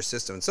clear out your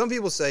system. And some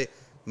people say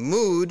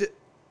mood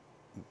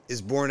is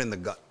born in the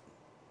gut,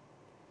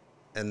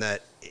 and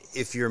that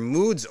if your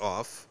mood's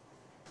off,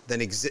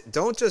 then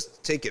don't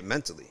just take it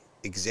mentally.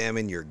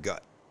 Examine your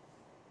gut,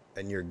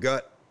 and your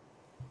gut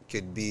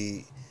could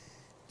be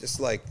just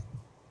like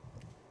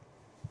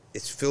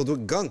it's filled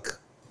with gunk.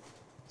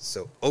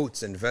 So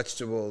oats and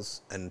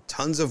vegetables and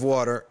tons of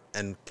water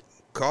and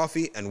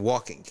coffee and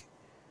walking,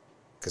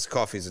 because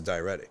coffee is a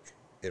diuretic.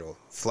 It'll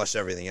flush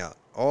everything out.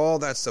 All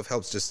that stuff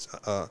helps just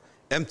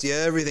empty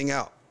everything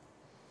out.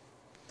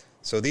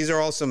 So these are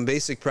all some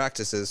basic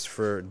practices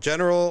for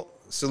general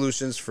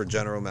solutions for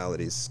general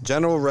maladies,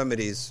 general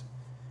remedies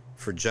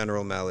for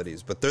general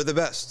maladies. But they're the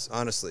best,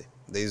 honestly.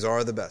 These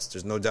are the best.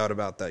 There's no doubt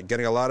about that.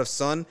 Getting a lot of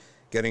sun,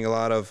 getting a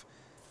lot of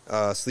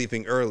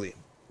sleeping early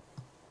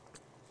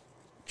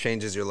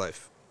changes your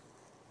life.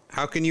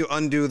 How can you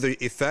undo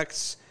the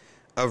effects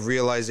of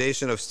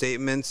realization of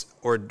statements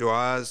or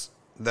du'as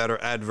that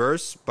are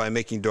adverse? By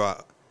making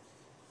du'a.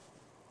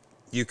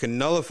 You can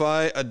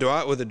nullify a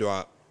du'a with a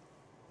du'a.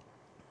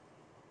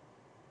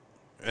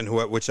 And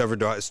whichever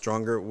du'a is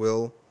stronger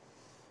will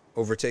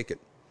overtake it.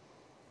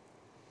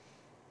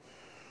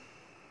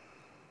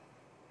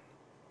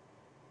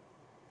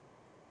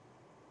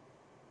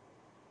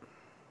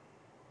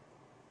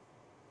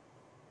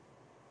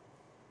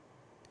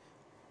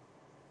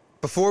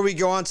 Before we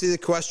go on to the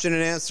question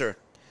and answer,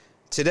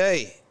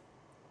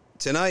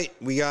 tonight,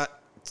 we got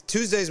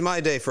Tuesday's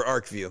my day for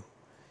ArcView.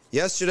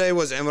 Yesterday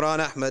was Imran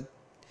Ahmed.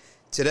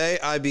 Today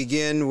I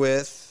begin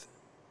with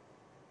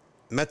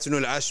Matn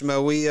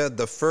al-Ashmawiyya,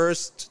 the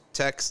first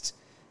text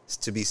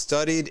to be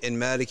studied in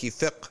Maliki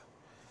fiqh.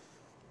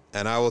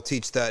 And I will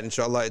teach that,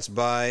 inshallah. It's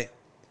by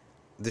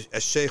the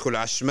Shaykh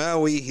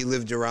al-Ashmawi. He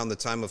lived around the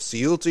time of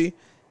Suyuti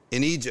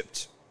in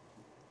Egypt.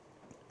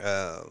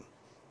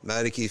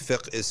 Maliki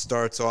fiqh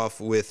starts off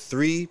with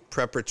 3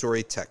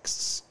 preparatory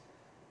texts.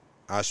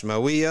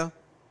 Ashmawiyya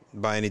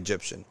by an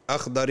Egyptian,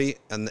 Akhdari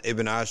and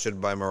Ibn Ashir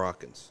by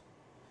Moroccans.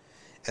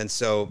 And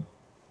so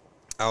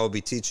I will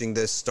be teaching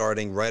this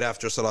starting right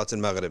after Salat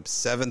al-Maghrib,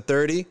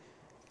 7:30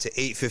 to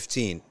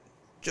 8:15.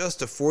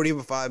 Just a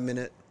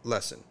 45-minute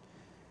lesson.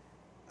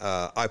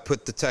 I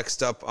put the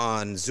text up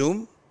on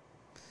Zoom,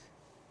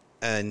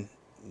 and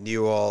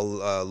you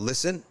all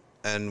listen,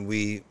 and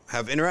we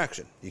have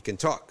interaction. You can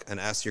talk and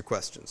ask your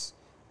questions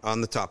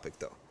on the topic,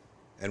 though.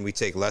 And we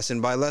take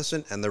lesson by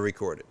lesson, and they're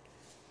recorded.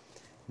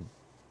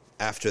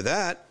 After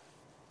that,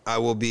 I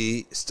will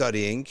be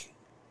studying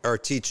or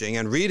teaching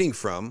and reading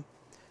from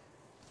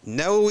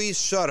Nawawi's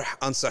Sharh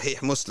on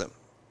Sahih Muslim.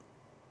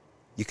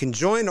 You can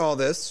join all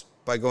this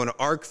by going to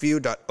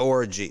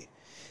arcview.org.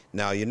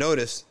 Now, you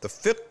notice the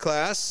fiqh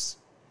class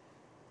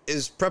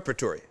is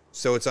preparatory,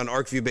 so it's on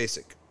ArcView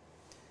Basic.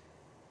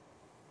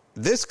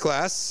 This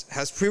class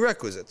has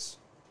prerequisites,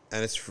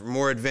 and it's for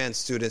more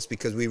advanced students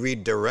because we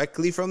read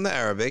directly from the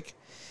Arabic,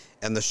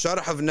 and the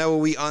Sharh of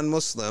Nawawi on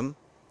Muslim,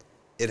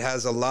 it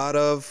has a lot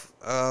of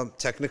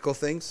technical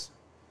things,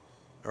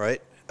 all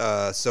right?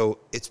 So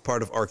it's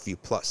part of ArcView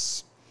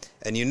Plus.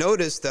 And you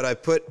notice that I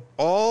put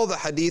all the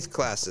hadith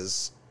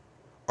classes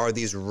are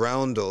these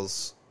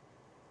roundels.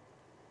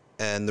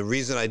 And the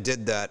reason I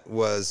did that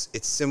was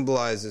it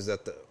symbolizes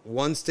that the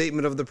one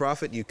statement of the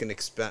Prophet, you can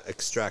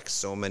extract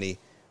so many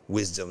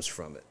wisdoms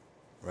from it,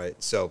 right?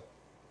 So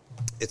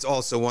it's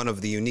also one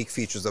of the unique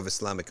features of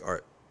Islamic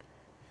art,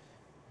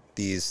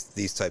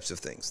 these types of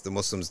things. The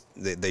Muslims,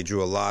 they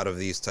drew a lot of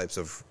these types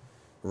of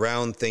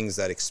round things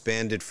that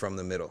expanded from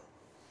the middle.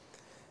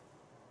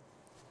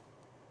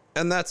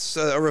 And that's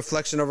a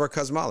reflection of our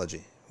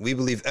cosmology. We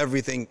believe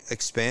everything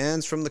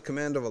expands from the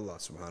command of Allah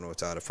subhanahu wa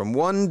ta'ala. From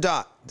one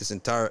dot, this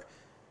entire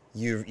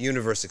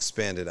universe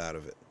expanded out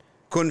of it.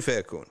 Kun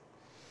fayakun.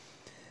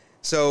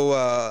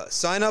 So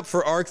sign up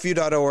for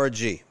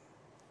arcview.org.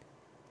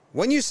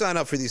 When you sign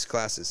up for these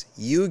classes,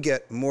 you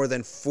get more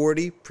than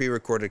 40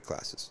 pre-recorded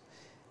classes.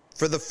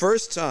 For the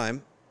first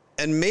time,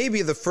 and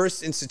maybe the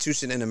first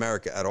institution in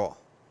America at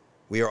all,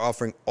 we are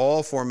offering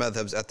all 4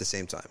 madhabs at the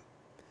same time.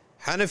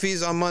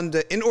 Hanafis on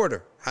Monday, in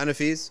order.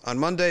 Hanafis on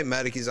Monday,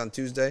 Malikis on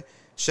Tuesday,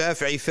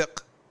 Shafi'i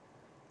fiqh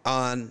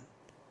on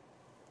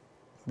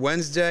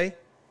Wednesday,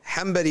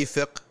 Hanbali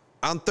fiqh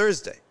on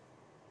Thursday.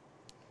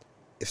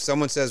 If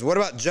someone says, what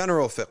about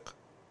general fiqh?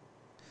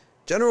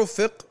 General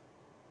fiqh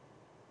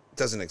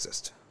doesn't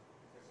exist.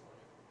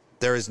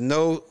 There is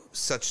no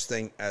such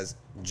thing as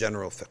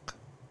general fiqh,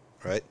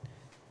 right?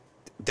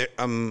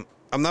 I'm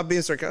not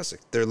being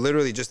sarcastic. They're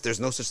literally just, there's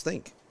no such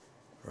thing,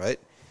 right?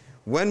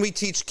 When we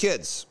teach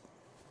kids,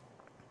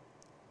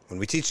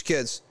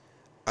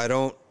 I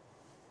don't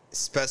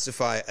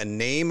specify a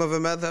name of a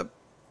madhab,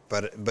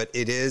 but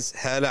it is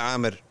Hala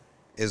Amr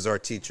is our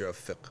teacher of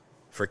fiqh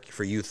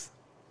for youth.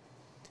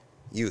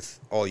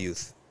 All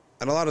youth.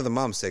 And a lot of the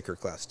moms take her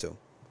class too.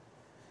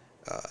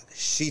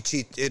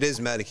 It is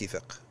Maliki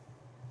fiqh,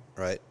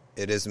 right?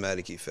 It is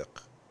Maliki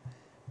fiqh.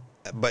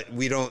 But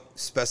we don't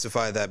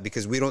specify that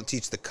because we don't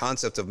teach the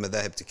concept of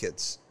madhahib to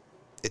kids.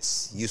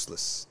 It's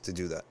useless to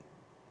do that,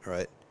 all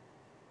right?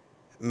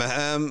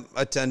 Maham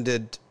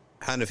attended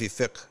Hanafi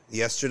fiqh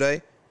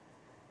yesterday,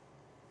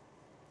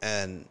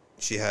 and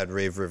she had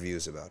rave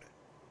reviews about it.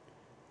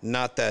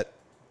 Not that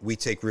we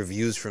take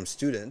reviews from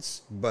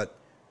students, but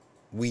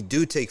we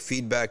do take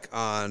feedback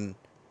on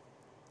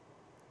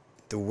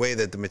the way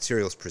that the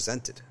material is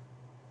presented,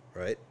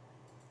 right?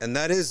 And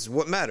that is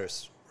what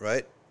matters,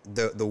 right?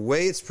 The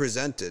way it's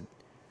presented,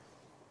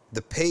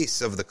 the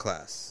pace of the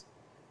class,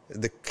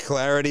 the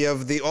clarity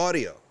of the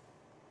audio,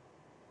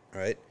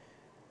 right?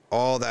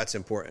 All that's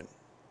important.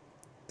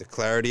 The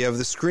clarity of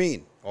the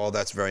screen, all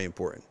that's very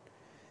important.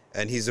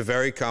 And he's a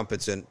very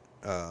competent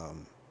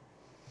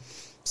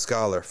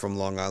scholar from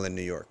Long Island,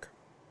 New York.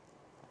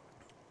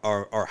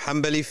 our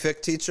Hanbali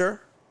fiqh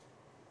teacher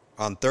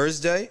on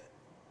Thursday,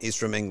 he's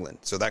from England.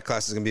 So that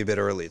class is going to be a bit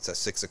early. It's at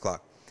 6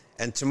 o'clock.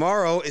 And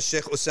tomorrow is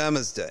Sheikh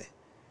Usama's day.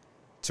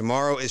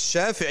 Tomorrow is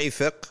Shafi'i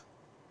fiqh.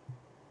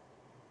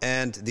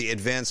 And the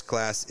advanced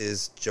class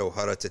is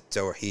Jawharat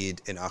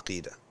al-Tawheed in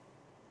Aqidah.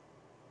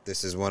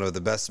 This is one of the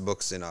best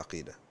books in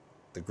Aqidah.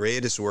 The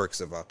greatest works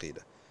of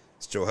Aqidah.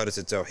 It's Jawharat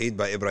al-Tawheed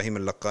by Ibrahim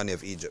al-Laqani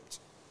of Egypt.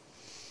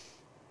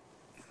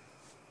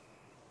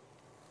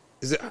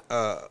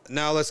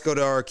 Now let's go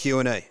to our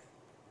Q&A.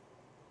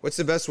 What's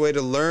the best way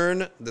to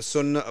learn the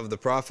sunnah of the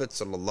Prophet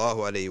sallallahu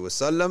alaihi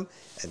wasallam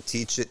and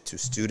teach it to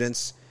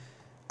students?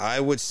 I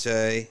would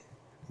say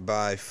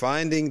by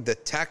finding the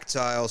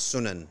tactile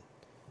sunan.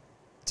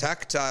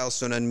 Tactile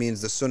sunan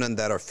means the sunan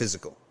that are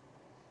physical.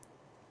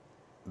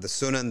 The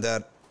sunan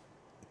that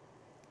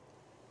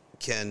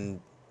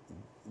can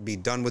be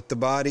done with the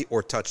body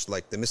or touched,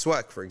 like the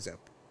miswak, for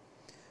example,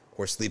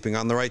 or sleeping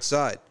on the right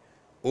side,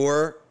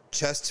 or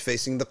chest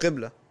facing the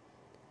qibla.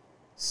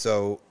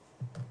 So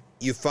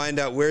you find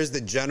out where's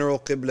the general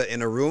qibla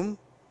in a room.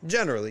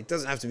 Generally, it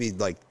doesn't have to be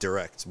like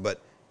direct,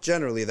 but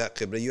generally that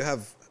qibla, you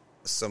have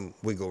some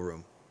wiggle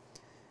room.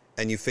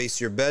 And you face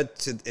your bed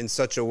in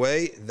such a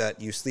way that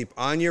you sleep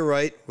on your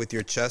right with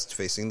your chest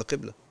facing the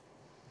qibla.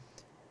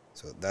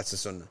 So that's a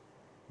sunnah.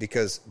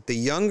 Because the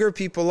younger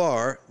people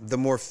are, the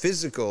more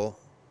physical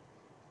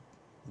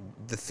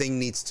the thing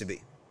needs to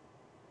be.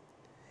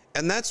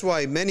 And that's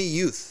why many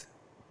youth,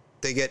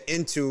 they get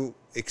into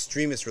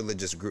extremist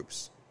religious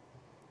groups.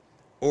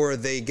 Or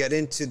they get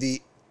into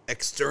the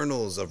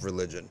externals of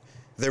religion.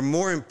 They're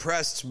more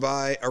impressed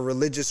by a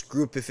religious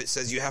group if it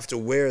says you have to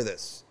wear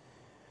this.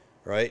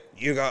 Right?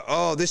 You got,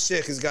 oh, this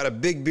sheikh has got a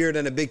big beard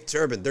and a big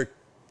turban. They're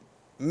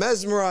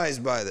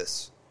mesmerized by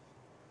this.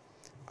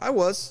 I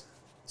was,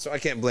 so I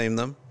can't blame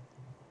them.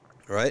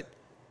 Right?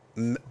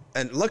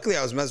 And luckily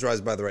I was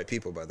mesmerized by the right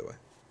people, by the way.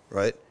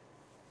 Right?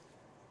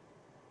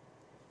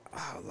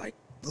 Oh, like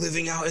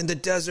living out in the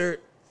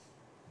desert,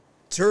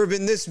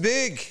 turban this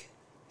big.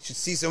 You should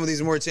see some of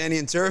these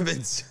Mauritanian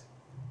turbans.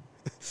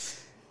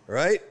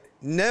 Right?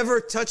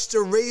 Never touched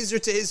a razor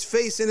to his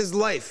face in his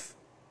life.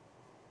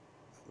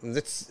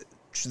 That's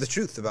the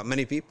truth about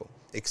many people,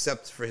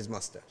 except for his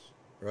mustache,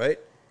 right?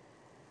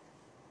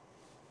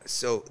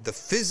 So the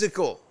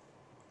physical,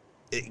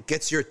 it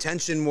gets your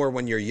attention more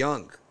when you're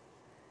young.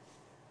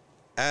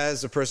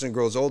 As a person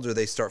grows older,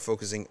 they start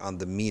focusing on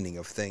the meaning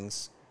of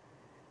things,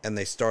 and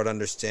they start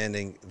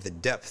understanding the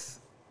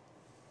depth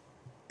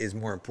is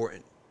more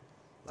important.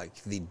 Like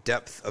the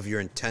depth of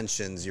your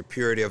intentions, your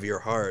purity of your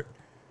heart,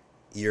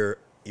 your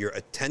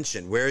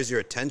attention. Where is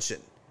your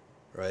attention,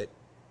 right?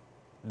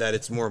 That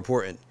it's more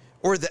important.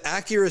 Or the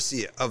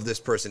accuracy of this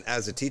person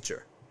as a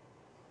teacher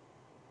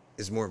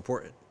is more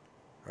important,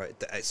 right?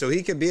 So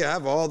he could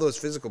have all those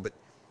physical, but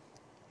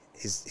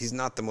he's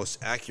not the most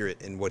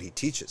accurate in what he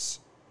teaches,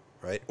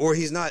 right? Or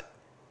he's not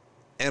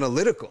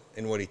analytical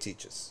in what he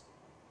teaches.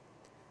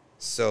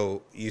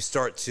 So you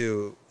start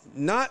to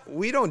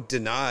we don't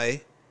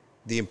deny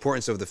the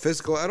importance of the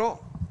physical at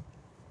all,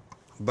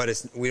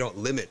 but we don't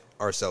limit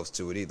ourselves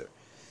to it either.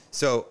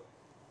 So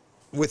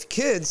with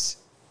kids,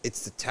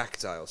 it's the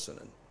tactile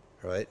sunan,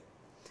 right?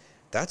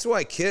 That's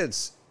why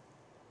kids,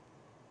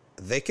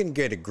 they can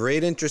get a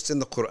great interest in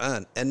the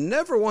Quran and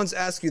never once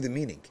ask you the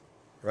meaning,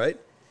 right?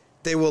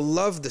 They will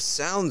love the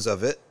sounds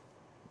of it,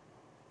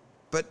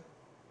 but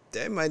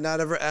they might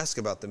not ever ask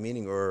about the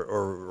meaning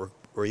or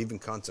even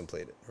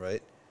contemplate it,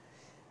 right?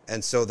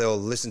 And so they'll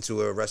listen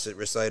to a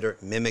reciter,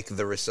 mimic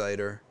the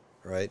reciter,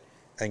 right?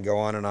 And go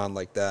on and on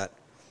like that.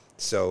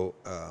 So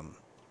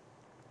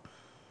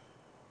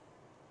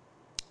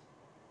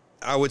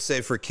I would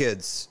say for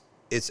kids,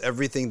 it's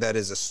everything that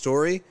is a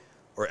story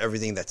or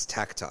everything that's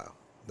tactile,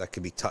 that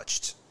could be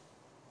touched.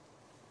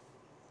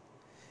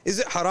 Is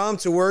it haram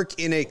to work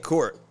in a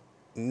court?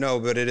 No,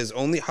 but it is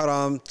only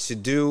haram to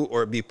do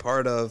or be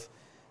part of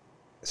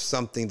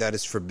something that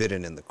is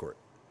forbidden in the court,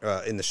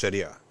 in the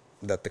Sharia,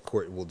 that the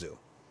court will do.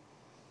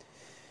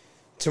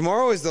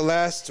 Tomorrow is the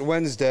last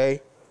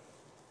Wednesday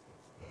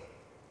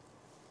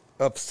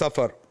of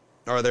Safar.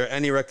 Are there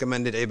any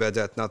recommended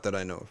ibadat? Not that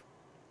I know of.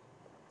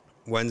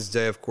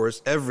 Wednesday, of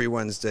course, every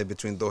Wednesday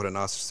between Dhuhr and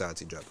Asr, Sa'at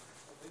Hijab. I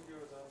think you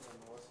were done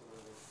on Wasl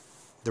already.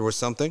 There was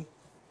something?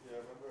 Yeah, I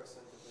remember I sent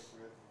it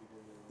like right at the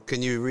beginning.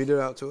 Can you read it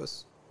out to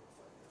us?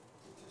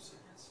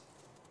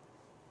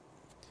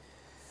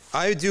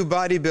 I do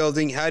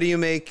bodybuilding. How do you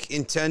make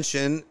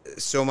intention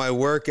so my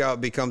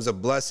workout becomes a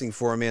blessing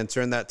for me and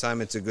turn that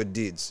time into good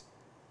deeds?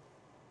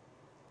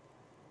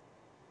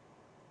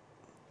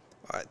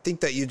 I think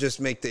that you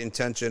just make the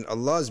intention.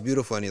 Allah is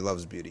beautiful and He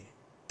loves beauty.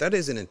 That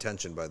is an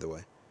intention, by the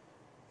way.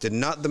 Did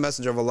not the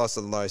Messenger of Allah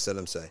sallallahu alaihi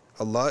wasallam say,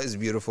 Allah is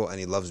beautiful and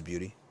He loves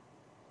beauty?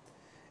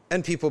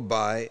 And people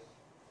buy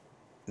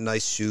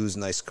nice shoes,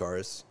 nice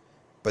cars,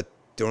 but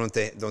don't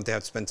they have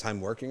to spend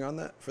time working on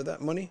that for that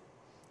money?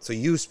 So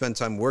you spend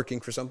time working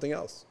for something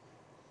else,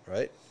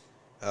 right?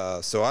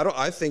 So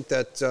I think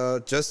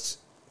that just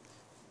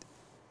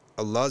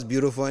Allah is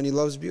beautiful and He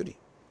loves beauty.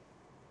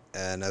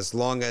 And as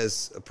long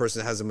as a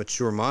person has a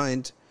mature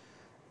mind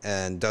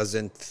and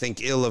doesn't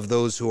think ill of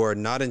those who are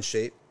not in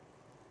shape,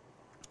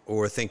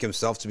 or think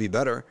himself to be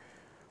better,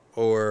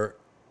 or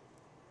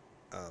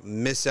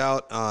miss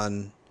out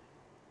on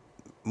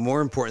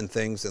more important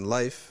things in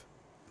life,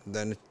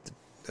 then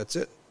that's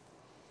it.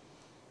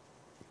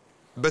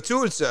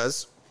 Batul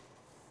says,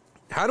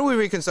 how do we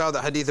reconcile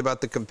the hadith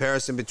about the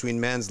comparison between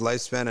man's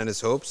lifespan and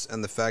his hopes,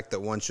 and the fact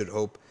that one should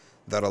hope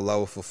that Allah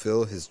will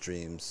fulfill his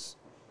dreams?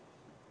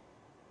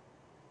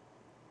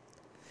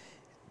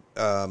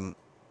 That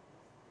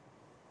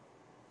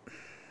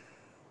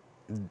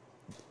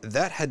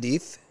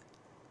hadith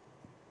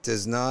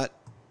is not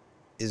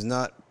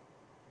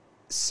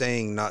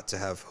saying not to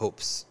have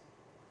hopes,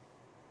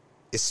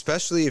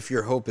 especially if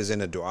your hope is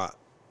in a dua,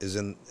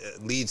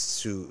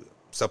 leads to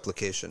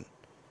supplication.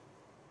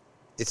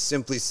 It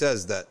simply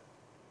says that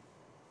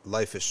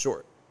life is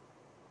short,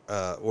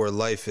 or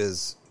life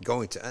is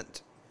going to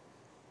end.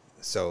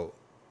 So,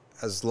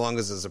 as long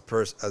as a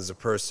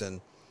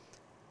person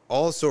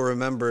also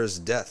remembers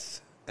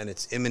death and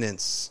its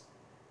imminence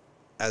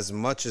as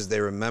much as they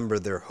remember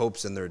their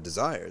hopes and their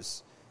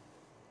desires,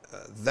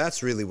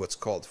 that's really what's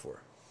called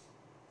for.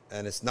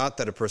 And it's not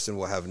that a person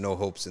will have no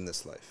hopes in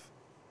this life,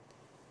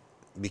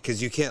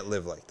 because you can't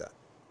live like that.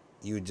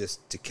 You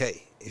just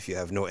decay if you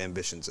have no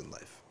ambitions in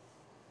life.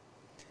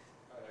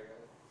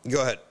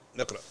 Go ahead,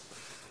 Niqra.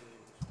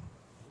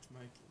 Which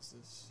mic is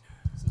this?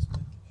 Is this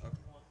mic? Okay.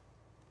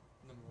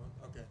 Number one.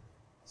 Okay.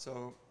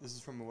 So this is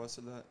from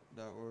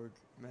muwassala.org.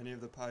 Many of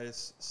the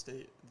pious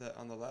state that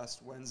on the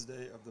last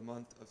Wednesday of the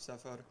month of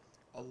Safar,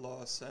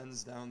 Allah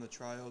sends down the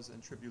trials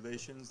and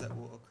tribulations that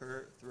will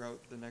occur throughout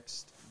the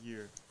next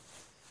year.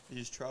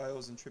 These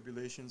trials and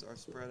tribulations are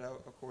spread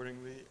out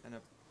accordingly and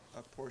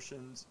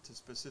apportioned to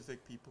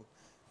specific people.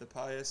 The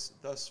pious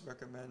thus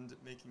recommend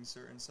making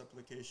certain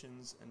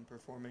supplications and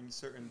performing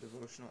certain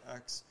devotional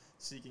acts,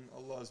 seeking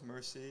Allah's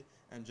mercy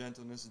and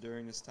gentleness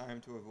during this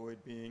time to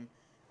avoid being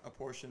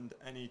apportioned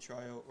any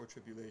trial or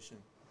tribulation.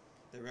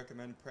 They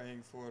recommend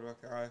praying 4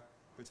 rak'ah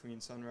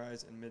between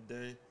sunrise and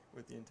midday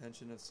with the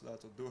intention of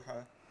Salatul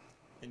Duha.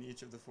 In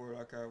each of the 4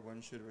 rak'ah, one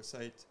should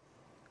recite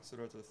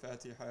Surah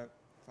Al-Fatiha,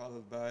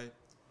 followed by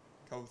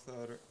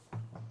Kawthar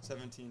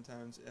 17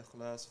 times,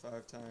 Ikhlas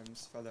 5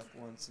 times, Falaq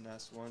once,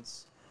 Nas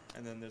once,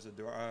 and then there's a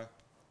dua,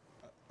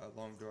 a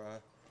long dua.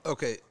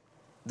 Okay,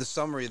 the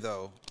summary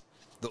though,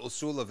 the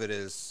usul of it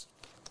is,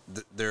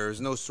 there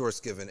is no source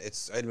given.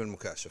 It's ilm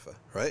al-mukashafa,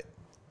 right?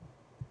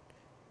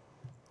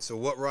 So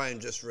what Ryan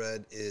just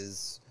read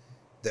is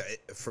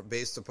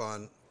based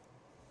upon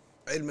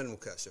ilm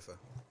al-mukashafa.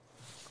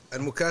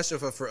 And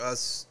mukashafa for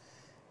us,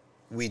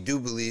 we do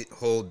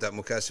hold that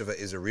mukashafa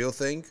is a real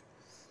thing.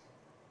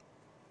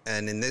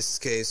 And in this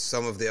case,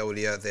 some of the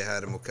awliya, they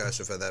had a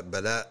mukashafa that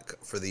bala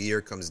for the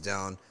year comes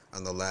down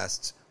on the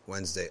last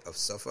Wednesday of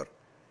Safar.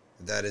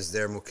 That is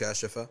their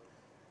mukashafa.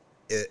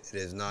 It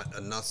is not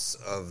a nas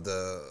of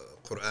the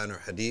Quran or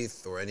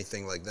Hadith or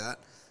anything like that.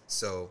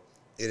 So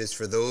it is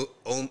for those.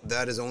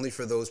 That is only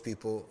for those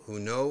people who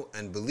know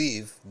and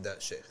believe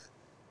that sheikh,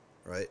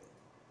 right?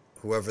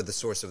 Whoever the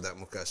source of that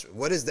mukashafa.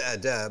 What is the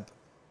adab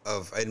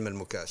of ilm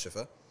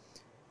al-mukashafa?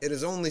 It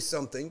is only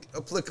something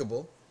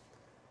applicable,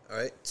 all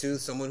right, to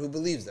someone who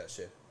believes that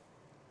sheikh,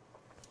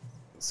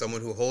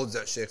 someone who holds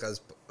that sheikh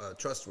as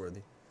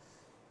trustworthy.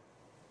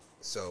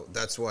 So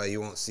that's why you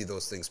won't see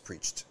those things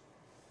preached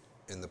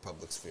in the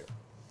public sphere,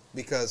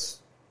 because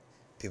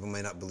people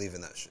may not believe in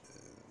that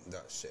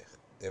sheikh.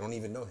 They don't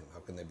even know him. How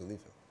can they believe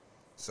him?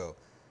 So,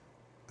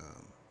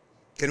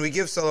 can we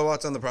give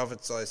salawat on the Prophet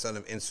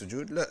ﷺ in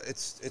sujood?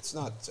 It's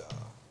not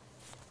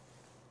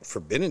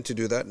forbidden to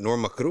do that, nor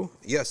makruh.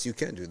 Yes, you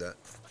can do that.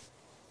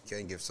 You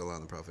can give salah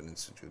on the Prophet in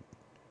sujood.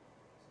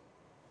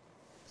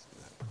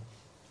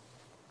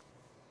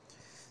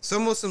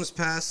 Some Muslims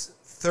pass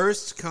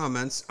thirst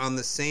comments on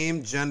the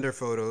same gender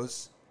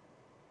photos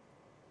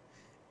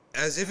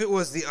as if it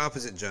was the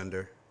opposite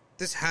gender.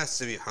 This has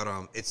to be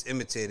haram. It's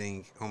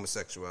imitating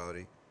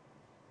homosexuality.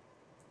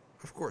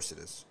 Of course it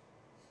is.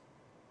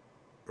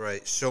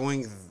 Right?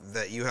 Showing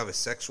that you have a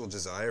sexual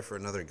desire for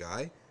another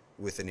guy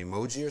with an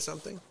emoji or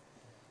something.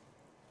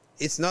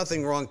 It's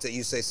nothing wrong that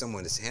you say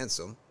someone is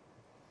handsome,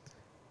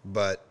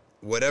 but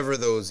whatever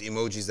those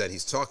emojis that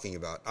he's talking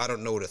about, I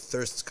don't know what a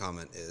thirst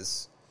comment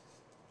is,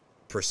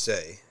 per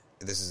se.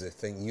 This is a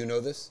thing. You know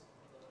this?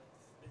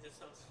 It just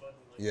sounds funny.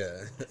 Like,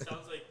 yeah. It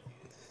sounds like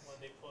when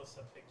they post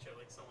a picture,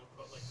 like someone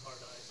put like hard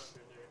eyes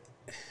under their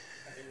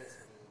I think that's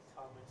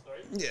comments,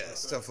 right? Yeah,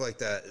 stuff like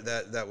that.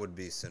 That would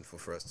be sinful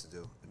for us to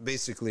do.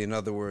 Basically, in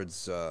other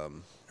words,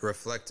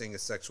 reflecting a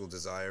sexual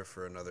desire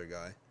for another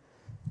guy.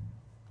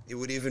 It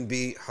would even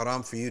be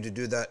haram for you to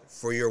do that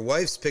for your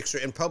wife's picture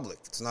in public.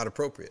 It's not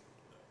appropriate.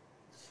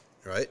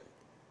 Right?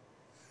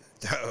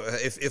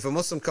 If a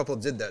Muslim couple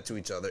did that to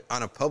each other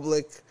on a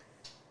public,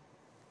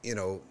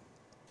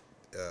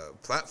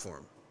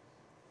 platform,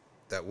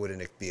 that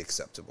wouldn't be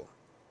acceptable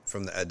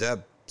from the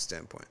adab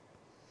standpoint.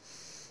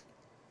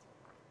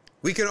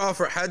 We can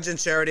offer hajj and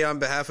charity on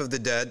behalf of the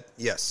dead,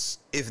 yes,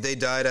 if they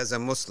died as a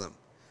Muslim.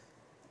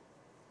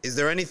 Is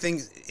there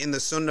anything in the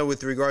sunnah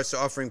with regards to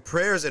offering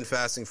prayers and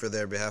fasting for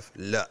their behalf?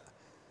 لا.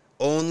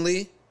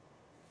 Only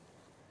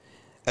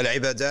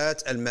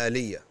al-ibadat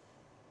al-maliyah.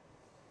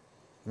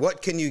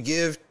 What can you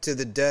give to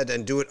the dead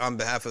and do it on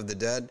behalf of the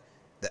dead?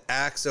 The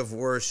acts of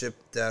worship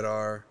that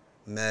are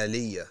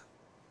maliyah.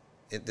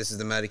 This is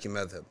the Maliki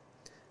madhab.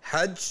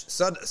 Hajj,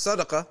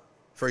 sadaqah,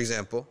 for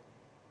example,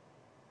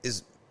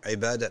 is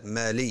ibadat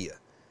maliyah.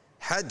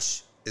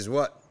 Hajj is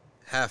what?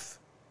 Half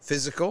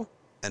physical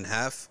and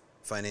half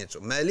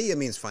financial. Maliyah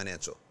means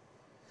financial.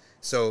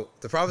 So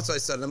the Prophet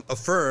ﷺ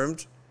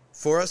affirmed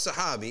for a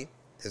sahabi,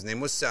 his name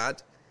was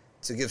Sa'd,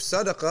 to give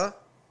sadaqah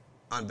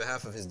on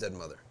behalf of his dead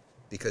mother.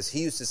 Because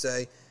he used to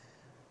say,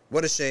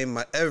 what a shame,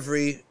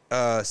 every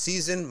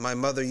season my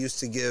mother used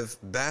to give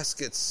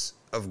baskets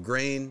of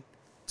grain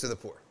to the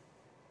poor.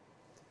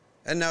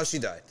 And now she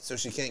died, so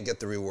she can't get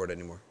the reward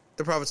anymore.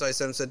 The Prophet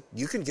ﷺ said,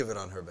 you can give it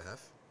on her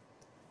behalf.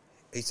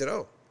 He said,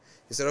 oh.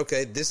 He said,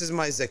 okay, this is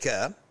my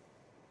zakah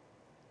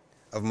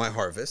of my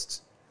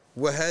harvest.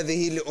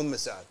 وَهَذِهِ لِأُمِّ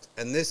سَعْدٍ.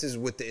 And this is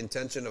with the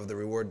intention of the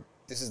reward.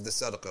 This is the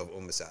sadaqah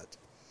of Sa'd.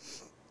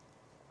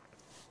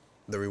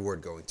 The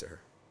reward going to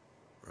her.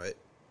 Right?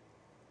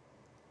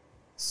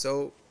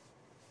 So,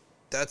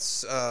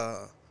 that's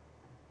the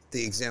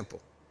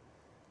example.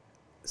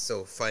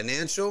 So,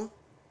 financial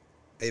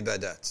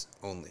ibadat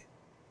only.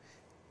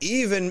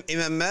 Even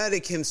Imam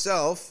Malik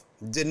himself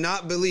did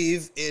not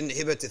believe in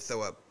hibat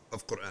al-thawab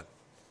of Quran.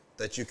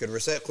 That you could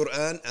recite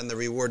Quran and the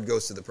reward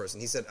goes to the person.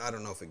 He said, I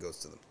don't know if it goes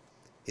to them.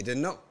 He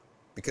didn't know.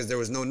 Because there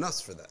was no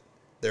nas for that.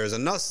 There is a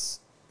nas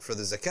for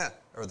the zakat,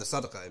 or the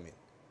sadaqah, I mean.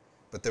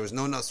 But there was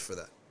no nas for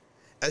that.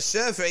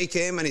 Ash-Shafi'i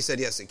came and he said,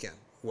 yes, it can.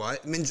 Why?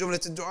 Min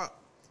jumlat al-du'a.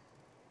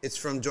 It's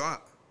from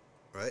dua,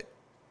 right?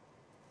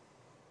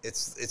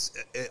 It's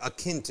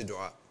akin to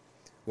dua.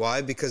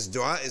 Why? Because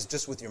dua is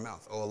just with your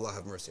mouth. Oh, Allah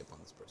have mercy upon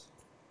this person.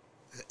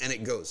 And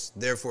it goes.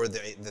 Therefore, the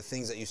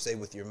things that you say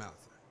with your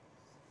mouth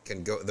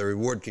can go, the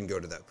reward can go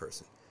to that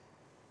person.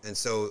 And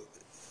so,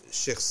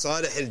 Sheikh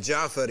Salih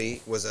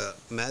al-Ja'fari was a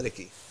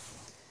Maliki.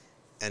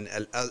 And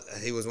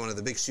he was one of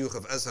the big shuyukh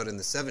of Azhar in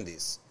the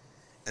 70s.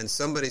 And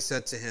somebody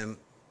said to him,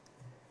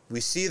 we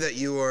see that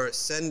you are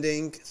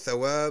sending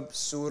Thawab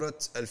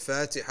Surat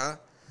Al-Fatiha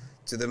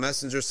to the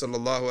Messenger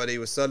sallallahu alaihi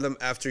wasallam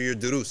after your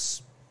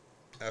durus,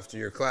 after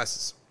your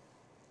classes.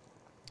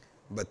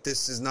 But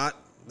this is not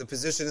the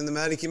position in the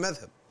Maliki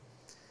madhab.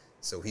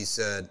 So he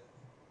said,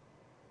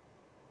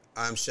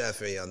 I'm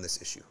Shafi'i on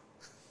this issue.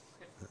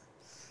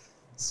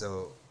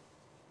 So,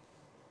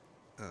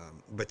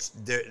 but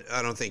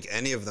I don't think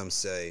any of them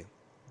say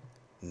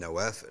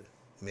nawafil.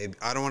 Maybe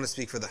I don't want to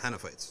speak for the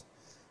Hanafites,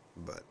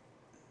 but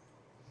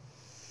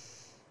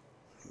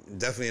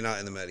definitely not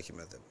in the Maliki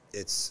madhab.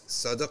 It's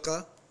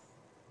sadaqah,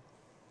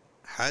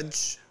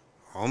 hajj,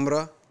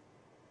 umrah,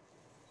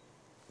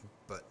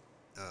 but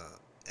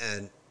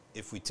and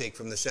if we take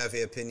from the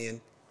Shafi'i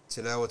opinion,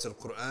 tilawat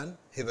al-Quran,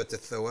 hibat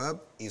al-thawab,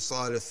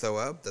 isal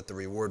al-thawab, that the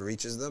reward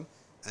reaches them,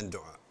 and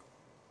dua.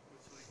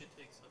 So we could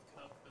take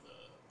zakat for the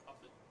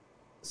Prophet.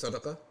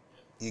 Sadaqah?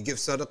 Yeah. You give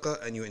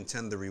sadaqah and you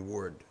intend the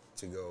reward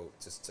to go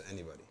just to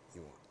anybody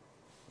you want.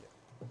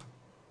 Yeah.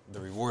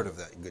 The reward of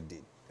that good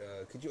deed.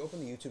 Could you open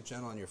the YouTube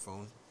channel on your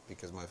phone?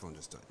 Because my phone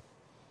just died.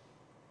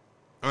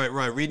 All right,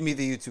 Ryan, read me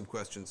the YouTube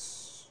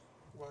questions.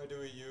 Why do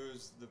we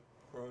use the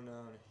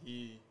pronoun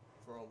he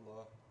for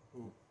Allah?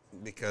 Who?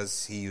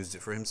 Because he used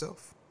it for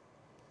himself.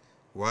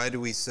 Why do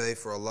we say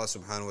for Allah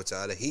subhanahu wa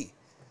ta'ala he?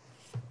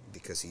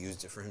 Because he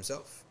used it for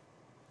himself.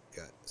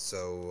 Okay,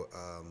 so,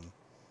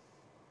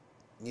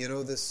 you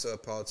know this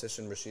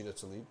politician Rashida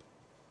Tlaib?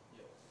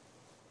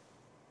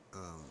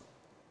 Yeah.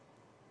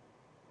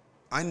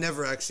 I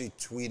never actually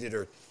tweeted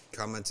or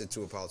commented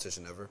to a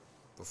politician ever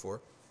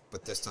before,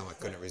 but this time I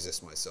couldn't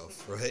resist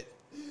myself, right?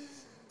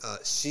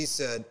 She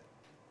said,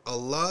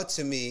 Allah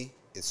to me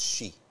is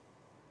she,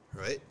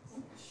 right?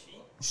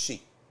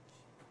 She.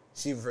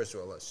 She refers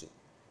to Allah, she,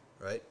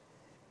 right?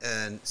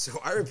 And so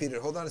I repeated,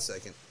 hold on a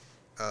second.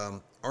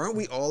 Aren't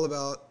we all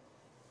about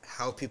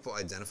how people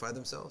identify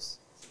themselves?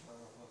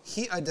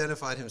 He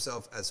identified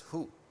himself as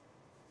who?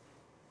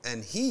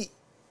 And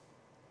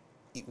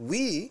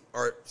we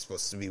are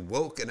supposed to be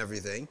woke and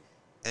everything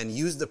and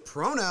use the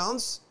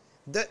pronouns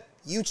that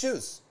you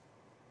choose.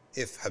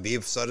 If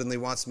Habib suddenly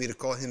wants me to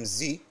call him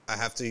Z, I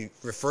have to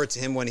refer to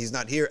him when he's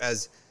not here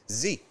as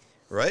Z,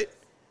 right?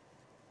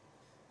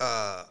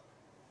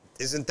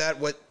 Isn't that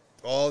what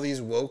all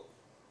these woke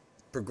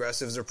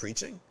progressives are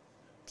preaching?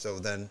 So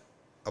then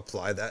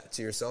apply that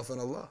to yourself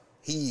and Allah.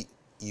 He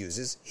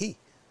uses he,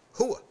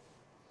 huwa.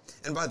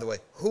 And by the way,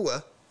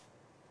 huwa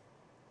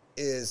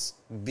is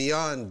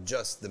beyond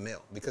just the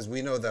male, because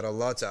we know that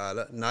Allah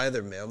Ta'ala,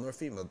 neither male nor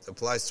female,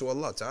 applies to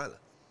Allah Ta'ala.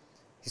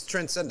 He's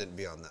transcendent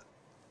beyond that.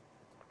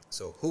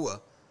 So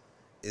huwa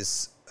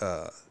is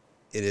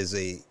it is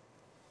a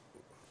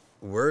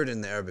word in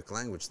the Arabic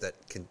language that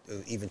can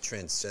even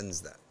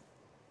transcends that.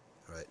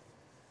 Right?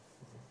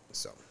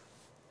 So,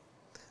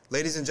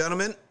 ladies and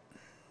gentlemen,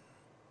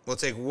 we'll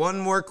take one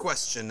more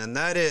question, and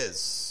that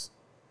is,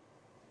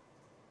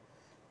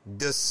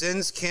 Does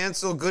sins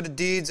cancel good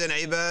deeds and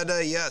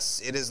ibadah?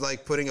 Yes, it is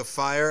like putting a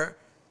fire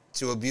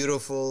to a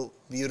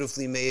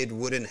beautifully made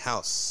wooden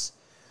house,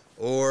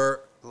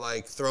 or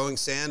like throwing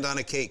sand on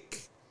a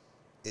cake.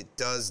 It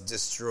does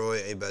destroy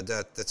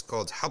ibadat. That's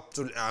called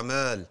habtul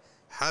a'mal.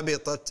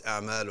 Habitat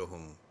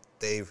a'maluhum.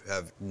 They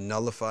have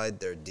nullified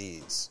their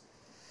deeds.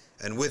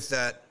 And with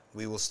that,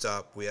 we will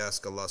stop. We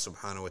ask Allah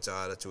subhanahu wa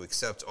ta'ala to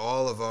accept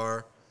all of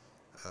our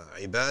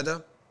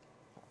ibadah.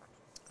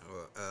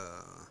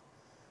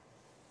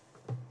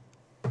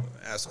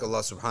 Ask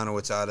Allah subhanahu wa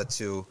ta'ala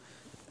to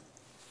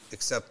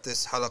accept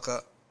this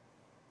halaqah,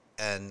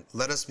 and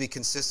let us be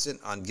consistent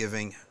on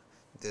giving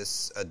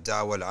this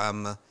ad-da'wa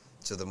al-amma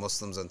to the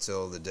Muslims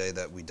until the day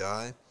that we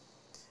die.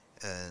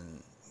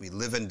 And we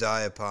live and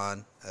die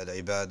upon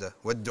al-ibadah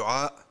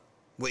wa-du'a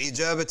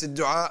wa-ijabat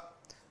al-du'a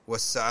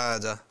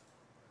wa-sa'ada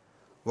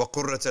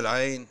wa-qurrat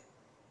al-ayn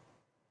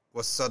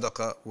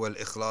wa-sadaqa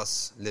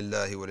wal-ikhlas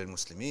lillahi wa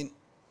lil-muslimin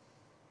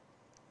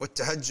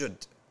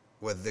wa-tahajjud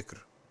wa-dhikr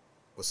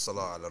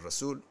wa-salah ala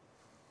al-rasul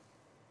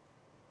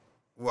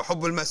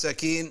وحب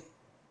المساكين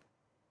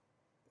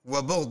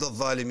وبغض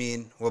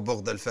الظالمين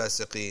وبغض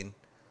الفاسقين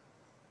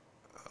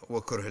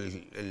وكره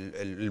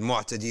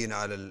المعتدين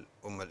على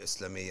الأمة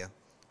الإسلامية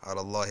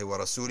على الله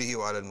ورسوله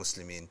وعلى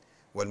المسلمين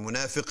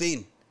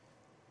والمنافقين.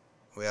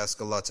 We ask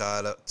Allah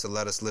Ta'ala to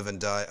let us live and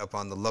die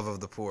upon the love of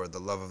the poor, the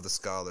love of the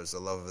scholars, the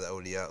love of the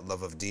awliya,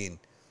 love of deen,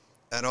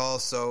 and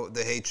also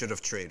the hatred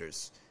of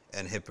traitors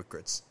and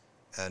hypocrites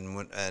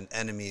and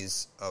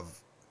enemies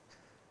of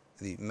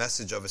the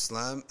message of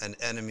Islam and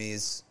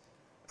enemies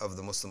of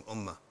the Muslim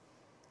Ummah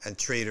and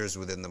traitors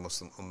within the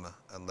Muslim Ummah,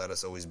 and let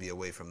us always be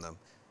away from them.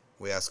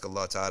 We ask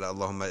Allah Ta'ala,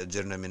 Allahumma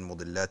ajirna min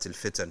mudillat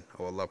al-fitan.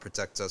 Oh Allah,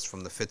 protect us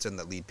from the fitan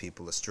that lead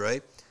people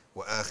astray.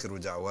 Wa akhiru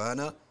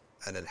da'wana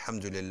and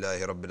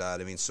alhamdulillahi rabbil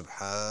alameen.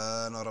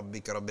 Subhana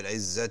rabbika rabbil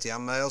izzati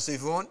amma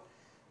yasifun.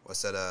 Wa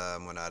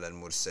salamun ala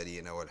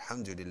al-mursaleen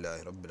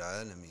walhamdulillahi rabbil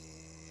alameen.